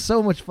save us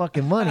so much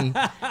fucking money,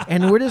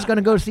 and we're just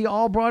gonna go see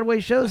all Broadway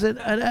shows at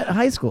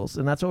high schools,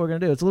 and that's what we're gonna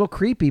do. It's a little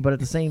creepy, but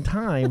at the same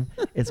time,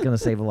 it's gonna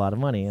save a lot of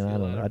money. And I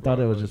don't know. I thought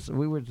it was just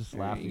we were just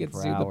laughing You get to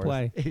for see the hours.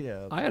 play.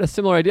 Yeah. I had a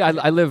similar idea.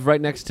 I live right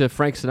next to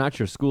Frank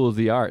Sinatra School of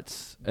the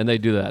Arts, and they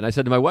do that. And I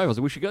said to my wife, I was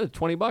like, we should go.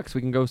 $20.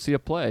 We can go see a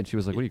play. And she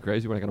was like, what are you,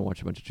 crazy? We're not going to watch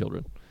a bunch of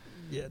children.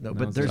 Yeah, no, No,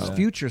 but there's so-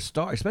 future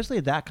stars, especially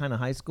at that kind of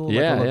high school,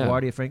 Yeah, like a yeah.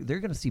 LaGuardia, Frank. They're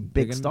going to see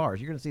big gonna- stars.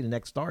 You're going to see the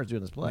next stars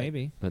doing this play.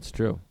 Maybe. That's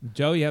true.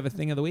 Joe, you have a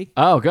thing of the week?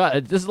 Oh,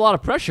 God. This is a lot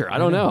of pressure. I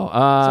don't know. It's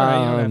all right,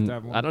 you don't have to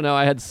have one. I don't know.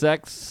 I had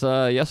sex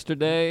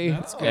yesterday.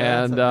 That's good.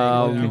 And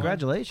Well,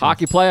 congratulations.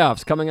 hockey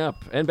playoffs coming up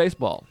and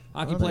baseball.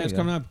 Hockey Oh, there players you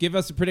go. coming up. Give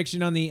us a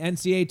prediction on the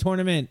NCAA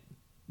tournament,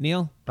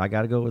 Neil. I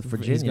got to go with He's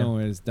Virginia. going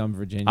with his dumb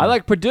Virginia. I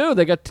like Purdue.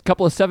 They got a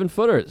couple of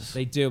 7-footers.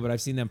 They do, but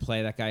I've seen them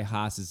play. That guy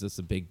Haas is just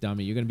a big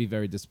dummy. You're going to be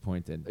very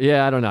disappointed.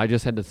 Yeah, I don't know. I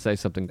just had to say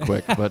something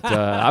quick. But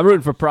I'm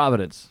rooting for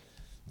Providence.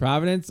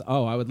 Providence?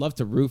 Oh, I would love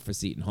to root for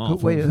Seton Hall.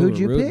 Wait, Who who'd we're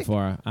you rooting pick?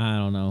 For. I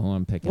don't know who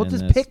I'm picking. Well, in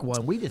just this. pick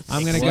one. We just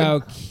I'm going to pick one.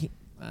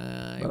 go.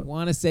 I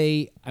want to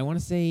say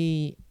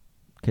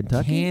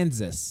Kentucky?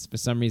 Kansas for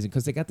some reason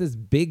because they got this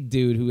big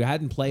dude who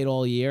hadn't played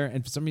all year,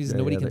 and for some reason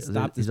nobody can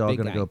stop this He's all big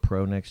going to guy. go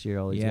pro next year.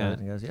 All these Yeah. guys.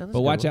 And guys,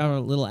 But watch out, a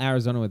little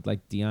Arizona with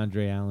like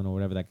DeAndre Allen or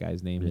whatever that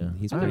guy's name is. Yeah.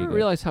 He's I pretty didn't good.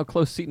 realize how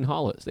close Seton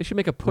Hall is. They should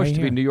make a push Right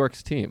to here. be New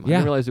York's team. I Yeah.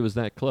 didn't realize it was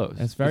that close.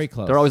 That's very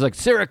close. They're always like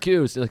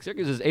Syracuse. Like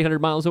Syracuse is 800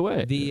 miles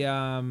away.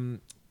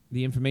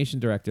 The information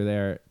director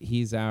there,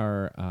 he's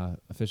our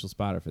official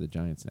spotter for the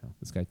Giants now.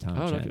 This guy Tom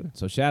Oh, no Chen. kidding.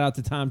 So shout out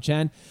to Tom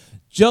Chen.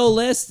 Joe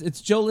List,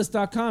 it's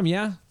joelist.com,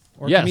 yeah?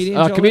 Or Yes,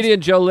 Joe comedian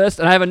Joe List,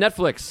 and I have a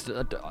Netflix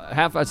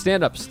half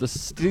stand-ups. The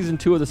season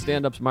 2 of the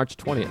stand-ups, March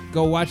 20th. List.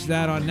 Go watch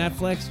that on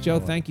Netflix. Joe,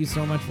 thank you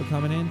so much for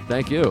coming in.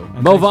 Thank you,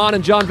 And Mo thanks- Vaughn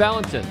and John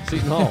Valentin,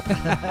 Seton Hall.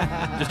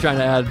 Just trying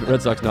to add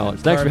Red Sox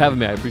knowledge. Thanks for having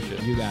me. I appreciate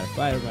it. You got it.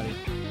 Bye, everybody.